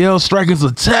Rafael's striking's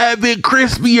a tad bit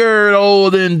crispier though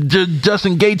than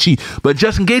Justin Gaethje, but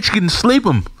Justin Gaethje can sleep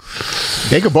him.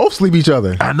 They could both sleep each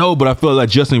other I know, but I feel like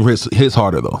Justin hits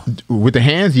harder though. with the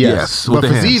hands. Yes, with but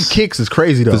the Fiziev hands. kicks is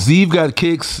crazy though. Fiziev got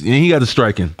kicks and he got the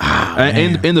striking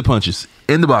and the punches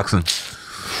in the boxing.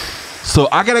 So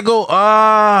I gotta go.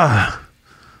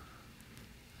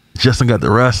 Justin got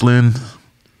the wrestling.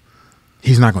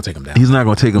 He's not gonna take him down. He's not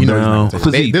gonna take him You know he's down. not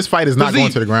gonna take him. This fight is not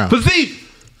going to the ground.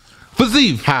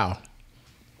 Fiziev. How?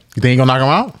 You think he gonna knock him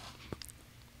out?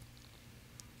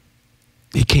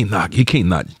 He can't knock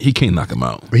him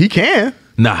out. He can.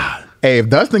 Nah. Hey, if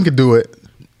Dustin could do it,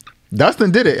 Dustin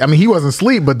did it. I mean, he wasn't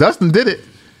asleep, but Dustin did it.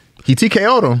 He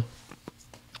TKO'd him.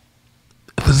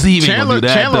 Fiziev ain't gonna do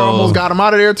that, Chandler though. almost got him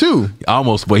out of there too.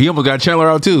 But he almost got Chandler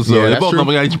out too. So Yeah, they that's both true.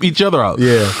 almost got each other out.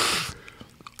 Yeah.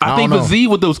 I think don't know.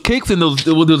 Fiziev with those kicks and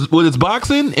with his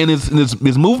boxing and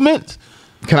his movement.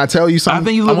 Can I tell you something? I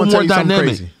think he's a little more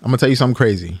dynamic. I'm gonna tell you something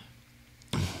crazy.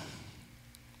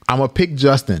 I'm gonna pick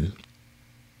Justin,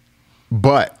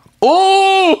 but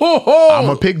I'm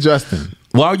gonna pick Justin.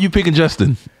 Why are you picking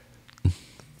Justin?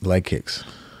 Leg kicks.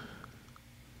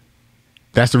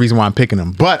 That's the reason why I'm picking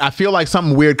him. But I feel like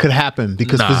something weird could happen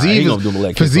because he gonna do the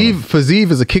leg kicks on him. Fiziev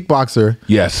is a kickboxer.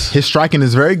 Yes. His striking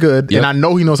is very good, Yep. and I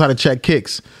know he knows how to check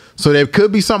kicks. So there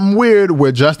could be something weird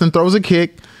where Justin throws a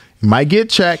kick, he might get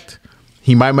checked,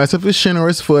 he might mess up his shin or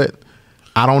his foot.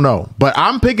 I don't know. But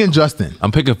I'm picking Justin.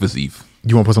 I'm picking Fiziev.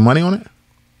 You want to put some money on it?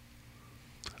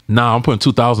 Nah, I'm putting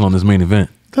 2,000 on this main event.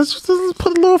 Let's just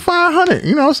put a little 500.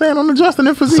 You know what I'm saying, on the Justin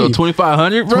and Fiziev. So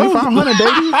 2,500, bro. 2,500,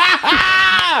 baby.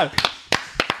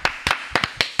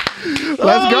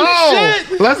 Let's go.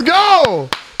 Shit. Let's go.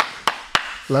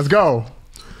 Let's go.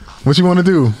 What you want to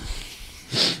do?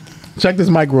 Check this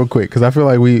mic real quick because I feel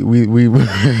like we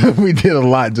we did a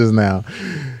lot just now.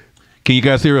 Can you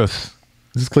guys hear us?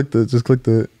 Just click the.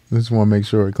 Just want to make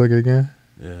sure. Click it again.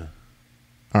 Yeah.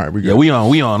 All right, we Yeah, go.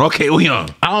 we on. Okay, we on.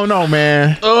 I don't know,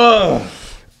 man.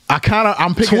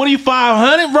 I'm picking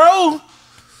 2,500, bro.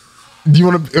 Do you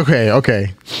want to?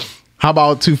 Okay. How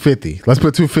about 250? Let's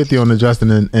put 250 on the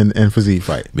Justin and Fiziev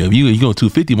fight. Man, you go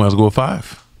 250, might as well go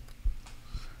 5.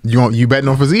 You betting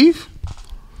on Fiziev?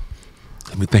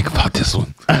 Let me think about this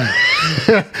one.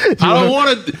 I don't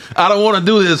want to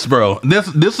do this, bro.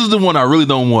 This is the one I really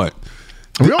don't want.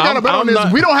 We don't gotta bet on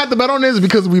this. We don't have to bet on this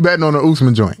because we betting on the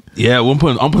Usman joint. Yeah, well,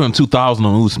 I'm putting 2,000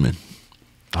 on Usman.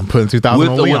 I'm putting 2,000 With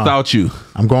on or Leon. without you.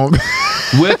 I'm going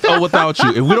With or without you.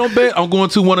 If we don't bet, I'm going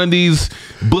to one of these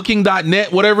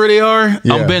booking.net, whatever they are.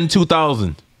 Yeah. I'm betting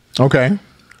 2,000. Okay.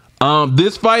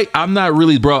 This fight, I'm not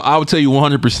really, bro. I would tell you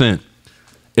 100%.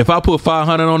 If I put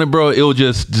 500 on it, bro, it'll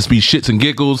just be shits and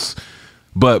giggles.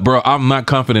 But, bro, I'm not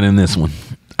confident in this one.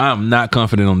 I'm not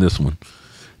confident on this one.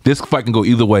 This fight can go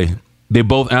either way. They're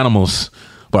both animals.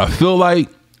 But I feel like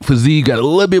Fiziev got a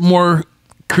little bit more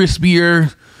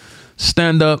crispier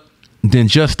stand-up than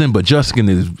Justin. But Justin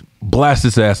is blast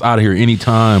his ass out of here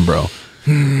anytime, bro.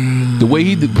 The way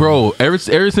he did, bro, ever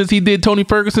since he did Tony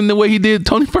Ferguson, the way he did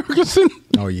Tony Ferguson.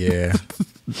 Oh, yeah.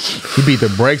 He beat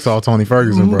the brakes off Tony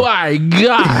Ferguson, bro. My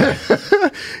God.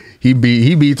 He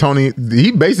beat Tony.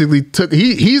 He basically took.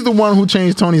 He's the one who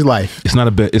changed Tony's life. It's not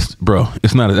a bet.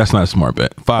 That's not a smart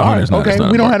bet. 500 is not. Okay, it's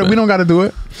not we a don't smart have. We bet. don't got to do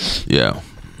it. Yeah.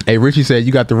 Hey, Richie said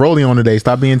you got the rollie on today.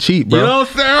 Stop being cheap, bro. You know what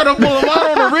I'm saying? Don't pull him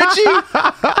out on the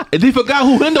Richie. And he forgot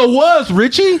who Hendo was,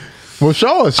 Richie. Well,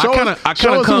 show us. I kind of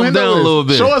calmed down a little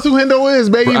bit. Show us who Hendo is,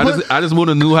 baby. Bro, I just moved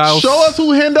a new house. Show us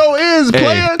who Hendo is,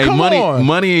 player. Come on.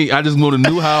 Money. I just moved a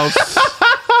new house.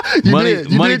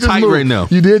 money tight move. right now.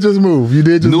 You did just move.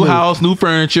 New house, new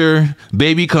furniture,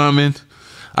 baby coming.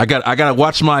 I gotta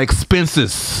watch my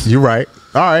expenses. You're right.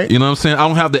 All right. You know what I'm saying? I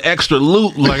don't have the extra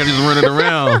loot like I just running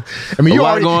around. I mean, you're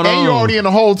already in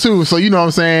the hole too, so you know what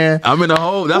I'm saying? I'm in the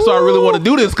hole. That's why I really want to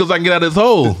do this, because I can get out of this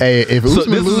hole. Hey, if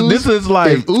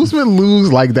Usman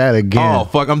lose like that again. Oh,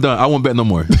 fuck, I'm done. I won't bet no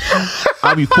more.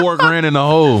 I'll be $4,000 in the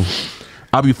hole.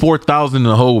 I'll be 4,000 in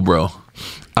the hole, bro.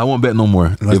 I won't bet no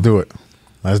more. Let's do it.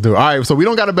 All right, so we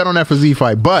don't got to bet on that for Z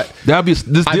fight, but that'll be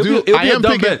a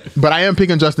dumb bet. But I am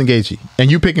picking Justin Gaethje,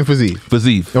 and you picking Fiziev.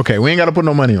 Fiziev. Okay, we ain't got to put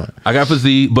no money on it. I got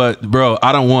Fiziev, but bro,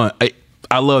 I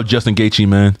love Justin Gaethje,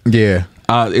 man. Yeah,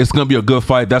 it's gonna be a good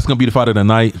fight. That's gonna be the fight of the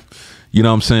night. You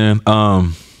know what I'm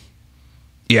saying?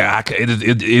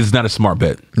 It's not a smart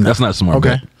bet. That's not a smart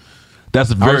bet.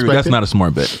 That's not a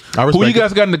smart bet. Who you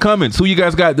guys got in the comments? Who you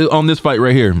guys got on this fight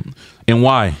right here, and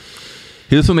why?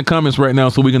 Hit us in the comments right now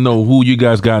so we can know who you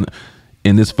guys got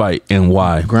in this fight and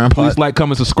why. Grandpa, please like,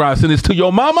 comment, subscribe. Send this to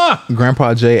your mama.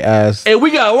 Grandpa J asked. Hey,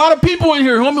 we got a lot of people in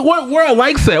here, homie. Where are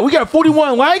likes at? We got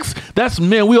 41 likes.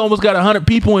 We almost got 100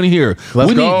 people in here. We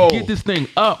need to get this thing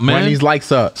up, man. Run these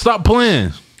likes up. Stop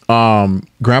playing.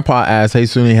 Grandpa asked, hey,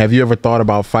 Sunni, have you ever thought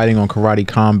about fighting on Karate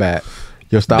Combat?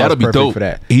 Your style is perfect dope for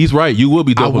that. He's right. You will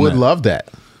be dope. I would love that.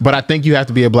 But I think you have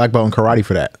to be a black belt in karate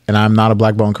for that. And I'm not a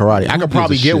black belt in karate. I could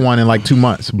probably get one in like 2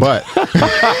 months, but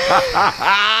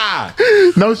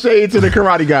no shade to the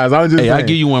karate guys. I'm just saying. I'll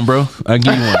give you one, bro. I'll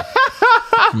give you one.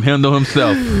 From Hendo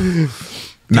himself.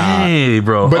 Nah. Hey,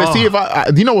 bro. But see, if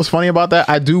you know what's funny about that?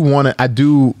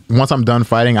 Once I'm done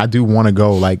fighting, I do want to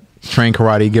go like train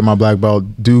karate, get my black belt,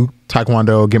 do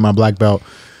taekwondo, get my black belt,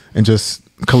 and just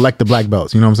collect the black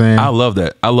belts. You know what I'm saying? I love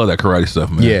that. I love that karate stuff,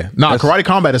 man. Yeah. No, Karate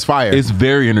Combat is fire. It's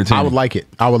very entertaining. I would like it.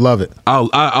 I would love it.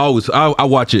 I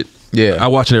watch it. Yeah. I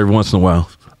watch it every once in a while.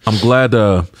 I'm glad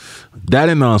that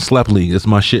and Slap League is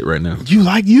my shit right now. You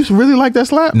really like that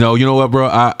slap? No, you know what, bro?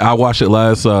 I watched it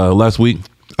last week.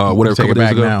 Whatever, take it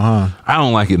back ago. now, huh? I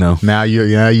don't like it now. Now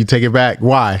you take it back.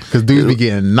 Why? Because dudes be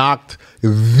getting knocked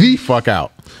the fuck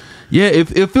out. Yeah,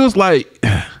 it feels like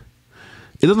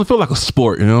it doesn't feel like a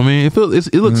sport. You know what I mean? It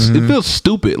feels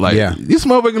stupid. Like this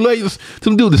motherfucker let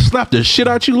some dude to slap the shit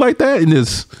out you like that, and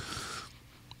it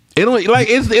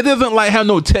doesn't like have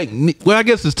no technique. Well, I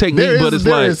guess it's technique, but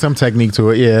there is some technique to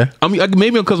it. Yeah, I mean,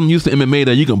 maybe because I'm used to MMA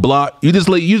that you can block. You just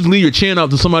leave your chin out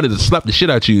to somebody to slap the shit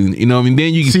out you. You know what I mean?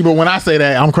 Then you see. But when I say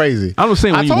that, I'm crazy. I'm just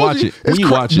saying when you watch it.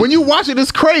 When you watch it,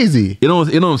 it's crazy. It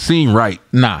don't seem right.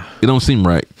 Nah, it don't seem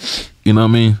right. You know what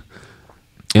I mean?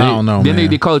 And I don't know. Then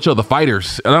they call each other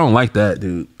fighters, and I don't like that,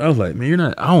 dude. I was like, man, you're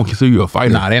not. I don't consider you a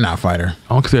fighter. Nah, they're not a fighter.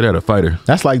 I don't consider that a fighter.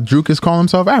 That's like Drukis calling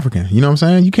himself African. You know what I'm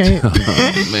saying? You can't.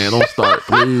 Man, don't start,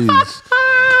 please.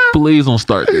 Please don't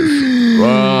start this.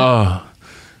 I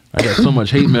got so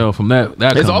much hate mail from that.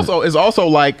 It's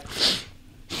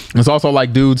also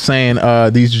like dudes saying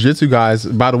these jiu-jitsu guys.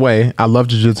 By the way, I love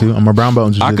jiu-jitsu. I'm a brown belt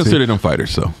in jiu-jitsu. I consider them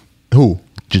fighters. So who?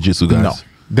 Jiu-jitsu guys? No,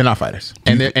 they're not fighters.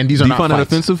 And these are not. Do you find that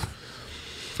offensive?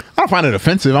 I don't find it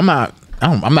offensive. I'm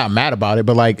not mad about it,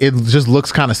 but like it just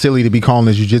looks kind of silly to be calling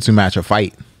a jiu-jitsu match a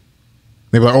fight.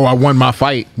 They're like, oh, I won my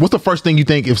fight. What's the first thing you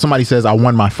think if somebody says I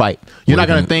won my fight? You're not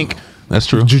gonna think that's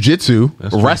true. Jiu-jitsu,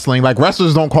 wrestling. Like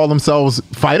wrestlers don't call themselves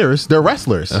fighters. They're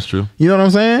wrestlers. That's true. You know what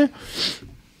I'm saying?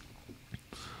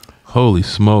 Holy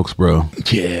smokes, bro.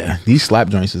 Yeah. These slap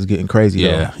joints is getting crazy.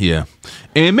 Yeah, yeah.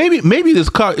 And maybe this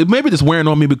wearing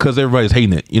on me because everybody's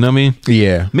hating it. You know what I mean?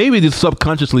 Yeah. Maybe this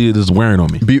subconsciously it is wearing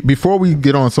on me. Before we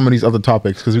get on some of these other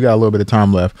topics, because we got a little bit of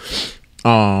time left.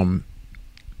 Why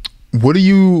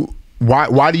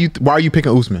are you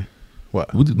picking Usman?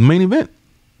 What? Main event.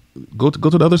 Go to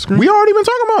the other screen. We already been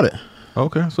talking about it.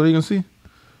 Okay, so you can see.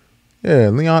 Yeah,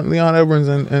 Leon Edwards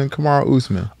and Kamaru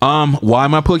Usman. Why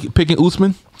am I picking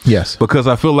Usman? Yes, because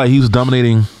I feel like he was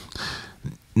dominating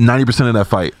 90% of that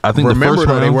fight. I think remember the first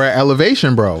round, they were at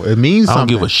elevation, bro. It means something. I don't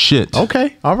give a shit.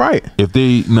 Okay, all right. If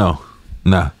they nah.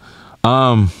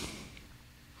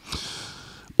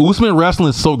 Usman wrestling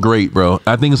is so great, bro.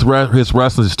 I think his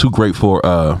wrestling is too great for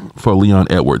Leon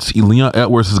Edwards. Leon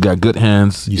Edwards has got good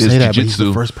hands. You say that, but he's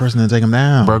the first person to take him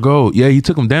down. Bro, yeah, he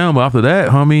took him down, but after that,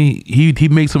 homie, he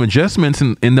made some adjustments,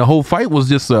 and the whole fight was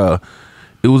just it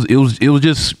was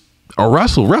just a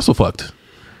wrestle fucked,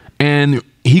 and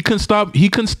he couldn't stop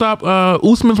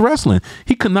Usman's wrestling.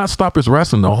 He could not stop his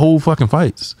wrestling the whole fucking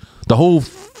fights, the whole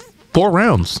 4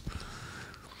 rounds.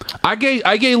 I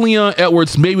gave Leon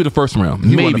Edwards maybe the first round.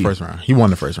 He won the first round. He won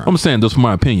the first round. I'm saying this for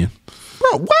my opinion.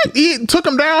 Bro, what? He took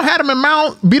him down, had him in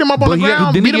mount, beat him up on the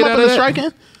ground, beat him up in the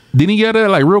striking. Didn't he get out of that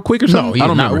like real quick or something? No, I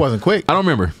don't remember. It wasn't quick. I don't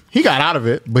remember. He got out of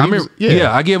it, but I remember.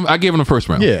 I gave him the first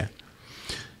round. Yeah.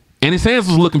 And his hands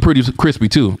was looking pretty crispy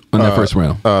too in that first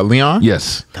round. Leon?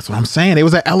 Yes. That's what I'm saying. It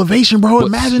was at elevation, bro.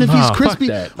 Imagine if he's crispy.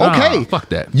 Fuck that. Okay. Fuck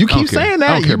that. You keep saying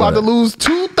that. You about to lose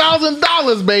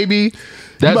 $2,000, baby.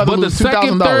 That's but the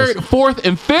second, third, fourth,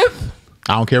 and fifth?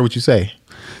 I don't care what you say.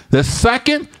 The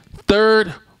second,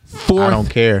 third, fourth, I don't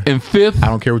care. And fifth. I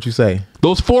don't care what you say.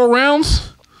 Those 4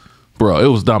 rounds, bro, it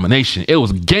was domination. It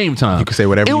was game time. You can say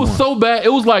whatever you want. It was so bad. It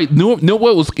was like, know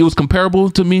what it was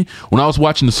comparable to me when I was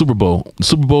watching the Super Bowl. The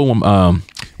Super Bowl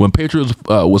when Patriots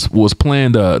was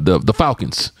playing the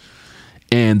Falcons.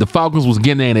 And the Falcons was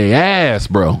getting in their ass,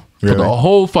 bro. Really? For the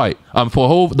whole fight.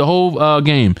 For the whole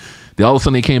game. Then all of a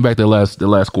sudden they came back the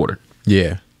last quarter.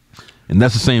 Yeah. And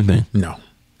that's the same thing. No.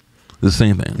 The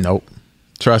same thing. Nope.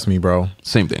 Trust me, bro.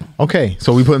 Same thing. Okay.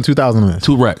 So we putting 2,000 in this.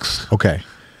 2 racks. Okay.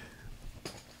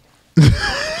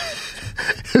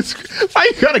 Why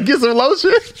you gotta get some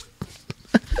lotion?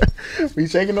 We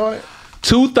shaking on it?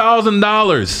 $2,000.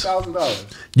 $2,000.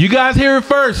 You guys hear it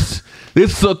first.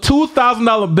 This is a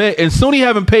 $2,000 bet, and Sony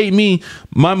haven't paid me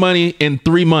my money in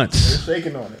 3 months. We're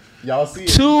shaking on it. Y'all see it?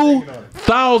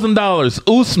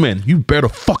 $2,000. Usman, you better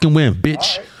fucking win,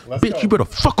 bitch. Right, bitch, go. you better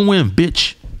fucking win,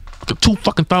 bitch.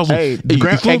 $2,000. Hey, if you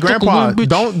don't Grandpa, fucking win,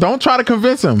 bitch, don't try to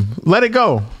convince him. Let it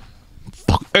go.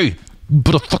 fuck, hey, you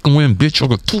better fucking win, bitch. I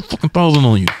got $2,000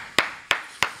 on you.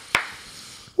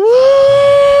 Woo!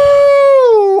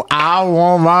 I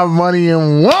want my money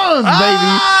in ones,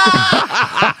 baby.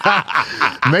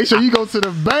 Make sure you go to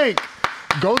the bank.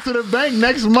 Go to the bank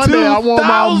next Monday. I want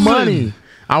my money.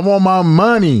 I want my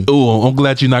money. Oh, I'm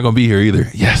glad you're not gonna be here either.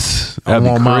 Yes, that'd be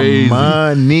crazy.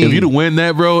 My money. If you'd have win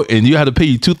that, bro, and you had to pay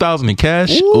you $2,000 in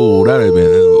cash, oh, that'd have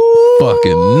been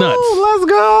fucking nuts. Let's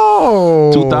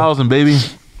go. 2,000, baby.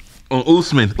 Oh,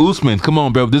 Usman, come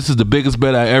on, bro. This is the biggest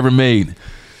bet I ever made.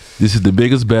 This is the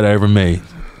biggest bet I ever made.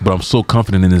 But I'm so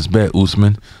confident in this bet,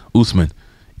 Usman. Usman,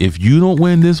 if you don't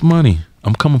win this money,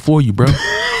 I'm coming for you, bro. I'm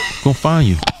gonna find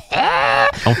you.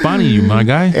 I'm finding you, my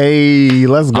guy. Hey,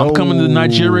 let's go. I'm coming to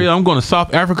Nigeria. I'm going to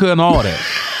South Africa and all that.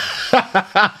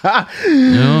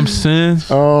 You know what I'm saying?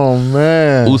 Oh,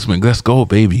 man. Usman, let's go,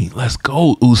 baby. Let's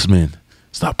go, Usman.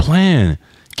 Stop playing.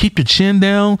 Keep your chin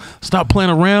down. Stop playing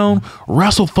around.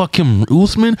 Wrestle fuck him,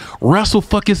 Usman. Wrestle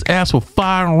fuck his ass for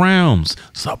 5 rounds.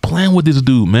 Stop playing with this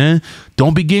dude, man.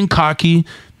 Don't be getting cocky.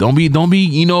 Don't be,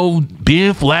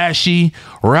 being flashy.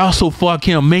 Wrestle fuck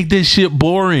him. Make this shit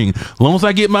boring. As long as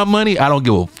I get my money, I don't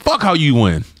give a fuck how you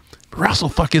win. Wrestle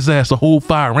fuck his ass the whole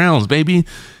 5 rounds, baby.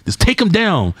 Just take him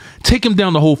down. Take him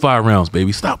down the whole 5 rounds,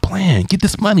 baby. Stop playing. Get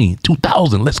this money.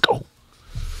 2,000. Let's go.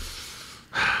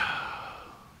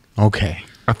 Okay.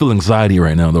 I feel anxiety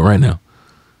right now, though. Right now.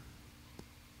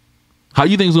 How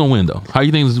you think he's gonna win, though?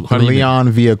 Leon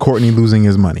via Courtney losing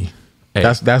his money. Hey.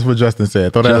 That's what Justin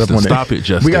said. Throw that Justin, up on stop there. it,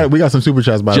 Justin. We got some super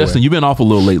chats by the way. Justin, you've been off a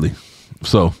little lately,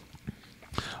 so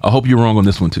I hope you're wrong on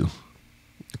this one too.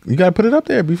 You gotta put it up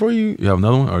there before you. You have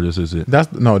another one, or this is it?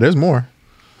 There's more.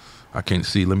 I can't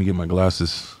see. Let me get my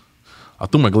glasses. I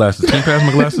threw my glasses. Can you pass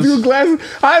my glasses? His glasses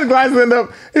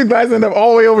end up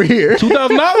all the way over here.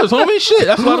 $2,000, homie. Shit,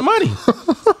 that's a lot of money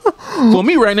for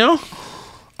me right now.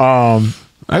 I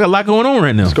got a lot going on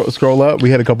right now. Scroll up. We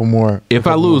had a couple more. If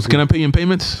I lose, can I pay you in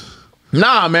payments?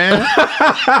 Nah, man.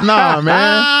 Nah,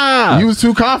 man. You was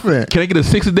too confident. Can I get a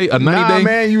 60-day, a 90-day? Nah,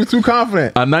 man. You was too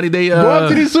confident. A 90-day. Go up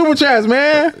to these super chats,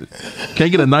 man. Can I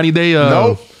get a 90-day?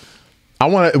 Nope.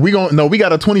 We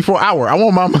got a 24-hour. I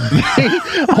want my money.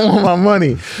 I want my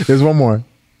money. There's one more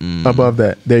above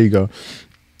that. There you go.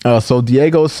 So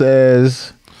Diego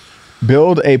says,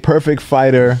 build a perfect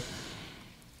fighter.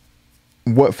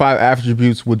 What 5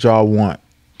 attributes would y'all want?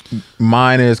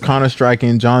 Mine is Connor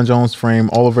striking, John Jones frame,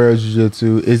 Oliveira's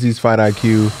jiu-jitsu, Izzy's fight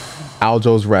IQ,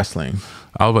 Aljo's wrestling.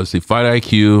 I was about to say fight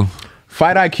IQ.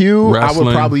 Fight IQ, wrestling. I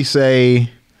would probably say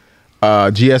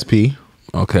GSP.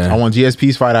 Okay. I want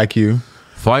GSP's fight IQ.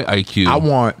 Fight IQ. I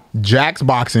want Jack's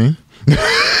boxing.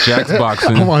 Jack's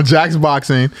boxing. I want Jack's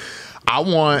boxing. I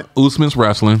want Usman's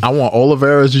wrestling. I want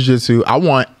Oliveira's jiu-jitsu. I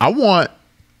want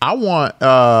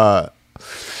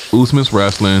Usman's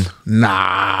wrestling.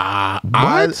 Nah.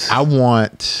 What? I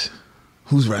want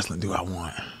whose wrestling do I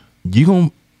want? You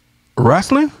gonna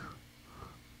wrestling?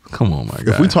 Come on, my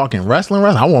guy. If we talking wrestling,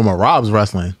 I want my Rob's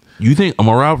wrestling. You think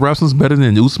Marab wrestling's better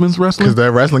than Usman's wrestling? Because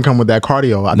their wrestling come with that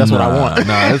cardio. That's what I want.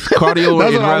 Nah, it's cardio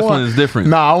and wrestling is different.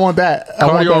 Nah, I want that.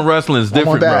 Cardio and wrestling is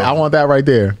different, bro. I want that right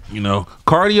there. You know,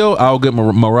 cardio, I'll get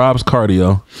Marab's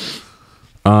cardio.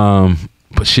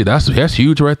 But shit, that's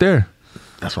huge right there.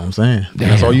 That's what I'm saying.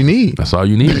 That's all you need. That's all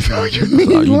you need. That's all you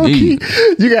need.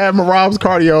 You can have Marab's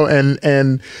cardio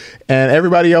and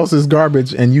everybody else is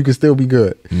garbage, and you can still be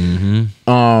good.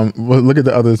 Mm-hmm. Well, look at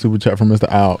the other super chat from Mr.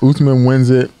 Al. Usman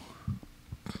wins it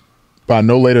by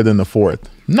no later than the 4th.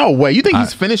 No way. You think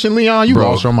he's finishing Leon? You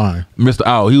lost your mind. Mr.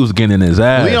 Al, he was getting in his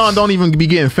ass. Leon don't even be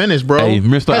getting finished, bro. Hey,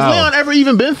 Mr. Al. Has Leon ever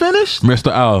even been finished?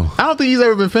 Mr. Al. I don't think he's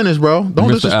ever been finished, bro. Don't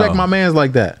Mr. disrespect Al. my mans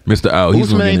like that. Mr. Al, he's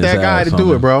Usman ain't that guy to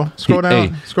do it, bro. Scroll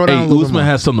down. Scroll down. Hey, Usman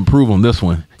has something to prove on this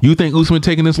one. You think Usman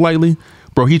taking this lightly?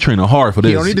 Bro, he training hard for this.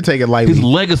 He don't need to take it lightly. His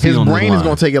legacy His on the brain line. is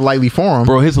going to take it lightly for him.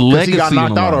 Bro, his legacy he got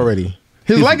knocked out already.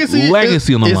 His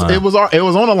legacy on the line. It was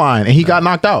on the line, and he got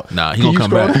knocked out. Nah, he gonna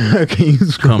come back. Can you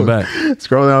come back?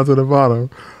 Scroll down to the bottom.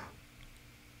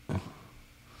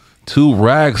 2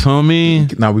 racks,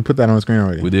 homie. No, we put that on the screen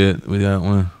already. We did. We got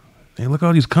one. Hey, look at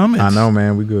all these comments. I know,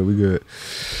 man. We good. We good.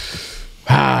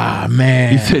 Ah,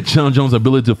 man. He said John Jones'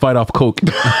 ability to fight off coke.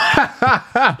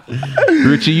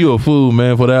 Richie, you a fool,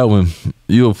 man, for that one.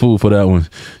 You a fool for that one.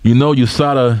 You know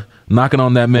USADA knocking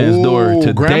on that man's door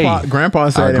today. Grandpa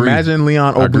said, imagine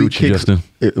Leon oblique kicks.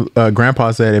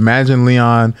 Grandpa said, imagine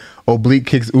Leon oblique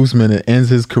kicks Usman and ends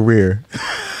his career.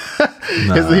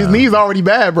 His knee's already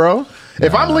bad, bro.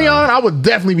 If I'm Leon, I would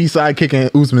definitely be side kicking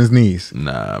Usman's knees.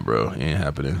 Nah, bro, ain't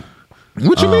happening.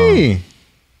 What you mean?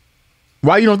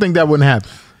 Why you don't think that wouldn't happen?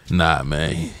 Nah,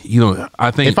 man. You know,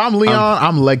 I think if I'm Leon,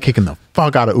 I'm leg kicking the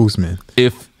fuck out of Usman.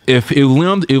 If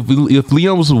Leon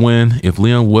was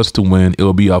to win,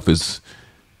 it'll be off his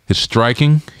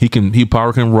striking. He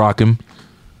power can rock him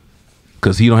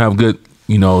because he don't have good.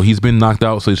 You know, he's been knocked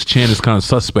out, so his chin is kind of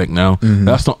suspect now. Mm-hmm.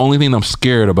 That's the only thing I'm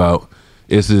scared about.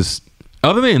 Is his.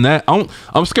 Other than that,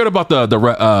 I'm scared about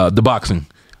the boxing.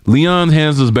 Leon's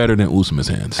hands is better than Usman's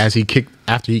hands. After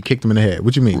he kicked him in the head.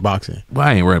 What you mean boxing? Well,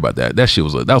 I ain't worried about that. That shit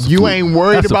was a you fluke. Ain't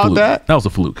worried about that? That was a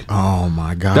fluke. Oh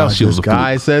my god! That shit was a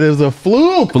guy fluke. said it was a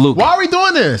fluke. Fluke. Why are we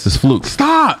doing this? It's fluke.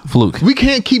 Stop. Fluke. We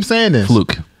can't keep saying this.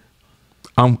 Fluke.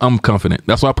 I'm confident.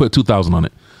 That's why I put 2,000 on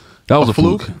it. That was a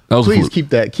fluke. That was please a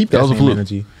fluke. keep that same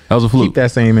energy. That was a fluke. Keep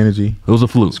that same energy. It was a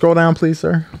fluke. Scroll down, please,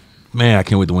 sir. Man, I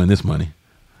can't wait to win this money.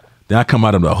 Then I come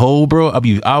out of the hole, bro. I'll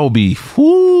be out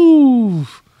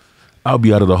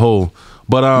of the hole.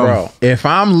 But bro, if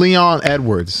I'm Leon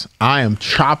Edwards, I am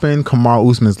chopping Kamaru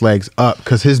Usman's legs up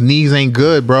because his knees ain't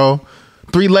good, bro.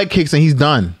 3 leg kicks and he's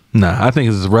done. Nah, I think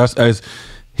it's his rest.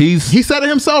 He said it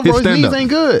himself, bro. His knees ain't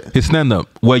good. His stand up.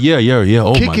 Well, yeah.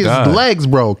 Oh kick my his god. Legs,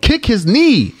 bro. Kick his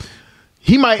knee.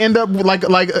 He might end up like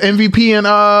MVP and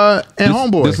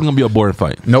Homeboy. This is gonna be a boring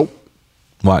fight. Nope.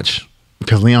 Watch.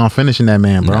 Because Leon finishing that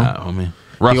man, bro. Nah, I mean,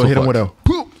 Russell hit him with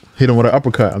an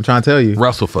uppercut. I'm trying to tell you.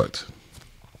 Russell fucked.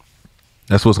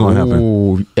 That's what's going to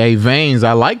happen. Hey, Veins,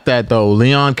 I like that, though.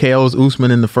 Leon KOs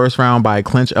Usman in the first round by a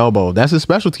clinch elbow. That's his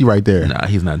specialty right there. Nah,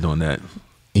 he's not doing that.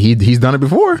 He's done it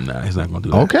before. Nah, he's not going to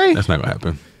do that. Okay. That's not going to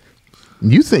happen.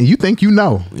 You think you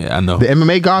know. Yeah, I know. The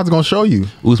MMA God's going to show you.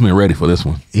 Usman ready for this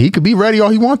one. He could be ready all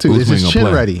he wants to. Is his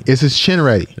chin ready? Is his chin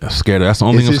ready? I'm scared of. That's the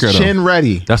only thing I'm scared of. Is his chin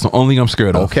ready? That's the only thing I'm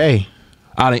scared of. Okay.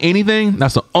 Out of anything,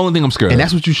 that's the only thing I'm scared of. And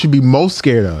that's what you should be most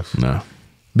scared of. No.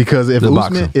 Because if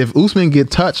Usman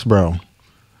get touched, bro,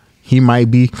 he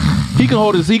might be. He can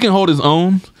hold his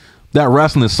own. That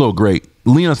wrestling is so great.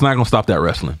 Leon's not gonna stop that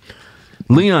wrestling.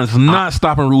 Leon's not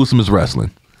stopping Usman's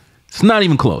wrestling. It's not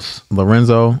even close.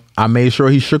 Lorenzo, I made sure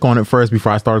he shook on it first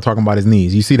before I started talking about his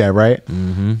knees. You see that, right?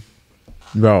 Mm-hmm.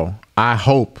 Bro,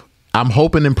 I'm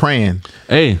hoping and praying.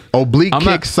 Hey, oblique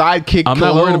kick, side kick. I'm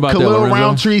not worried about that, Khalil Lorenzo.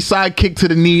 Roundtree side kick to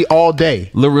the knee all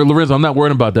day. Lorenzo, I'm not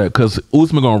worried about that because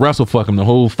Usman gonna wrestle fuck him the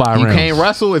whole 5 rounds. You can't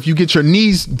wrestle if you get your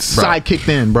knees side kicked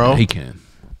in, bro. He can.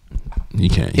 He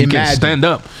can't stand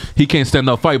up. He can't stand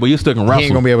up fight, but you're still gonna wrestle. He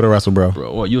ain't gonna be able to wrestle, bro.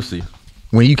 Well, you'll see.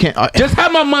 When you can't, just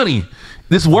have my money.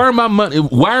 This wire my money.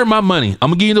 Wire my money. I'm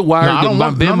gonna give you the wire. No, I don't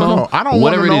want no. I don't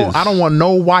whatever want it is. I don't want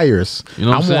no wires. You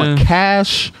know what I want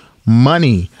cash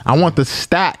money. I want the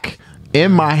stack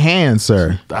in my hand,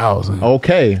 sir. 2,000.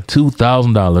 Okay.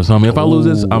 $2,000. I mean, if I lose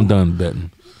this, I'm done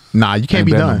betting. Nah, you can't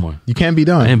be done. No you can't be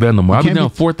done. I ain't betting no more. I'll be down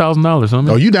 $4,000.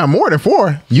 Oh, you down more than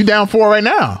 4. You down 4 right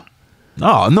now.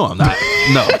 Oh, no, I'm not.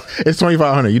 No. It's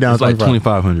 2,500. You down it's like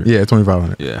 2,500. Yeah,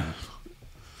 2,500. Yeah.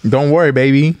 Don't worry,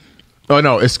 baby. Oh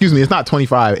no, excuse me. It's not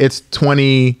 25. It's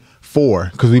 24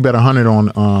 because we bet 100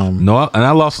 on. No, and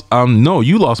I lost. No,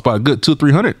 you lost by a good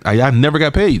 200-300. I never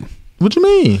got paid. What you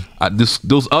mean?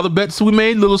 Those other bets we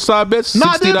made, little side bets, No,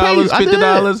 I didn't pay you.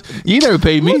 $60, $50. You never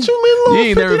paid me. What you mean, little You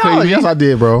ain't never paid $50? me. Yes, I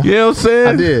did, bro. You know what I'm saying?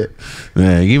 I did.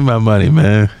 Man, give me my money,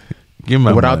 man. Give me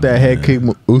my Without money, that head kick,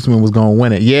 Usman was gonna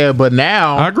win it. Yeah, but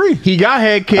now I agree. He got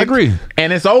head kicked. I agree.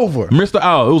 And it's over. Mr.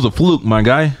 Owl, it was a fluke, my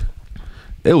guy.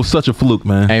 It was such a fluke,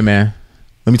 man. Hey, man.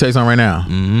 Let me tell you something right now.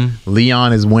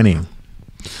 Leon is winning.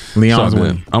 Leon's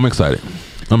winning. I'm excited.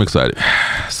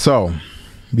 So,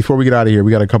 before we get out of here,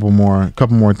 we got a couple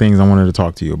more things I wanted to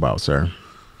talk to you about, sir.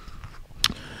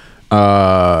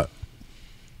 Did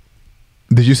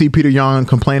you see Peter Young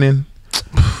complaining,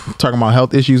 talking about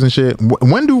health issues and shit?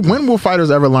 When will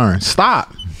fighters ever learn?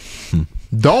 Stop.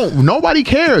 Nobody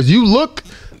cares. You look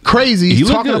crazy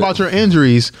talking about your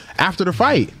injuries after the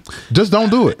fight. Just don't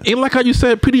do it. And like how you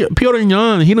said, Peter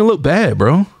Young, he didn't look bad,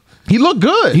 bro. He looked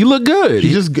good. He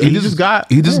just couldn't stop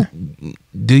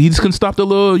the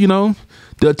little,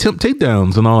 the attempt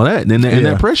takedowns and all that, and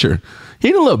that pressure. He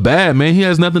didn't look bad, man. He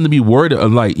has nothing to be worried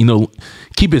of,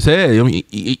 keep his head. I mean,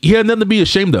 he had nothing to be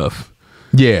ashamed of.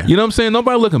 Yeah. You know what I'm saying?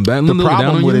 Nobody looking back. The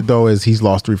problem with it, though, is he's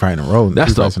lost 3 fights in a row.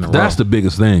 That's the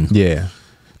biggest thing. Yeah.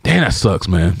 Damn, that sucks,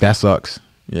 man. That sucks.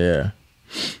 Yeah.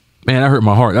 Man, that hurt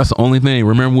my heart. That's the only thing.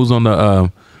 Remember, we was on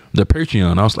the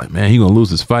Patreon. I was like, man, he gonna lose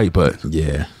this fight, but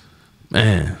yeah.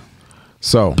 Man.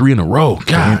 So 3 in a row.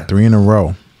 God. 3 in a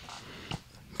row.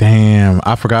 Damn,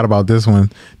 I forgot about this one.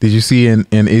 Did you see in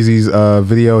Izzy's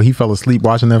video, he fell asleep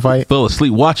watching that fight? Fell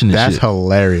asleep watching this That's shit.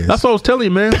 hilarious. That's what I was telling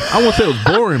you, man. I won't say it was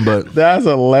boring, but that's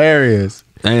hilarious.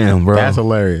 Damn, bro. That's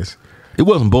hilarious. It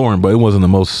wasn't boring, but it wasn't the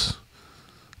most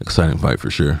exciting fight for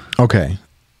sure. Okay.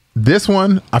 This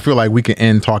one, I feel like we can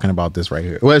end talking about this right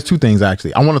here. Well, there's 2 things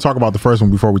actually. I want to talk about the first one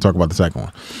before we talk about the second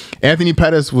one. Anthony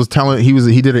Pettis was telling,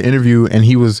 he did an interview and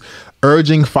he was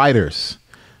urging fighters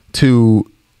to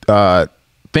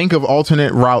think of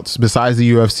alternate routes besides the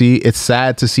UFC. It's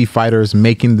sad to see fighters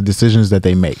making the decisions that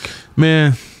they make.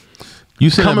 Man, you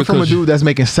said coming from a dude that's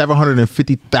making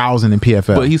 $750,000 in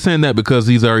PFL. But he's saying that because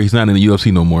he's not in the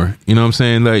UFC no more. You know what I'm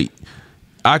saying? Like,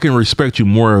 I can respect you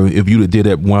more if you did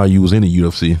that while you was in the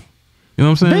UFC. You know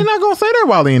what I'm saying? They're not gonna say that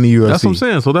while they're in the UFC. That's what I'm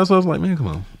saying. So that's what I was like, man, come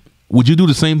on. Would you do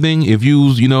the same thing if you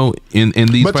was, in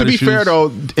these? But to be fair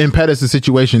though, in Pettis'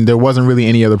 situation, there wasn't really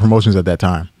any other promotions at that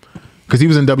time because he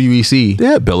was in WEC. They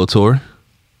had Bellator.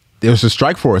 There was a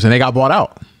Strike Force, and they got bought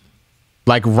out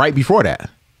like right before that.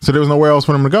 So there was nowhere else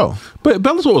for them to go. But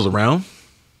Bellator was around.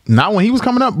 Not when he was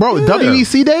coming up, bro. Yeah.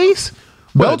 WEC days.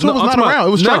 Bellator was not around.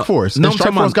 It was Strike Force. And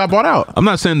Strike Force got bought out. I'm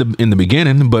not saying in the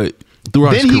beginning, but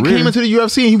throughout his career. Then he came into the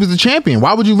UFC and he was the champion.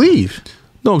 Why would you leave?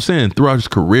 No, I'm saying throughout his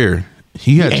career,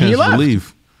 he had chances to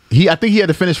leave. I think he had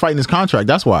to finish fighting his contract.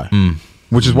 That's why.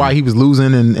 Which is why he was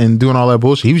losing and doing all that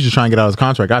bullshit. He was just trying to get out of his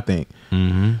contract, I think.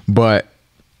 But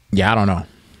yeah, I don't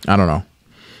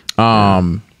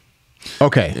know.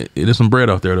 Okay. There's some bread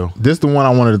out there though. This is the one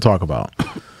I wanted to talk about.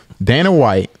 Dana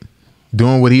White,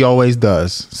 doing what he always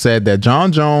does, said that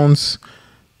John Jones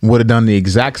would have done the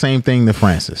exact same thing to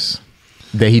Francis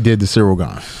that he did to Cyril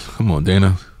Gane. Come on,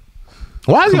 Dana.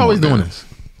 Why is he always doing this?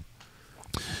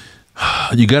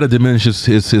 You got to diminish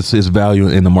his value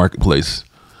in the marketplace,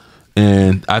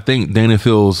 and I think Dana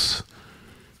feels,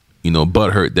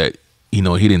 butthurt that he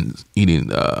didn't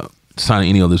sign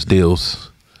any of those deals.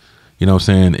 You know what I'm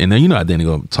saying? And then how Dana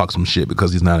gonna talk some shit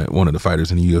because he's not one of the fighters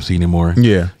in the UFC anymore.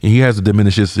 Yeah, and he has to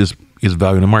diminish his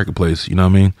value in the marketplace. You know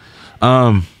what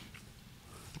I mean?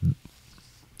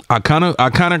 I kind of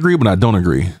agree, but I don't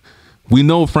agree. We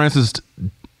know Francis,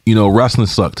 wrestling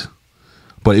sucked,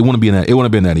 but it wouldn't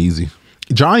have been that easy.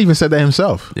 John even said that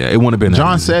himself. Yeah, it wouldn't have been.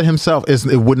 John said himself,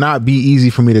 it would not be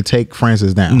easy for me to take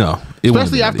Francis down. No,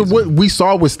 especially after what we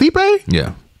saw with Stipe.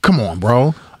 Yeah, come on,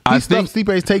 bro. I think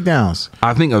Stipe's takedowns.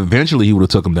 I think eventually he would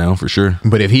have took him down for sure.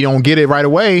 But if he don't get it right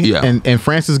away, and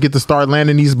Francis get to start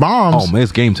landing these bombs, oh man,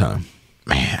 it's game time.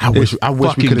 Man, I wish we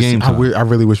could have seen. I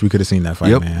really wish we could have seen that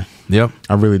fight, man. Yep,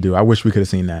 I really do. I wish we could have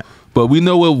seen that. But we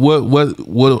know what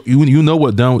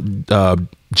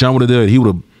John would have did. He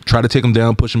would have tried to take him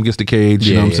down, push him against the cage.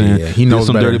 You know what I'm saying? Yeah. He knows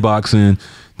some better. Dirty boxing.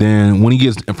 Then when he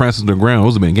gets Francis to the ground, it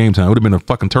would have been game time. It would have been a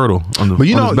fucking turtle on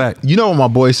his back. You know what my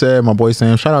boy said? My boy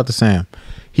Sam. Shout out to Sam.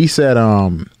 He said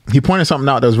he pointed something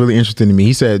out that was really interesting to me.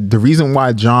 He said the reason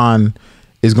why John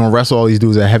is going to wrestle all these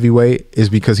dudes at heavyweight is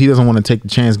because he doesn't want to take the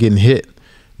chance getting hit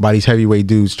by these heavyweight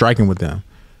dudes striking with them.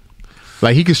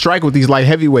 Like he can strike with these light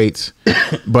heavyweights,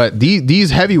 but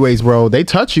these heavyweights, bro, they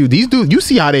touch you. These dudes, you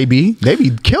see how they be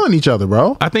killing each other,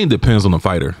 bro. I think it depends on the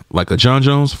fighter. Like a John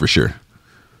Jones, for sure.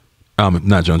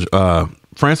 Not John.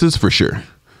 Francis, for sure.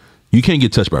 You can't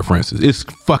get touched by Francis. It's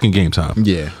fucking game time.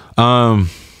 Yeah.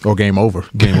 Or game over.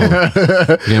 Game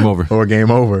over. Game over. Or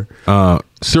game over.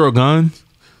 Cyril Gahn,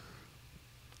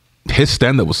 his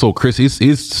stand-up was so crisp.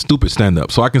 His stupid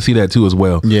stand-up. So I can see that too as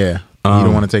well. Yeah. You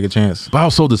don't want to take a chance. But I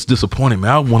was so disappointed,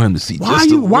 man. I want him to see why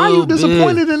are you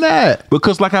disappointed in that?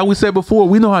 Because like how we said before,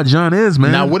 we know how John is,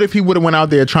 man. Now, what if he would have went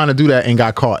out there trying to do that and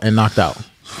got caught and knocked out?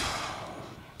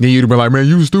 Then you'd have been like, man,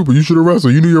 you was stupid. You should have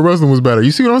wrestled. You knew your wrestling was better.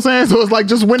 You see what I'm saying? So it's like,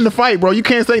 just win the fight, bro. You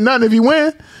can't say nothing if you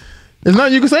win. There's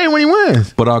nothing you can say when he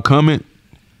wins. But our comment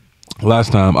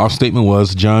last time, our statement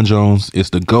was John Jones is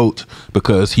the GOAT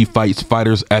because he fights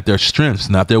fighters at their strengths,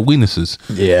 not their weaknesses.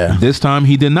 Yeah. This time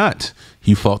he did not.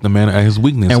 He fought the man at his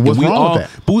weakness. And what's wrong with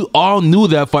that? But we all knew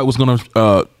that fight was going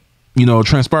to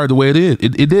transpire the way it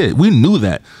did. It did. We knew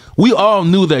that. We all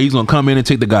knew that he's going to come in and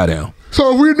take the guy down.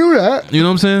 So if we knew that. You know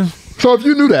what I'm saying? So if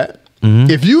you knew that,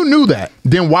 if you knew that,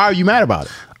 then why are you mad about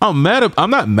it? I'm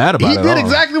not mad about it. He did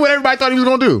exactly what everybody thought he was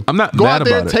going to do. I'm not Go mad out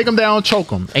there, about it. take him down, choke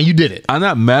him, and you did it. I'm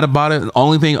not mad about it. The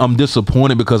only thing I'm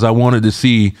disappointed because I wanted to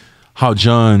see how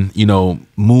John,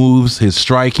 moves, his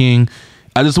striking.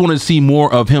 I just wanted to see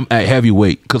more of him at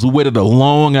heavyweight because we waited a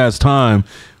long ass time,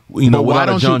 without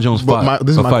a John Jones fight.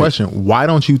 This is my question. Why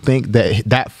don't you think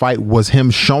that fight was him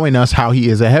showing us how he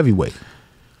is a heavyweight?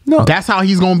 No, that's how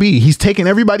he's gonna be. He's taking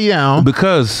everybody down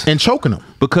and choking them.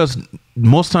 Because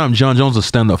most time John Jones, a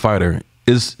stand-up fighter,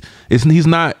 he's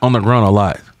not on the ground a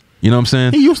lot. You know what I'm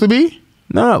saying? He used to be.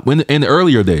 No, in the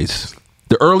earlier days,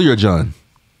 the earlier John.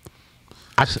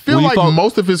 I feel like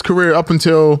most of his career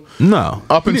until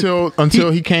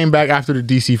he came back after the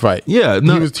DC fight. Yeah,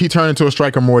 no. He turned into a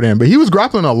striker more then, but he was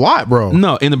grappling a lot, bro.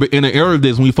 No, in the earlier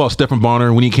days when he fought Stephen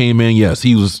Bonner, when he came in, yes,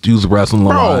 he was wrestling a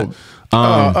lot.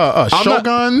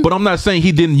 Shogun. But I'm not saying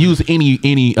he didn't use any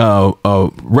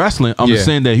wrestling. I'm just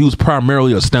saying that he was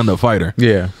primarily a stand-up fighter.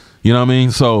 Yeah, you know what I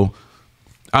mean. So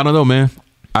I don't know, man.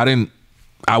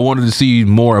 I wanted to see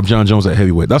more of John Jones at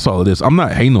heavyweight. That's all it is. I'm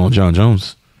not hating on John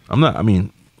Jones.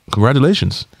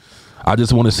 Congratulations. I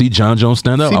just want to see John Jones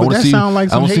stand up. I want to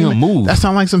see him move. That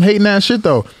sounds like some hating ass shit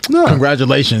though. No.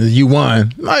 Congratulations, you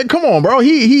won. Like, come on, bro.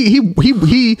 He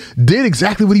did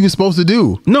exactly what he was supposed to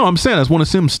do. No, I'm saying I just want to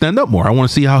see him stand up more. I want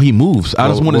to see how he moves. I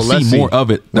just want to see more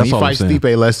of it. That's all I'm saying. When he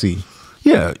fights Stipe, let's see.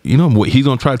 Yeah, he's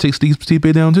gonna try to take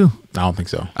Stipe down too. I don't think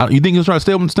so. You think he'll try to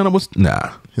stand up?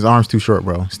 Nah, his arm's too short,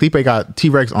 bro. Stipe got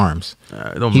T-Rex arms.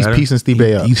 He's matter. piecing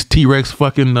Stipe up. He's T-Rex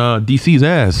fucking DC's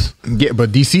ass. Yeah,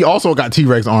 but DC also got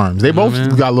T-Rex arms. They both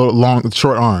got little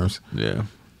short arms. Yeah,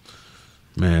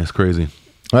 man, it's crazy.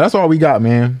 Well, that's all we got,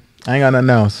 man. I ain't got nothing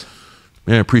else.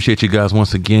 Man, appreciate you guys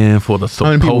once again for the support.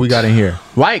 How many people we got in here?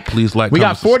 Please like. We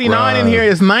got 49 subscribe. in here.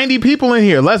 It's 90 people in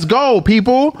here. Let's go,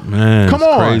 people. Man, come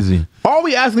on. Crazy. All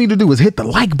we asking you to do is hit the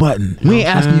like button. We ain't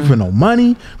asking you for no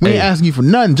money. We ain't asking you for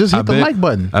nothing. Just hit the like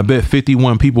button. I bet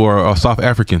 51 people are South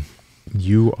African.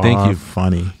 You are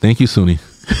funny. Thank you, Sunni.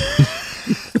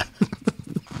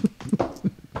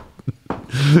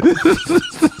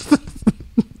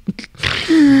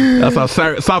 That's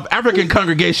our South African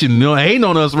congregation. Hating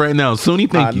on us right now. Sunni,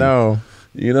 thank you. I know.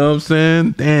 You know what I'm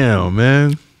saying? Damn,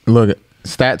 man. Look,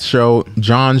 stats show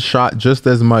John shot just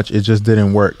as much. It just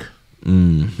didn't work.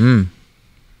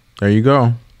 There you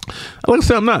go. Like I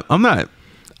said,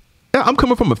 I'm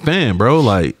coming from a fan, bro.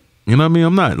 Like, you know what I mean?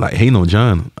 I'm not like hating on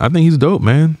John. I think he's dope,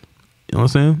 man. You know what I'm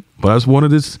saying? But I just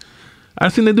wanted this. I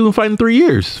seen that dude fight in 4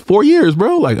 years,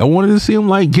 bro. Like, I wanted to see him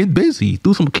like get busy,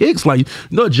 do some kicks. Like,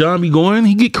 John be going,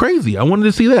 he get crazy. I wanted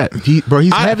to see that. He's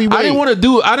heavyweight. I didn't want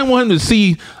to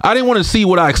see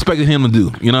what I expected him to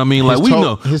do. You know what I mean? Like, we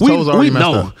know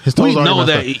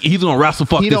that he's gonna wrestle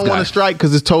fuck this guy. He don't want to strike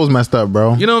because his toes messed up,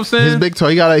 bro. You know what I'm saying? His big toe.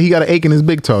 He got an ache in his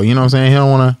big toe. You know what I'm saying? He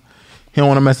don't want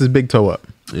to mess his big toe up.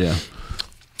 Yeah.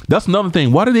 That's another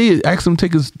thing. Why did they ask him to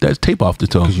take that tape off the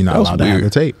toe? Because you're not allowed to have the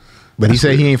tape. But he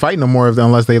said he ain't fighting no more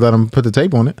unless they let him put the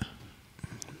tape on it.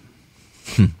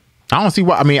 I don't see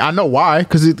why. I mean, I know why.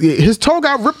 Because his toe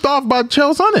got ripped off by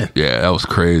Chael Sonnen. Yeah, that was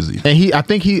crazy. And I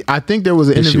think there was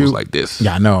an interview. Shit was like this.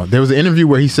 Yeah, I know. There was an interview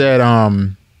where he said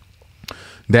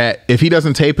that if he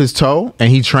doesn't tape his toe and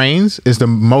he trains, it's the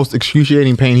most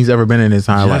excruciating pain he's ever been in his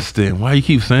entire life. Justin, why you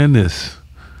keep saying this?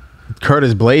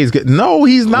 Curtis Blades. No,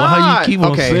 he's not. Why you keep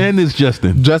on saying this,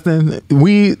 Justin? Justin,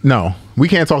 we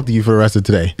can't talk to you for the rest of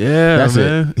today. Yeah, that's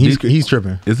man. it. He's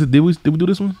tripping. Did we do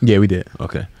this one? Yeah, we did.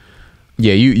 Okay.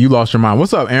 Yeah, you lost your mind.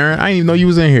 What's up, Aaron? I didn't even know you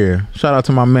was in here. Shout out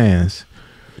to my mans.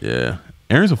 Yeah,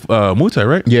 Aaron's a Muay Thai,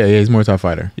 right? Yeah, he's a Muay Thai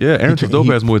fighter. Yeah, Aaron's a dope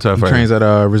ass Muay Thai fighter. He trains at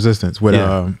Resistance with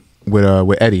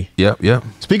Eddie. Yep.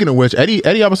 Speaking of which, Eddie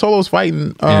Abasolo's fighting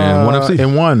in ONE FC.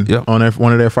 In one on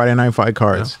one of their Friday night fight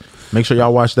cards. Yep. Make sure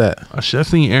y'all watch that. I should have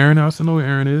seen Aaron. I also know where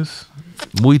Aaron is.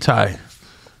 Muay Thai.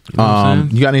 You know what I'm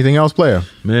saying? You got anything else, player?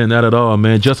 Man, not at all,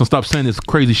 man. Justin, stop saying this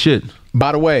crazy shit.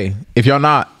 By the way, if y'all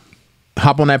not,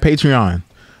 hop on that Patreon.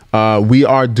 We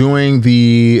are doing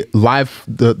the live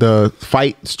the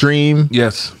fight stream.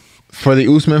 Yes. For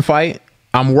the Usman fight.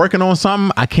 I'm working on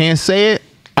something. I can't say it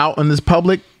out in this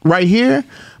public right here,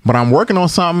 but I'm working on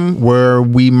something where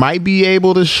we might be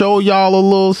able to show y'all a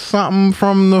little something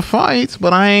from the fights,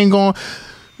 but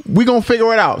we gonna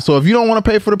figure it out. So if you don't want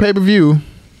to pay for the pay-per-view,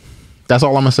 that's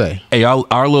all I'm gonna say. Hey,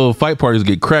 our little fight parties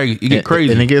get crazy. It get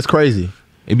crazy. And it gets crazy.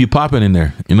 It be popping in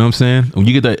there. You know what I'm saying? When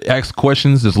you get to ask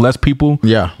questions, there's less people.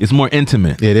 Yeah. It's more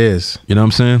intimate. It is. You know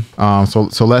what I'm So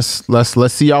saying?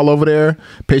 let's see y'all over there.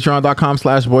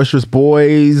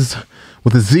 Patreon.com/boisterousboys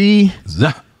with a Z.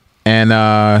 And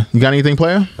you got anything,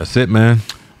 player? That's it, man.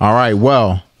 All right.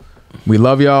 Well, we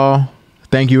love y'all.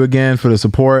 Thank you again for the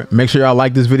support. Make sure y'all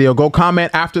like this video. Go comment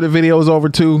after the video is over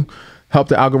too. Help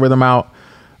the algorithm out.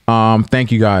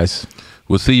 Thank you guys.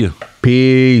 We'll see you.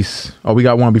 Peace. Oh, we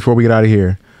got one before we get out of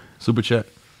here. Super chat.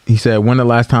 He said, when the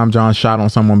last time John shot on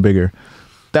someone bigger?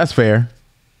 That's fair.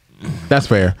 That's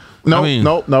fair.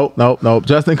 No, no.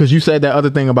 Justin, because you said that other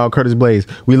thing about Curtis Blaze.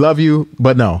 We love you,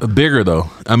 but no. Bigger, though.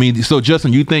 I mean, so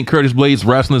Justin, you think Curtis Blaze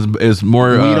wrestling is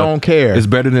more... We don't care. Is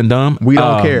better than Dom? We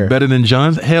don't care. Better than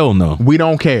John's? Hell no. We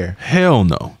don't care. Hell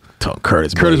no.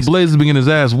 Curtis Blaze has been getting his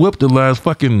ass whipped the last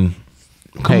fucking...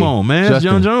 Come on, man. Justin, it's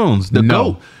John Jones. The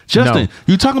GOAT. Justin,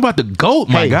 you talking about the GOAT,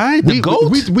 my guy? The GOAT?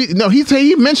 No,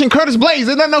 he mentioned Curtis Blaze.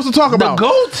 There's nothing else to talk about. The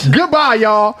GOAT? Goodbye,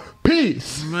 y'all.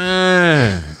 Peace.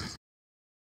 Man.